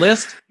on this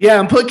list? Yeah,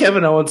 and put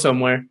Kevin Owens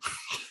somewhere.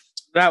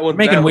 You're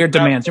making weird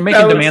demands. You're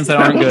making demands that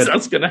aren't good.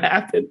 That's gonna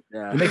happen.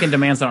 Yeah. You're making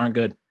demands that aren't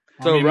good.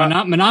 So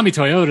Manami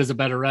Toyota is a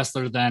better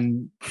wrestler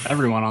than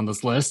everyone on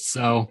this list.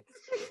 So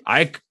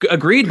I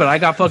agreed, but I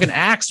got fucking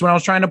axed when I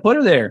was trying to put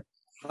her there.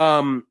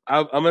 I'm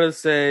gonna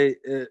say,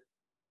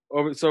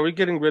 so are we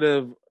getting rid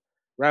of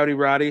Rowdy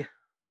Roddy?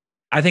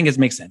 I think it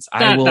makes sense.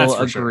 I will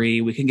agree.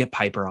 Sure. We can get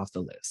Piper off the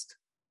list.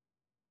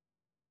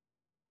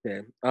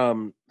 Okay.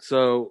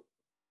 So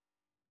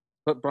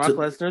put Brock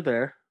Lesnar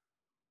there.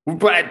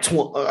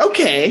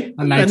 Okay.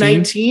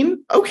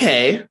 19?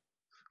 Okay.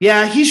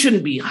 Yeah, he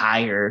shouldn't be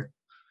higher.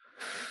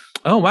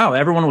 Oh, wow.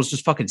 Everyone was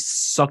just fucking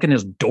sucking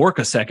his dork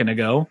a second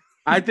ago.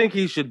 I think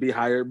he should be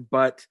higher,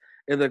 but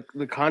in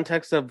the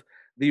context of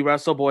the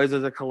Wrestle Boys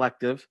as a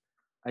collective,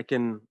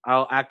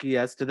 I'll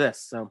acquiesce to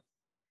this. So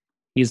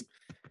he's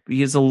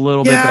a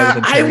little bit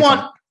better than Terry.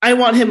 I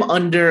want him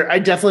under. I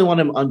definitely want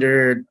him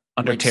under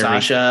like Terry.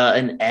 Sasha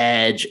and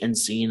Edge and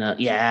Cena.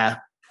 Yeah,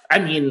 I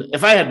mean,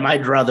 if I had my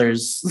druthers,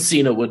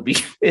 Cena would be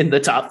in the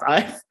top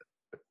 5.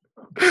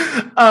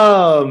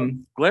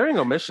 Glaring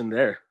omission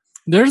there.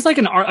 There's like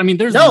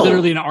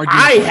literally an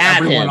argument for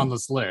everyone on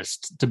this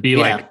list to be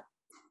like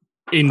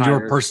in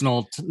your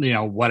personal,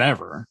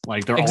 whatever.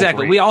 Like they're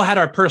exactly. We all had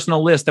our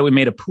personal list that we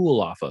made a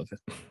pool off of.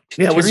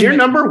 Yeah, was your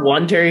number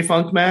 1 Terry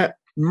Funk, Matt?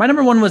 My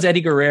number 1 was Eddie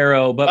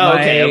Guerrero, but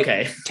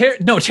okay.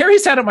 Terry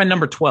sat at my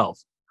number 12.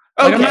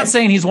 Like, I'm not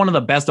saying he's one of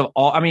the best of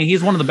all. I mean,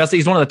 he's one of the best.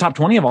 He's one of the top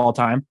 20 of all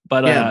time.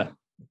 But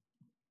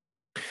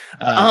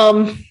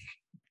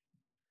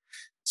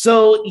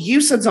so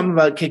you said something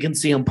about kicking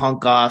CM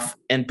Punk off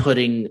and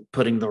putting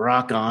The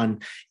Rock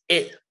on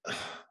it.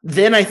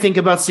 Then I think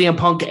about CM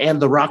Punk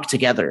and The Rock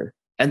together,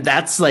 and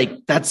that's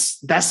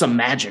some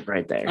magic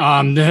right there.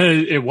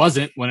 It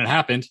wasn't when it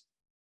happened.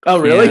 Oh,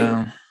 really?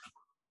 Yeah.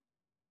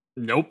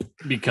 Nope,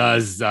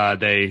 because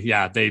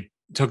they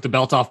took the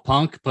belt off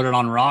Punk, put it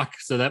on Rock,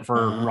 so that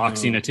for Rock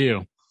Cena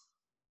too.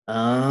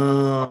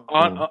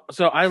 Oh,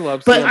 so I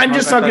love, but I'm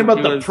just talking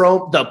about the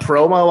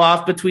promo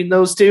off between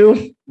those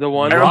two. The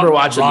one I remember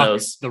watching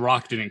those. The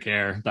Rock didn't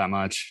care that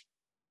much.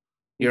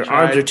 Your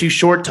arms are too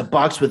short to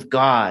box with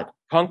God.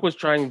 Punk was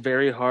trying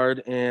very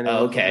hard, and it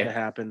wasn't going to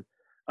happen.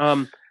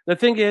 The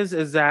thing is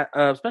that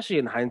especially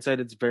in hindsight,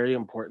 it's very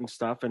important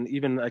stuff, and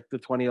even like the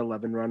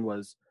 2011 run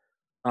was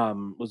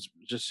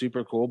just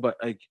super cool. But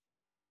like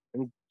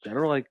in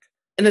general, like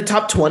in the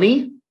top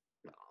 20,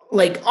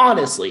 like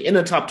honestly, in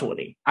the top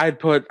 20, I'd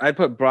put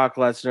Brock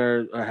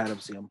Lesnar ahead of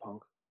CM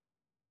Punk.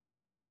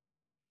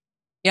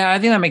 Yeah, I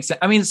think that makes sense.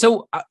 I mean,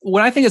 so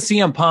when I think of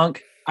CM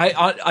Punk,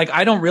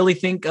 I don't really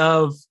think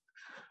of,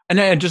 and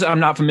I'm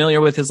not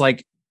familiar with his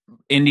like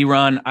indie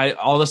run.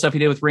 All the stuff he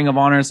did with Ring of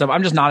Honor and stuff.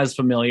 I'm just not as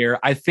familiar.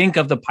 I think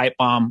of the pipe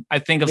bomb. I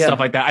think of stuff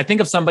like that. I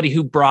think of somebody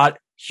who brought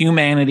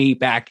humanity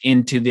back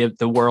into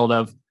the world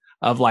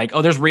of like,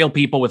 oh, there's real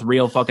people with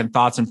real fucking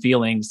thoughts and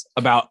feelings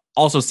about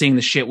also seeing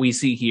the shit we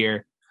see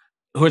here,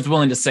 who is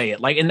willing to say it.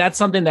 Like, and that's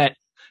something that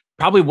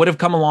probably would have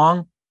come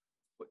along,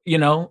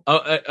 down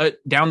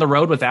the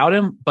road without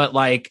him. But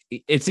like,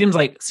 it seems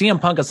like CM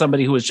Punk is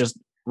somebody who was just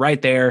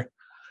right there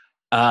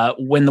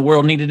when the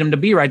world needed him to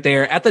be right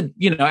there at the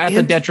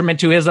detriment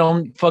to his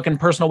own fucking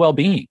personal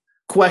well-being.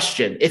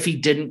 Question: if he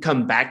didn't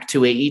come back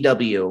to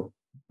AEW,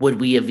 would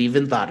we have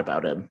even thought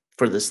about him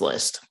for this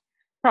list?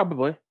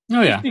 Probably.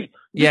 Oh yeah,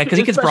 yeah, because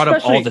he gets brought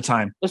up all the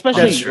time.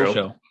 Especially that's true.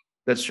 Show.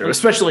 That's true.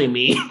 Especially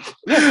me.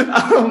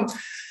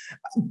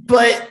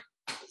 But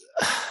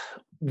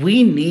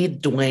we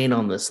need Dwayne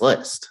on this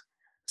list.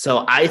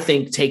 So I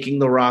think taking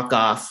The Rock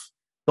off,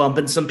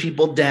 bumping some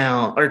people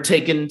down, or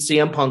taking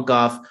CM Punk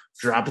off,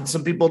 dropping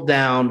some people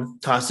down,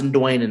 tossing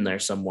Dwayne in there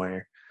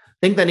somewhere. I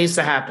think that needs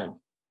to happen.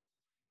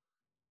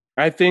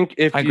 I think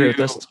if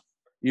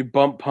you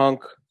bump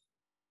Punk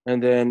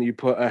and then you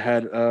put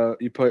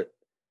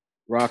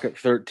Rock at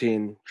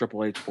 13,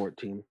 Triple H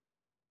 14.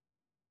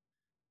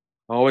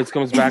 Always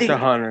comes back to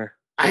Hunter.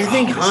 I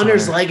think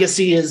Hunter's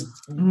legacy is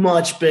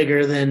much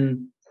bigger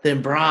than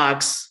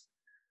Brock's.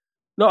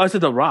 No, I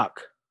said The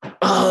Rock.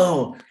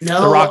 Oh,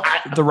 no.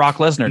 The Rock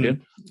Lesnar,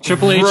 dude.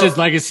 Triple H's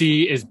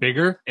legacy is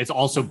bigger. It's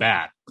also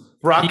bad.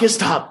 Brock is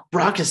top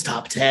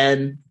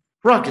 10.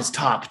 Brock is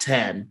top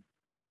 10.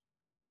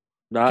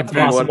 Not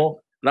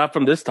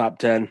from this top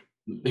 10.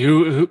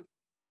 There's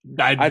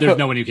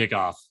no one you kick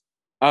off.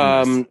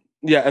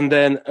 Yeah, and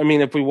then I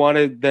mean, if we want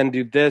to then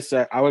do this,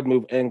 I would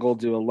move Angle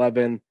to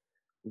 11,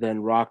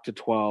 then Rock to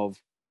 12,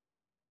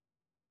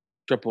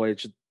 Triple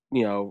H,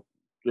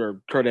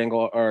 or Kurt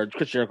Angle or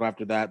Chris Jericho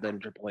after that, then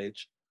Triple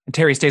H. And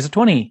Terry stays at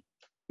 20.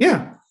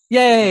 Yeah.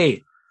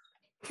 Yay.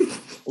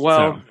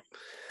 Well,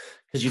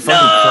 because you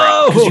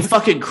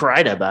fucking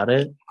cried about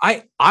it.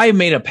 I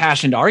made a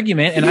passionate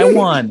argument and I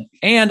won.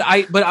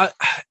 But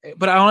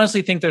I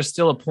honestly think there's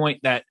still a point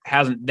that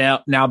hasn't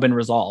now been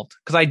resolved.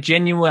 Because I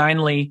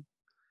genuinely,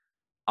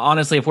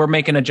 honestly, if we're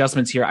making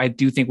adjustments here, I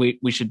do think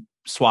we should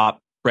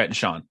swap Brett and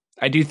Sean.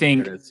 I do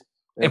think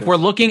if we're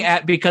looking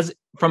at, because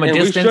from a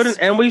distance,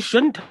 we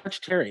shouldn't touch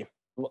Terry.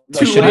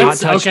 We should not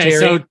touch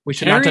Terry. We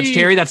should not touch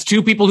Terry. That's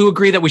two people who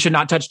agree that we should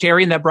not touch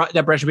Terry, and that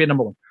Brett should be at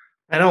number one.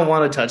 I don't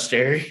want to touch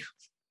Terry.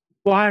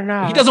 Why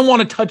not? He doesn't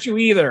want to touch you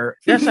either.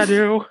 Yes, I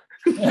do.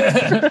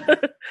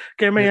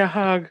 Give me a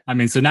hug. I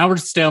mean, so now we're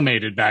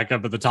stalemated back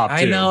up at the top two.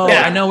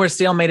 I know we're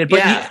stalemated,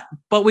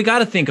 but we got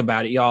to think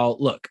about it, y'all.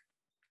 Look.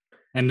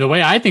 And the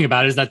way I think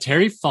about it is that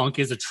Terry Funk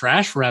is a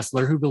trash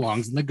wrestler who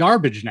belongs in the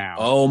garbage now.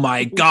 Oh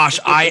my gosh.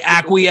 I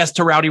acquiesced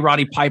to Rowdy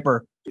Roddy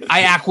Piper.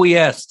 I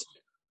acquiesced.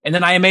 And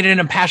then I made an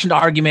impassioned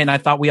argument, and I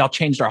thought we all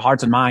changed our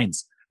hearts and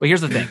minds. But here's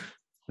the thing.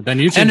 But then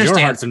you changed your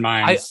hearts and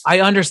minds.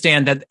 I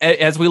understand that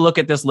as we look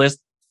at this list,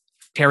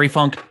 Terry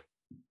Funk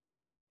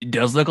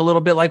does look a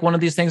little bit like one of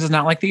these things is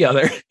not like the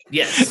other.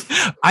 Yes.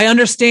 I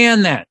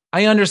understand that.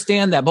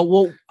 But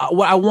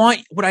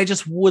what I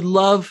just would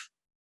love,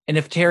 and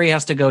if Terry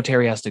has to go,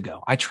 Terry has to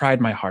go. I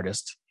tried my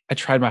hardest. I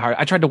tried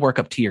to work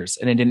up tears,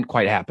 and it didn't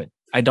quite happen.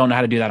 I don't know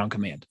how to do that on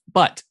command.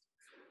 But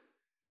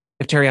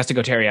if Terry has to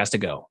go, Terry has to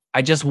go.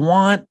 I just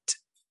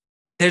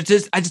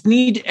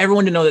need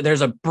everyone to know that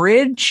there's a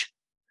bridge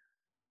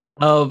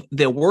of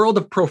the world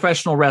of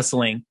professional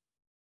wrestling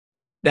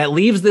that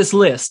leaves this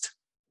list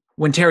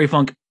when Terry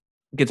Funk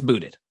gets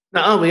booted.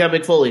 No, we got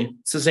Mick Foley.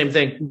 It's the same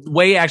thing.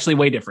 Way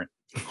different.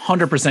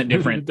 100%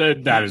 different.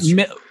 That is,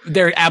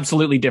 they're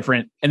absolutely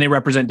different, and they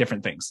represent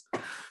different things.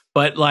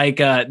 But like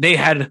they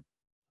had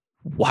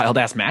wild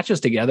ass matches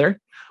together,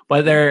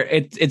 but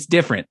it's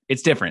different.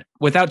 It's different.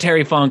 Without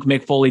Terry Funk,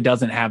 Mick Foley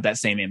doesn't have that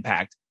same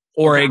impact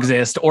or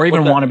exist or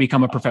even want to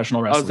become a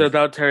professional wrestler.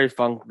 Without Terry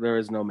Funk, there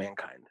is no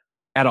Mankind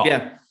at all.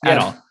 At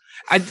all.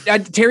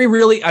 Terry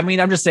really, I mean,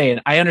 I'm just saying,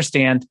 I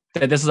understand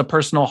that this is a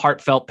personal,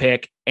 heartfelt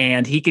pick,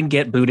 and he can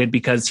get booted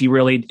because he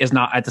really is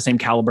not at the same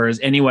caliber as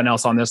anyone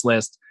else on this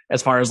list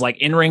as far as like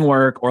in-ring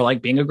work or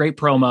like being a great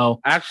promo.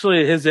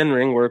 Actually, his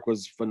in-ring work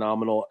was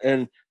phenomenal,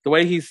 and the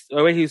way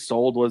he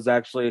sold was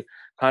actually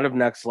kind of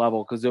next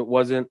level, because it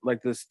wasn't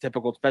like this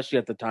typical, especially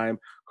at the time,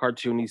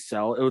 cartoony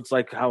sell. It was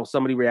like how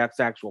somebody reacts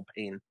to actual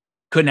pain.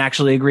 Couldn't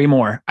actually agree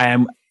more. I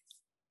am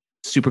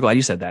super glad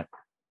you said that.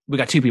 We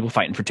got two people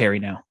fighting for Terry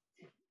now.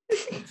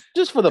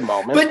 Just for the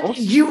moment. But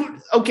your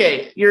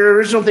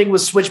original thing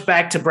was switch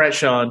back to Brett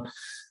Sean.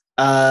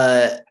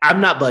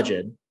 I'm not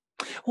budging.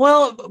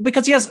 Well,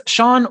 because yes,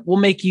 Sean will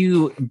make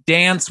you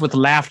dance with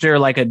laughter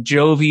like a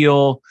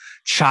jovial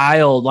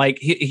child. Like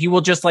he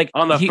will just like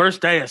on the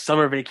first day of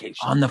summer vacation.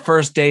 On the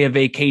first day of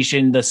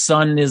vacation, the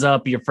sun is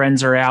up, your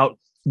friends are out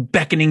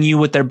beckoning you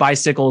with their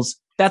bicycles.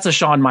 That's a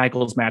Shawn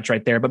Michaels match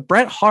right there. But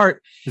Bret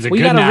Hart, we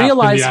got to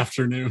realize in the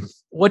afternoon.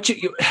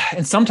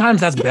 And sometimes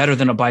that's better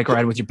than a bike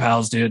ride with your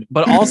pals, dude.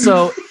 But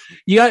also,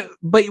 here's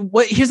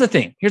the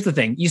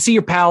thing. You see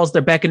your pals,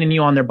 they're beckoning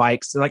you on their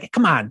bikes. They're like,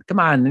 come on.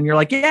 And you're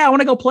like, yeah, I want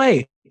to go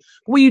play.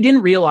 What you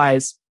didn't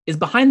realize is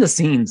behind the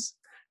scenes,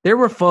 there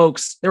were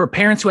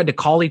parents who had to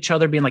call each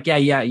other being like, yeah,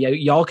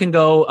 y'all can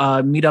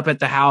go meet up at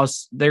the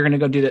house. They're going to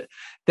go do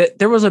that.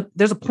 There's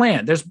a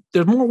plan. There's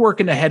more work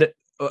in the head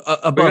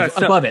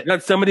above it.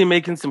 Got somebody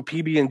making some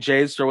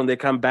PB&Js for when they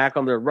come back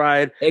on their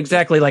ride.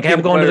 Exactly. Like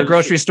I'm going to the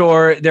grocery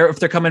store. If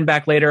they're coming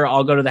back later,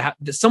 I'll go to the house.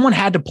 Someone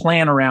had to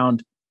plan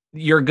around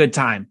your good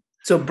time.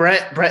 So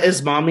Bret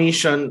is mommy,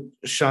 Sean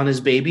is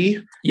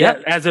baby.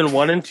 Yeah, as in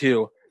 1 and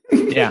 2.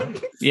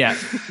 Yeah.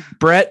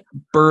 Bret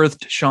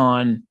birthed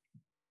Sean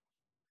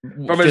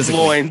from his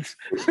loins,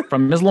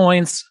 from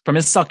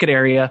his sucket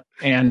area,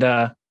 and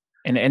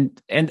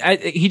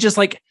he just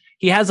like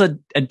he has a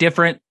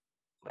different.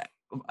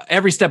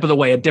 Every step of the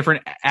way, a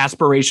different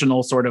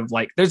aspirational sort of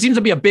like there seems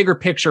to be a bigger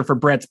picture for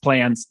Bret's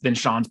plans than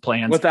Sean's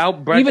plans.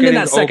 Without Bret even in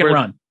that second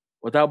run,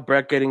 without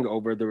Bret getting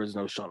over, there was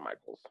no Shawn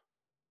Michaels.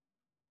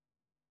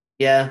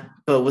 Yeah,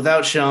 but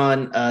without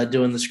Sean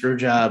doing the screw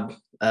job,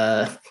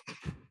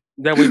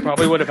 then we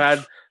probably would have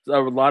had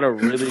a lot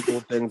of really cool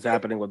things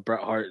happening with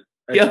Bret Hart,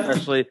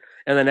 especially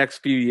in the next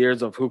few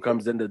years of who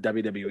comes into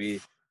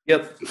WWE.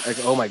 Yep.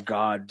 Like, oh my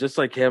God, just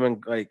like him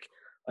and like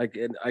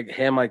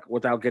him, like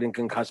without getting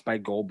concussed by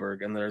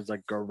Goldberg, and there's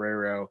like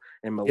Guerrero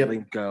and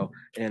Malenko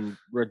and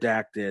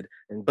Redacted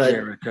and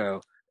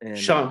Jericho. And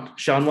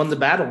Sean won the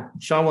battle.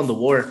 Sean won the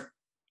war.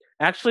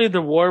 Actually,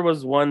 the war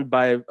was won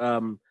by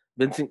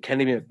Vincent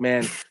Kennedy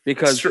McMahon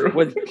because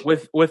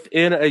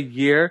within a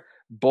year,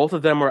 both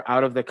of them were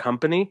out of the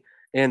company,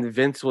 and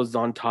Vince was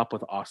on top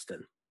with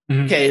Austin.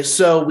 Mm-hmm. Okay,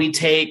 so we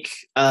take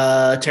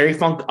Terry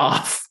Funk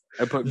off.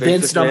 I put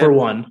Vince number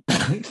 1.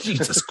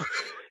 Jesus Christ.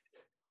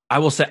 I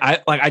will say, I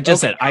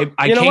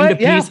came to peace.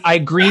 Yeah. I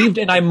grieved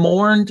and I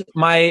mourned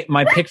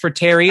my pick for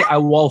Terry. I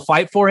will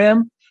fight for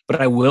him,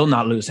 but I will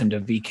not lose him to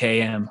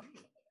VKM.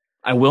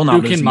 I will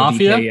not lose him to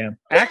VKM.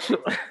 Actually,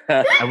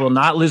 I will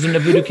not lose him to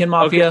Voodoo Kin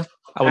Mafia. Okay.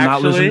 I will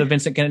not lose him to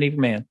Vincent Kennedy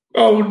McMahon.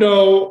 Oh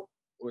no!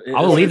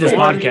 I will leave this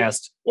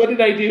podcast. What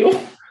did I do?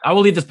 I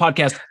will leave this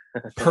podcast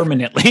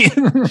permanently.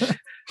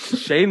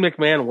 Shane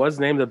McMahon was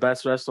named the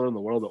best wrestler in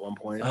the world at one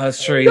point.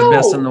 That's true. He's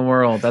best in the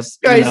world. That's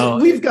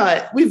guys. We've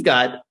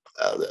got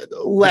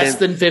less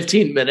than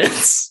 15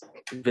 minutes.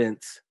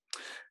 Vince.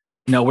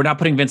 No, we're not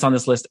putting Vince on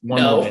this list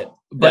one little bit.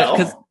 But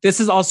because this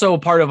is also a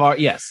part of our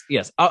yes.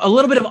 A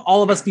little bit of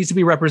all of us needs to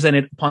be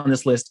represented upon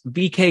this list.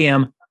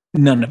 VKM,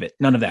 none of it.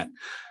 None of that.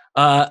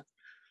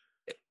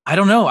 I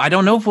don't know. I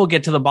don't know if we'll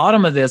get to the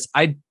bottom of this.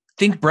 I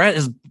think Bret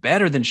is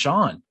better than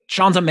Sean.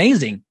 Sean's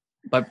amazing,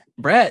 but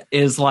Bret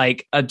is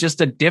like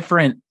just a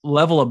different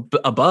level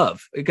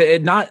above.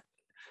 Not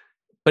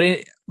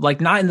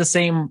in the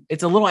same.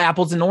 It's a little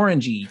apples and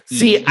orangey.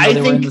 See, I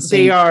think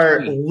they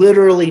are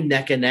literally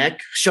neck and neck.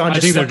 Sean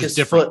just stuck his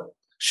foot.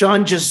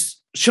 Sean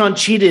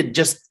cheated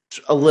just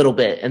a little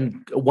bit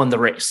and won the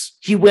race.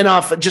 He went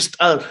off just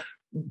a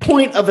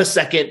point of a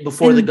second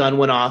before the gun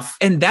went off.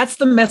 And that's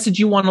the message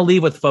you want to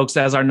leave with folks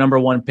as our number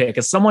 1 pick,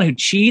 as someone who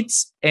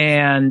cheats.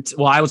 And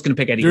I was going to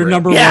pick Eddie. Your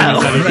number 1 is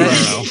Eddie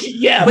Guerrero.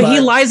 Yeah, but he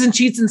lies and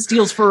cheats and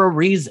steals for a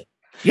reason.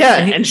 Yeah,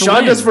 and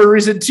Sean does for a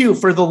reason too,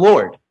 for the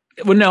Lord.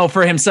 Well, no,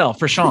 for himself,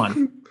 for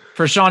Sean.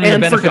 For Sean and the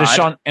benefit of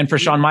Sean and for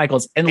Shawn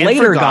Michaels. And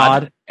later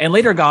God,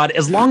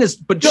 as long as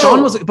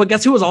Sean was, but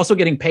guess who was also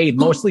getting paid?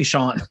 Mostly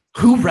Sean.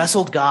 Who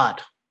wrestled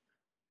God?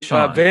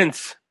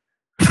 Vince.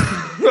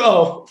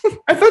 Oh,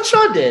 I thought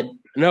Sean did.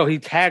 No, he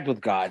tagged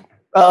with God.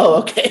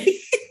 Oh, okay.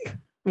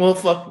 Well,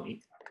 fuck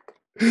me.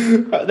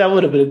 That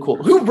would have been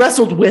cool. Who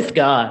wrestled with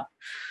God?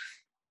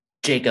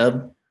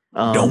 Jacob.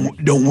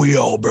 Don't we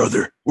all,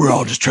 brother? We're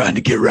all just trying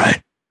to get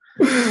right.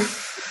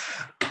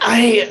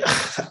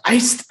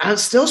 I'm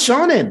still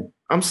Shawning.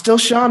 I'm still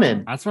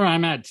Shawning. That's where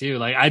I'm at too.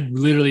 Like, I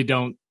literally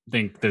don't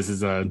think this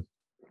is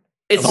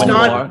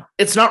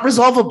It's not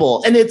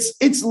resolvable, and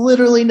it's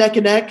literally neck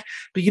and neck.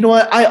 But you know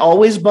what? I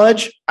always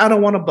budge. I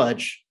don't want to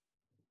budge.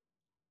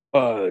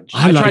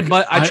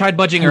 I tried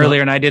budging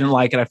earlier, and I didn't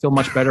like it. I feel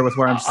much better with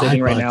where I'm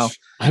sitting right now.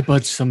 I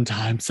budge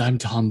sometimes. I'm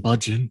Tom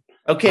Budgeon.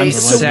 Okay, I'm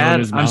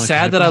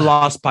sad that I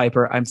lost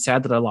Piper.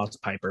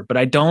 But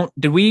I don't.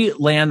 Did we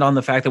land on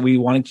the fact that we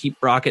want to keep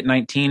Brock at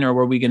 19, or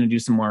were we going to do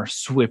some more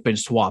swip and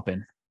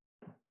swapping?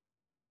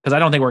 Because I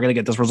don't think we're going to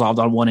get this resolved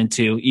on 1 and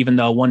 2, even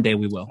though one day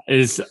we will.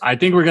 I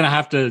think we're going to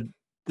have to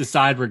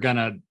decide. We're going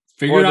to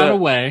figure out a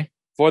way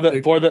for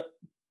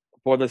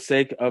the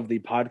sake of the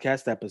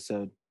podcast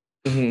episode.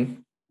 Mm-hmm.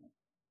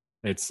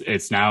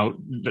 It's now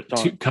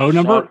code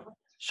number.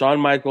 Shawn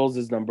Michaels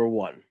is number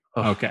 1.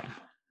 Okay.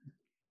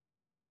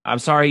 I'm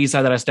sorry,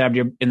 Isai, that I stabbed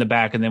you in the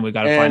back, and then we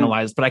got to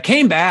finalize. But I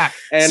came back.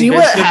 And see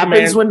Vince what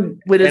happens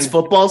when it's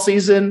football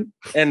season.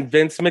 And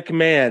Vince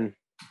McMahon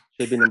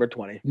should be number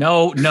 20.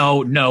 No,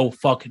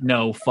 fuck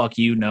no, fuck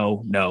you,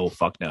 no,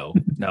 fuck no,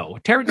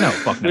 Terry, no,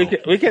 fuck no.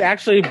 We could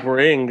actually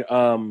bring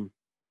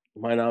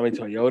Manami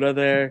Toyota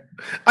there.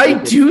 I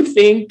do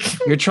think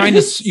you're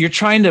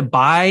trying to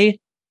buy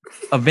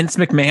a Vince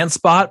McMahon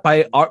spot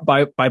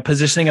by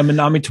positioning a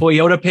Manami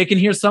Toyota pick in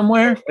here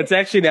somewhere. It's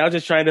actually now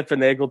just trying to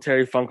finagle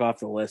Terry Funk off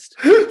the list.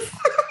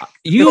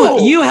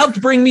 You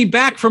helped bring me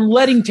back from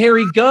letting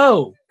Terry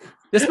go.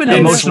 This has been an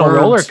emotional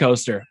roller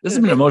coaster.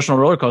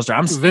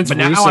 I'm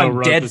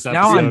dead.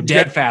 Now I'm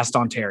dead fast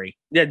on Terry.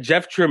 Yeah,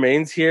 Jeff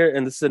Tremaine's here,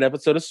 and this is an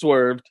episode of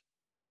Swerved.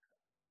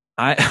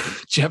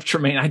 Jeff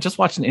Tremaine. I just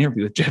watched an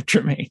interview with Jeff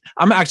Tremaine.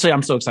 I'm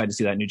so excited to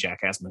see that new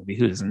Jackass movie.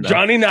 Who isn't?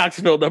 Johnny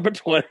Knoxville, number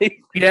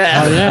 20.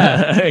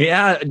 Yeah,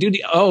 yeah, dude.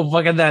 Oh,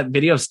 fuck at that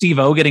video of Steve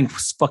O getting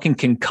fucking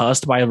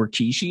concussed by a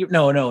Rikishi.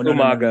 No.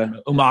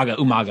 Umaga.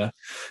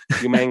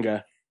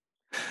 Umanga.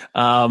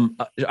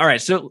 All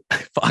right, so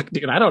fuck,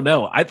 dude. I don't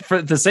know.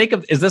 For the sake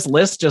of, is this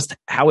list just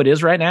how it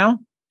is right now?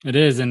 It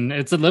is, and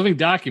it's a living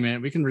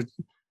document. We can.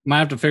 Might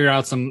have to figure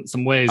out some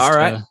ways. All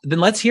right, then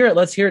let's hear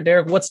it,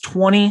 Derek. What's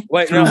 20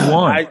 through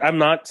 1? I'm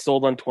not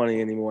sold on 20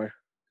 anymore.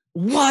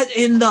 What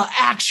in the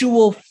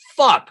actual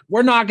fuck?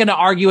 We're not going to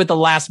argue at the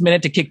last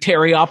minute to kick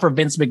Terry off for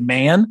Vince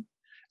McMahon.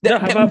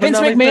 Vince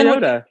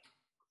McMahon.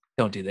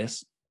 Don't do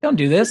this. Don't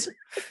do this.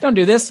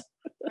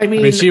 I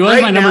mean, she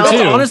was my number 2.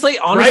 Honestly,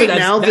 right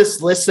now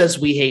this list says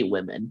we hate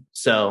women,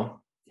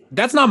 so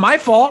that's not my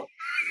fault.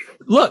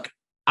 Look,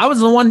 I was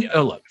the one.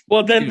 Oh, look.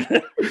 Well, then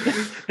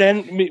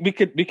we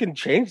can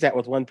change that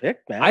with one pick,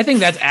 man. I think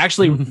that's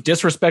actually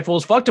disrespectful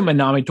as fuck to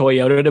Manami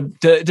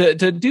Toyota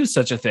to do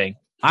such a thing.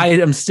 I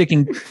am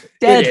sticking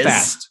dead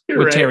fast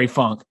with Terry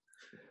Funk.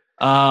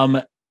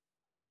 And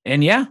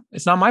yeah,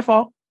 it's not my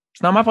fault.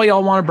 It's not my fault.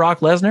 Y'all wanted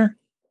Brock Lesnar.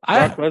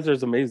 Brock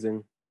Lesnar's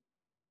amazing.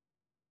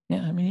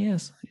 Yeah, I mean he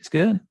is. He's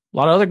good. A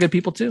lot of other good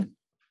people too.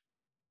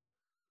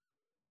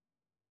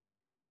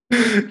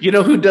 You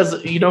know who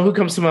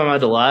comes to my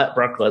mind a lot?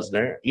 Brock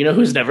Lesnar. You know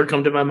who's never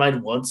come to my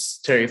mind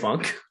once? Terry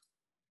Funk.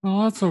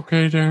 Oh, that's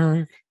okay,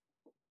 Derek.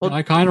 Well,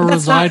 I kind of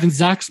reside in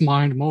Zach's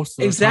mind most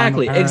of the time.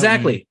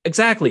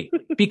 Exactly.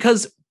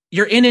 Because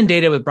you're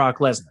inundated with Brock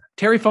Lesnar.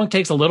 Terry Funk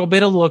takes a little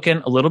bit of looking,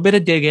 a little bit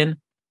of digging,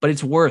 but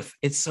it's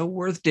so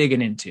worth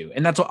digging into.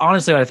 And that's what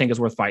honestly I think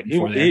is worth fighting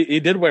for. He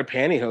did wear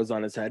pantyhose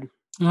on his head.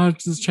 No,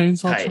 it's just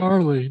Chainsaw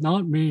Charlie,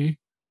 not me.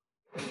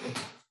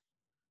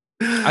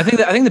 I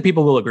think the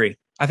people will agree.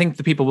 I think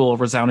the people will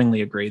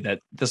resoundingly agree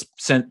that this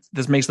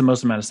makes the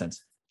most amount of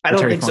sense. I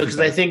don't think so, because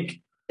I think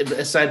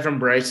aside from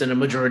Bryson, a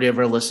majority of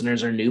our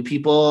listeners are new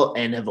people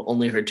and have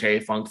only heard Terry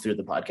Funk through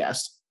the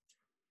podcast.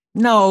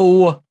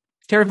 No,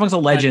 Terry Funk's a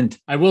legend.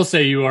 I will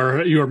say you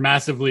are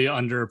massively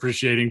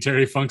underappreciating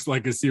Terry Funk's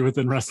legacy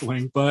within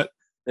wrestling, but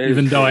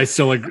even though I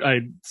still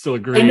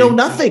agree. I know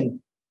nothing.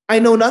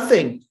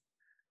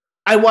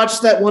 I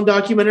watched that one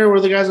documentary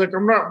where the guy's like,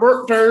 "I'm not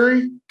Burt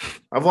Terry."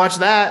 I've watched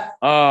that.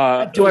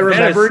 Do I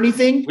remember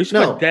anything? We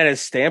should put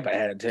Dennis Stamp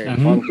ahead of Terry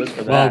Funk just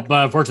for that. Well,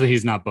 but unfortunately,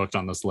 he's not booked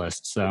on this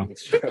list. So,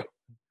 that's true.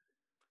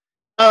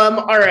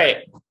 All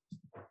right.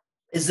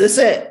 Is this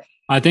it?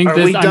 I think Are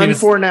we done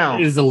for now?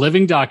 It is a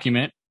living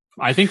document.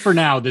 I think for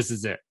now, this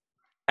is it.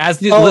 As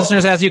the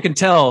listeners, as you can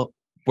tell,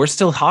 we're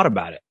still hot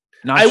about it.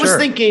 I was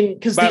thinking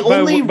because by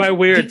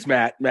weirds,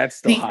 Matt's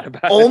still hot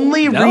about it.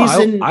 Only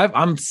reason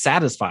I'm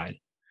satisfied.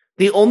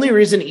 The only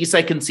reason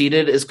Isai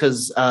conceded is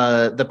because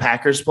the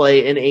Packers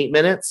play in 8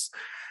 minutes.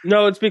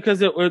 No, it's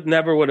because it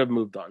never would have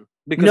moved on.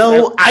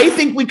 I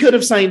think we could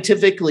have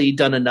scientifically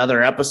done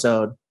another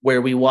episode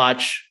where we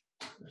watch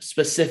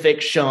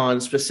specific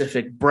Sean,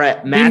 specific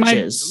Brett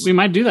matches. We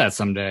might do that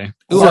someday.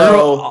 Ooh,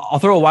 I'll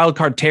throw a wild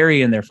card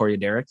Terry in there for you,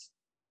 Derek.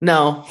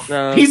 No.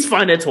 He's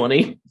fine at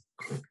 20.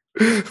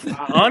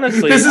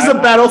 Honestly, this is a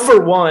battle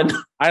for one.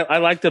 I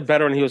liked it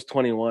better when he was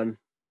 21.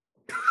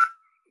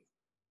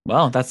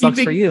 Well, that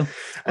sucks for you.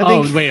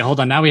 Wait, hold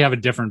on. Now we have a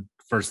different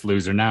first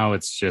loser. Now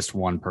it's just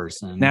one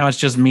person. Now it's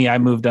just me. I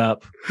moved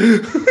up.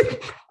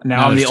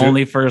 Now I'm the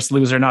only first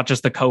loser, not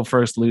just the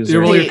co-first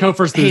loser. You're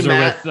co-first loser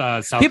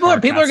with South people are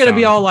going to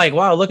be all like,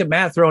 "Wow, look at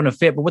Matt throwing a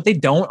fit." But what they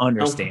don't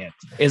understand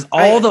is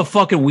all the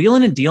fucking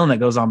wheeling and dealing that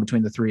goes on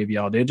between the three of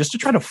y'all, dude, just to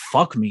try to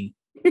fuck me.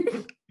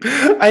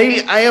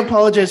 I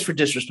apologize for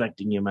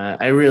disrespecting you,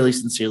 Matt. I really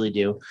sincerely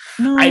do.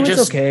 No, I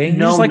just okay.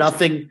 know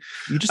nothing.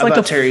 You just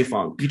like Terry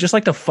Funk. You just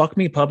like to fuck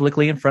me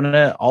publicly in front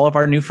of all of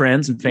our new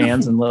friends and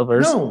fans and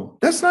lovers. No,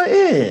 that's not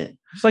it.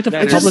 Just like to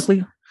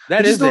publicly.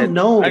 That is it.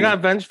 No, I got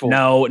vengeful.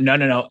 No.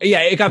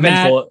 Yeah, it got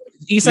vengeful.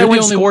 Isai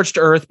went scorched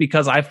earth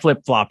because I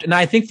flip flopped, and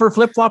I think for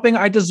flip flopping,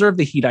 I deserve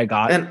the heat I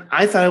got. And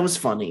I thought it was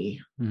funny.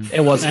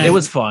 It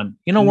was fun.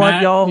 You know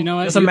what, y'all? You know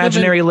what? This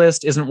imaginary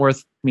list isn't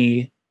worth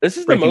me. This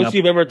is the most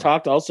you've ever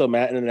talked also,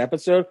 Matt, in an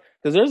episode,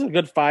 because there's a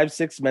good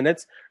 5-6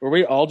 minutes where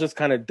we all just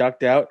kind of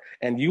ducked out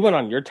and you went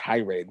on your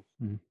tirade.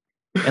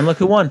 And look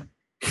who won.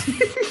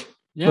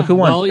 Yeah. Look who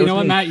won. Well, you know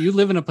what, me. Matt? You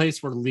live in a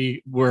place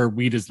where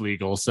weed is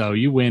legal, so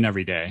you win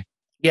every day.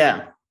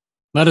 Yeah.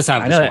 Let us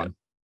have this one.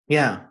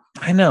 Yeah.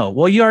 I know.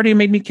 Well, you already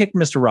made me kick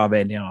Mr. Rob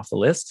Van Dam off the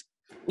list.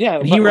 Yeah.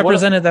 And he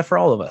represented that for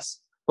all of us.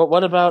 But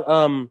what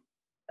about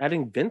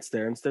adding Vince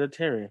there instead of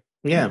Terry?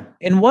 Yeah.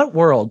 In what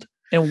world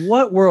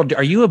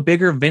are you a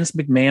bigger Vince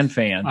McMahon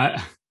fan?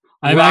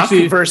 I'm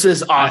actually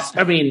versus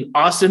Austin.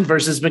 Austin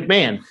versus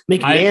McMahon.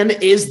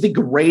 McMahon is the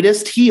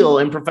greatest heel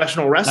in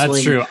professional wrestling.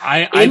 That's true.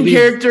 In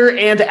character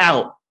and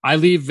out. I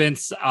leave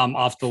Vince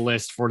off the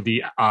list for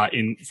the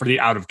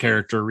out of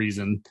character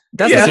reason.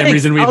 That's the same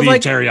reason we leave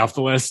Terry off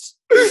the list.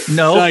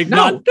 No,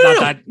 not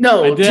that.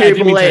 No, Terry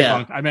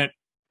Funk. I meant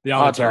the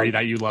other Terry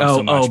that you love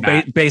so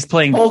much. Bass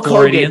playing Hulk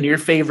Hogan, your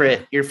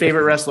favorite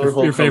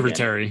wrestler. Your favorite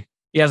Terry.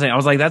 Yeah, I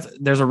was like,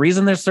 there's a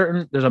reason there's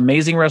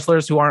amazing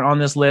wrestlers who aren't on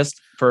this list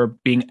for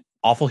being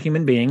awful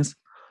human beings.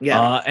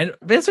 Yeah. And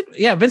Vince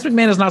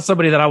McMahon is not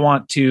somebody that I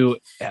want to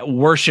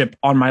worship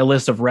on my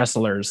list of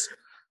wrestlers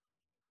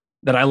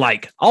that I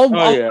like.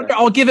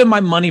 I'll give him my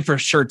money for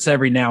shirts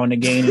every now and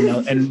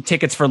again, and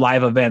tickets for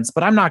live events,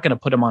 but I'm not going to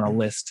put him on a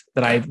list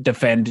that I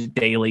defend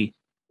daily.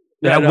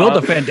 I will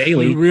defend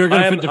daily. We're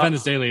going to defend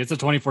this daily. It's a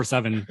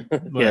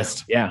 24/7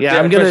 list. Yeah.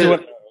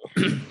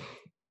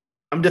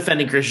 I'm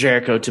defending Chris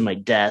Jericho to my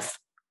death.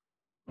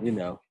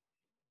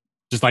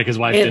 Just like his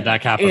wife did that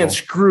Capitol. And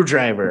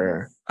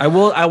Screwdriver. I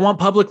want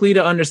publicly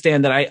to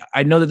understand that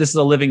I know that this is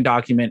a living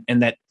document,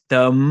 and that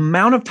the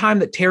amount of time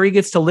that Terry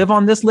gets to live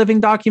on this living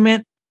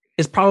document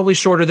is probably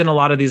shorter than a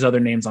lot of these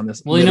other names on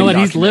this. Well, you know what?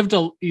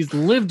 Document. He's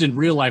lived in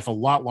real life a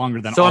lot longer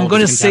than. So I'm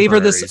going to savor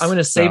this. I'm going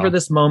to savor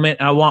this moment,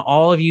 and I want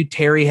all of you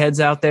Terry heads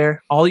out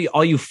there, all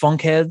you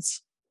funk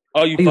heads,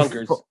 all you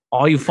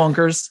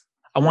funkers.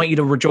 I want you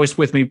to rejoice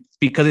with me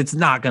because it's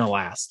not going to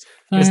last.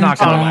 It's not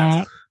going to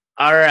last.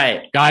 All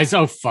right, guys.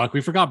 Oh fuck,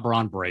 we forgot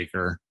Braun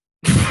Breaker.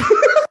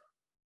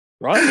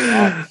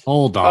 Right.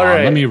 Hold on.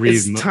 Right. Let me read.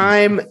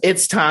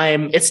 It's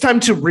time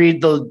to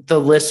read the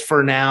list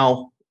for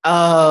now.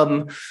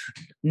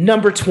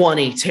 Number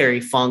 20,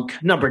 Terry Funk.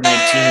 Number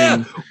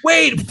 19.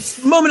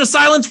 Wait, moment of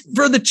silence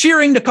for the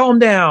cheering to calm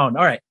down.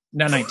 All right,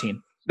 now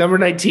 19. Number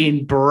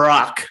 19,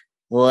 Brock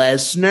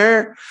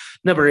Lesnar.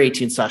 Number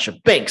 18, Sasha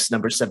Banks.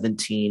 Number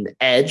 17,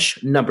 Edge.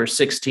 Number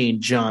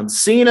 16, John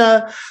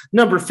Cena.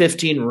 Number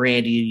 15,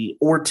 Randy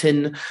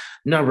Orton.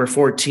 Number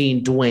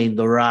 14, Dwayne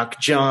The Rock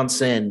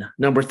Johnson.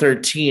 Number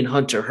 13,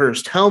 Hunter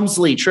Hearst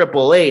Helmsley,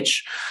 Triple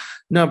H.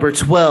 Number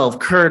 12,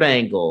 Kurt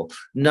Angle.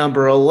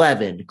 Number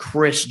 11,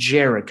 Chris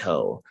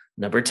Jericho.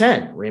 Number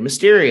 10, Rey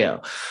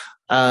Mysterio.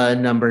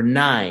 Number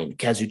 9,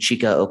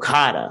 Kazuchika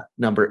Okada.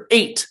 Number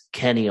 8,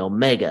 Kenny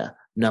Omega.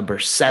 Number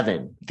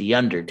 7, The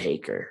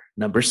Undertaker.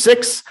 Number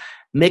 6,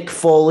 Mick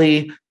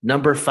Foley.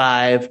 Number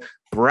 5,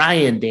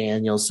 Bryan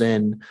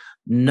Danielson.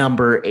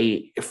 Number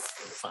 8.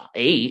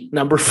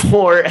 Number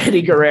 4,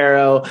 Eddie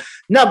Guerrero.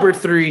 Number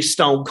 3,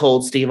 Stone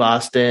Cold Steve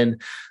Austin.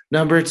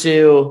 Number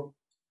 2,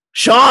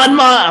 Bret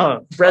the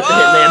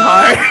Hitman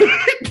Hart.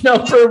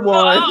 Number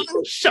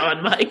 1,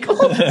 Shawn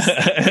Michaels.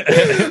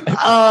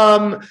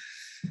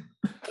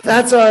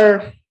 That's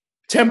our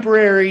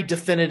temporary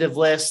definitive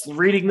list.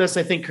 Reading this,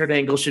 I think Kurt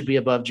Angle should be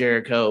above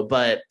Jericho,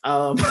 but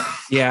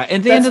yeah.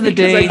 At the end of the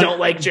day, I don't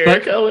like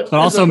Jericho, but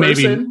also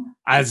maybe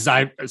as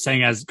I'm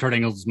saying, as Kurt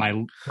Angle is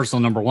my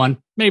personal number 1,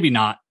 maybe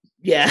not.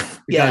 Yeah,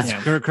 because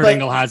Kurt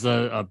Angle has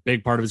a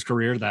big part of his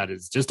career that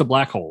is just a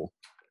black hole.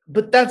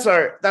 But that's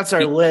our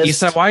list.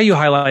 Isai, why are you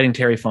highlighting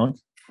Terry Funk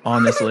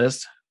on this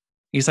list?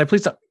 Isai,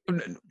 please stop.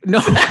 No.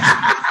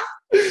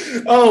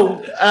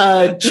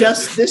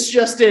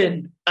 just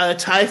in a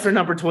tie for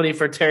number 20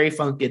 for Terry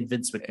Funk and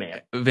Vince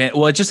McMahon.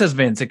 Well, it just says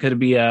Vince. It could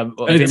be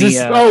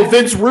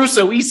Vince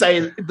Russo.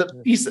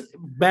 Isai,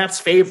 Matt's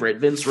favorite,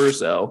 Vince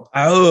Russo.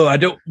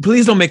 Oh,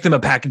 please don't make them a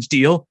package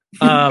deal.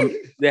 They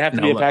have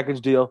to be a package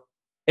deal.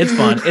 It's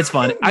fun.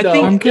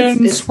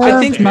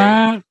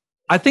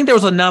 I think there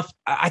was enough.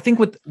 I think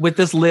with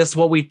this list,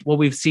 what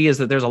we see is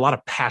that there's a lot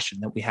of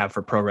passion that we have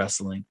for pro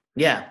wrestling.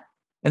 Yeah.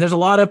 And there's a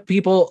lot of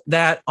people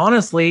that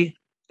honestly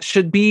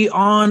should be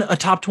on a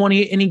top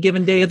 20 any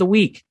given day of the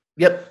week.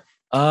 Yep.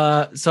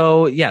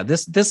 So yeah,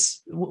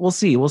 this we'll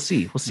see how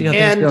things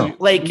go.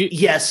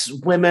 Yes,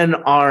 women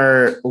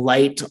are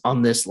light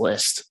on this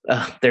list.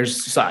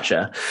 There's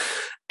Sasha,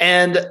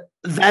 and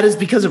that is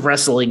because of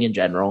wrestling in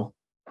general.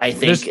 I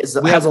think has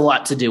a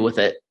lot to do with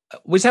it.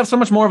 We just have so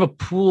much more of a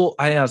pool.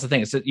 I know that's the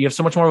thing. Is that you have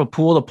so much more of a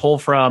pool to pull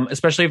from,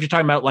 especially if you're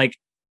talking about like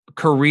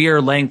career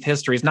length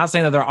histories. Not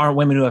saying that there aren't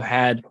women who have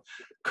had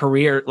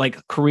career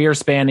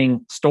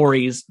spanning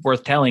stories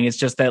worth telling. It's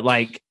just that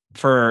like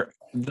for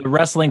the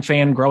wrestling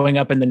fan growing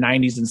up in the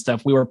 90s and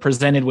stuff, we were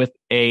presented with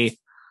a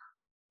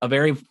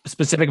very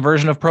specific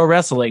version of pro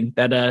wrestling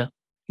that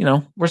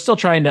we're still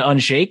trying to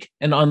unshake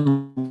and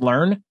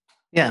unlearn.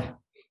 Yeah.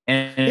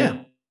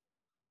 And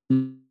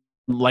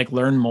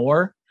learn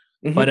more.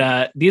 Mm-hmm.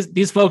 But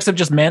these folks have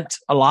just meant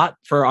a lot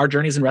for our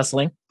journeys in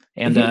wrestling,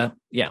 and and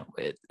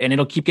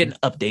it'll keep getting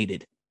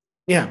updated.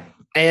 Yeah,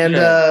 and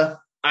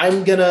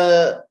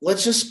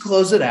let's just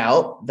close it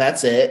out.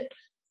 That's it.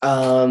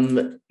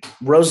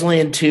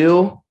 Roseland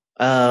 2,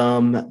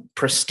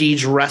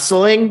 Prestige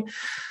Wrestling.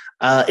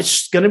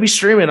 It's going to be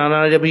streaming on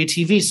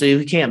IWTV, so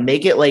if you can't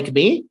make it like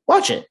me,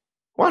 watch it.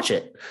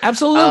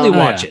 Absolutely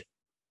watch it.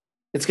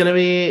 It's gonna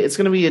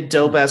be a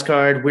dope ass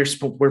card.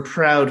 We're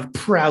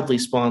proudly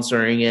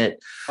sponsoring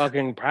it.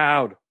 Fucking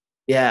proud.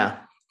 Yeah,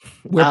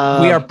 we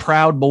are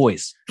proud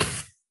boys.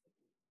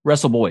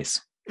 Wrestle boys.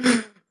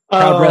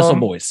 Proud Wrestle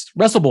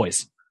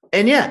boys.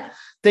 And yeah,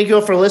 thank you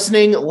all for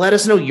listening. Let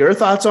us know your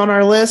thoughts on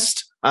our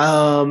list.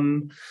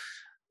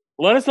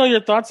 Let us know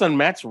your thoughts on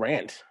Matt's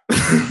rant.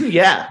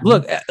 Yeah.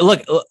 Look.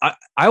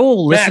 I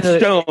will listen.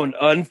 Matt Stone,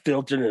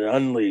 unfiltered and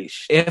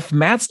unleashed. If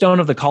Matt Stone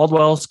of the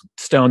Caldwell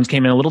Stones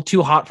came in a little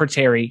too hot for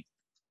Terry,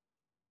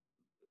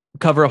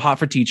 cover of Hot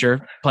for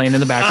Teacher playing in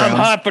the background. I'm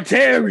hot for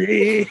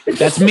Terry.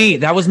 That's me.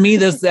 That was me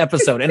this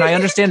episode. And I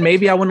understand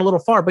maybe I went a little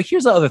far, but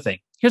here's the other thing.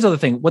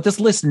 What this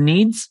list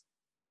needs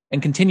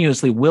and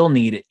continuously will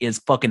need is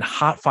fucking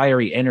hot,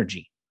 fiery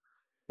energy.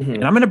 Mm-hmm.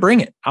 And I'm going to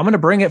bring it. I'm going to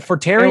bring it for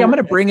Terry. I'm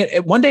going to bring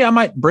it. One day I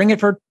might bring it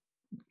for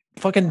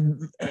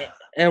fucking.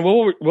 And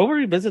we'll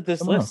revisit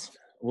this list.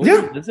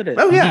 We'll revisit it.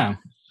 Oh, yeah.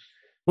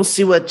 We'll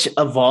see what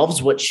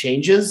evolves, what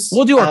changes.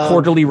 We'll do our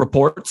quarterly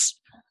reports.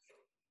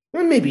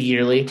 Maybe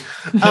yearly.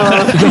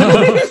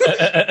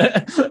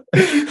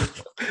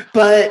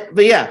 But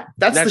yeah,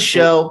 that's the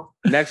show.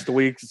 Next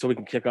week, so we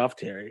can kick off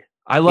Terry.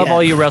 I love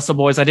all you Wrestle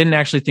Boys. I didn't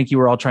actually think you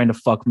were all trying to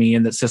fuck me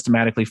and that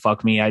systematically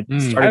fuck me. I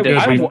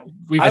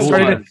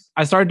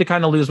started to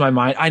kind of lose my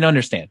mind. I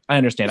understand. I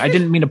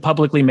didn't mean to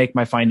publicly make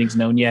my findings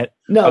known yet.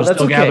 No, I was that's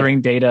still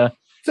gathering data,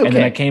 and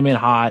then I came in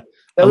hot.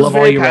 That was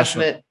very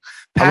passionate.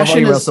 I love all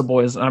you Wrestle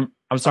Boys. I'm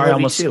sorry.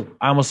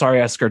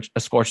 I scorched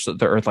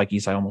the earth like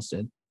Eastside almost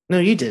did. No,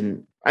 you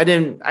didn't. I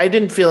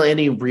didn't feel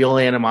any real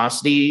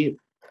animosity.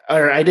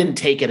 Or I didn't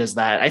take it as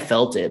that. I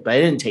felt it, but I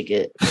didn't take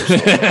it.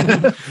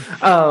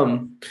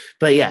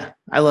 But yeah,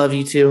 I love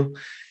you too.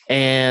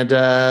 And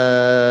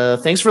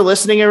thanks for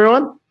listening,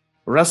 everyone.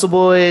 Wrestle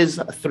Boys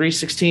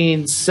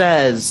 316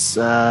 says,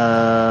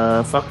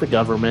 fuck the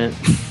government.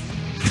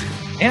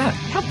 Yeah.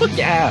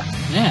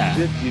 Yeah.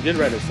 You did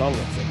write a song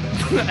that said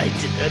that. I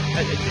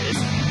did.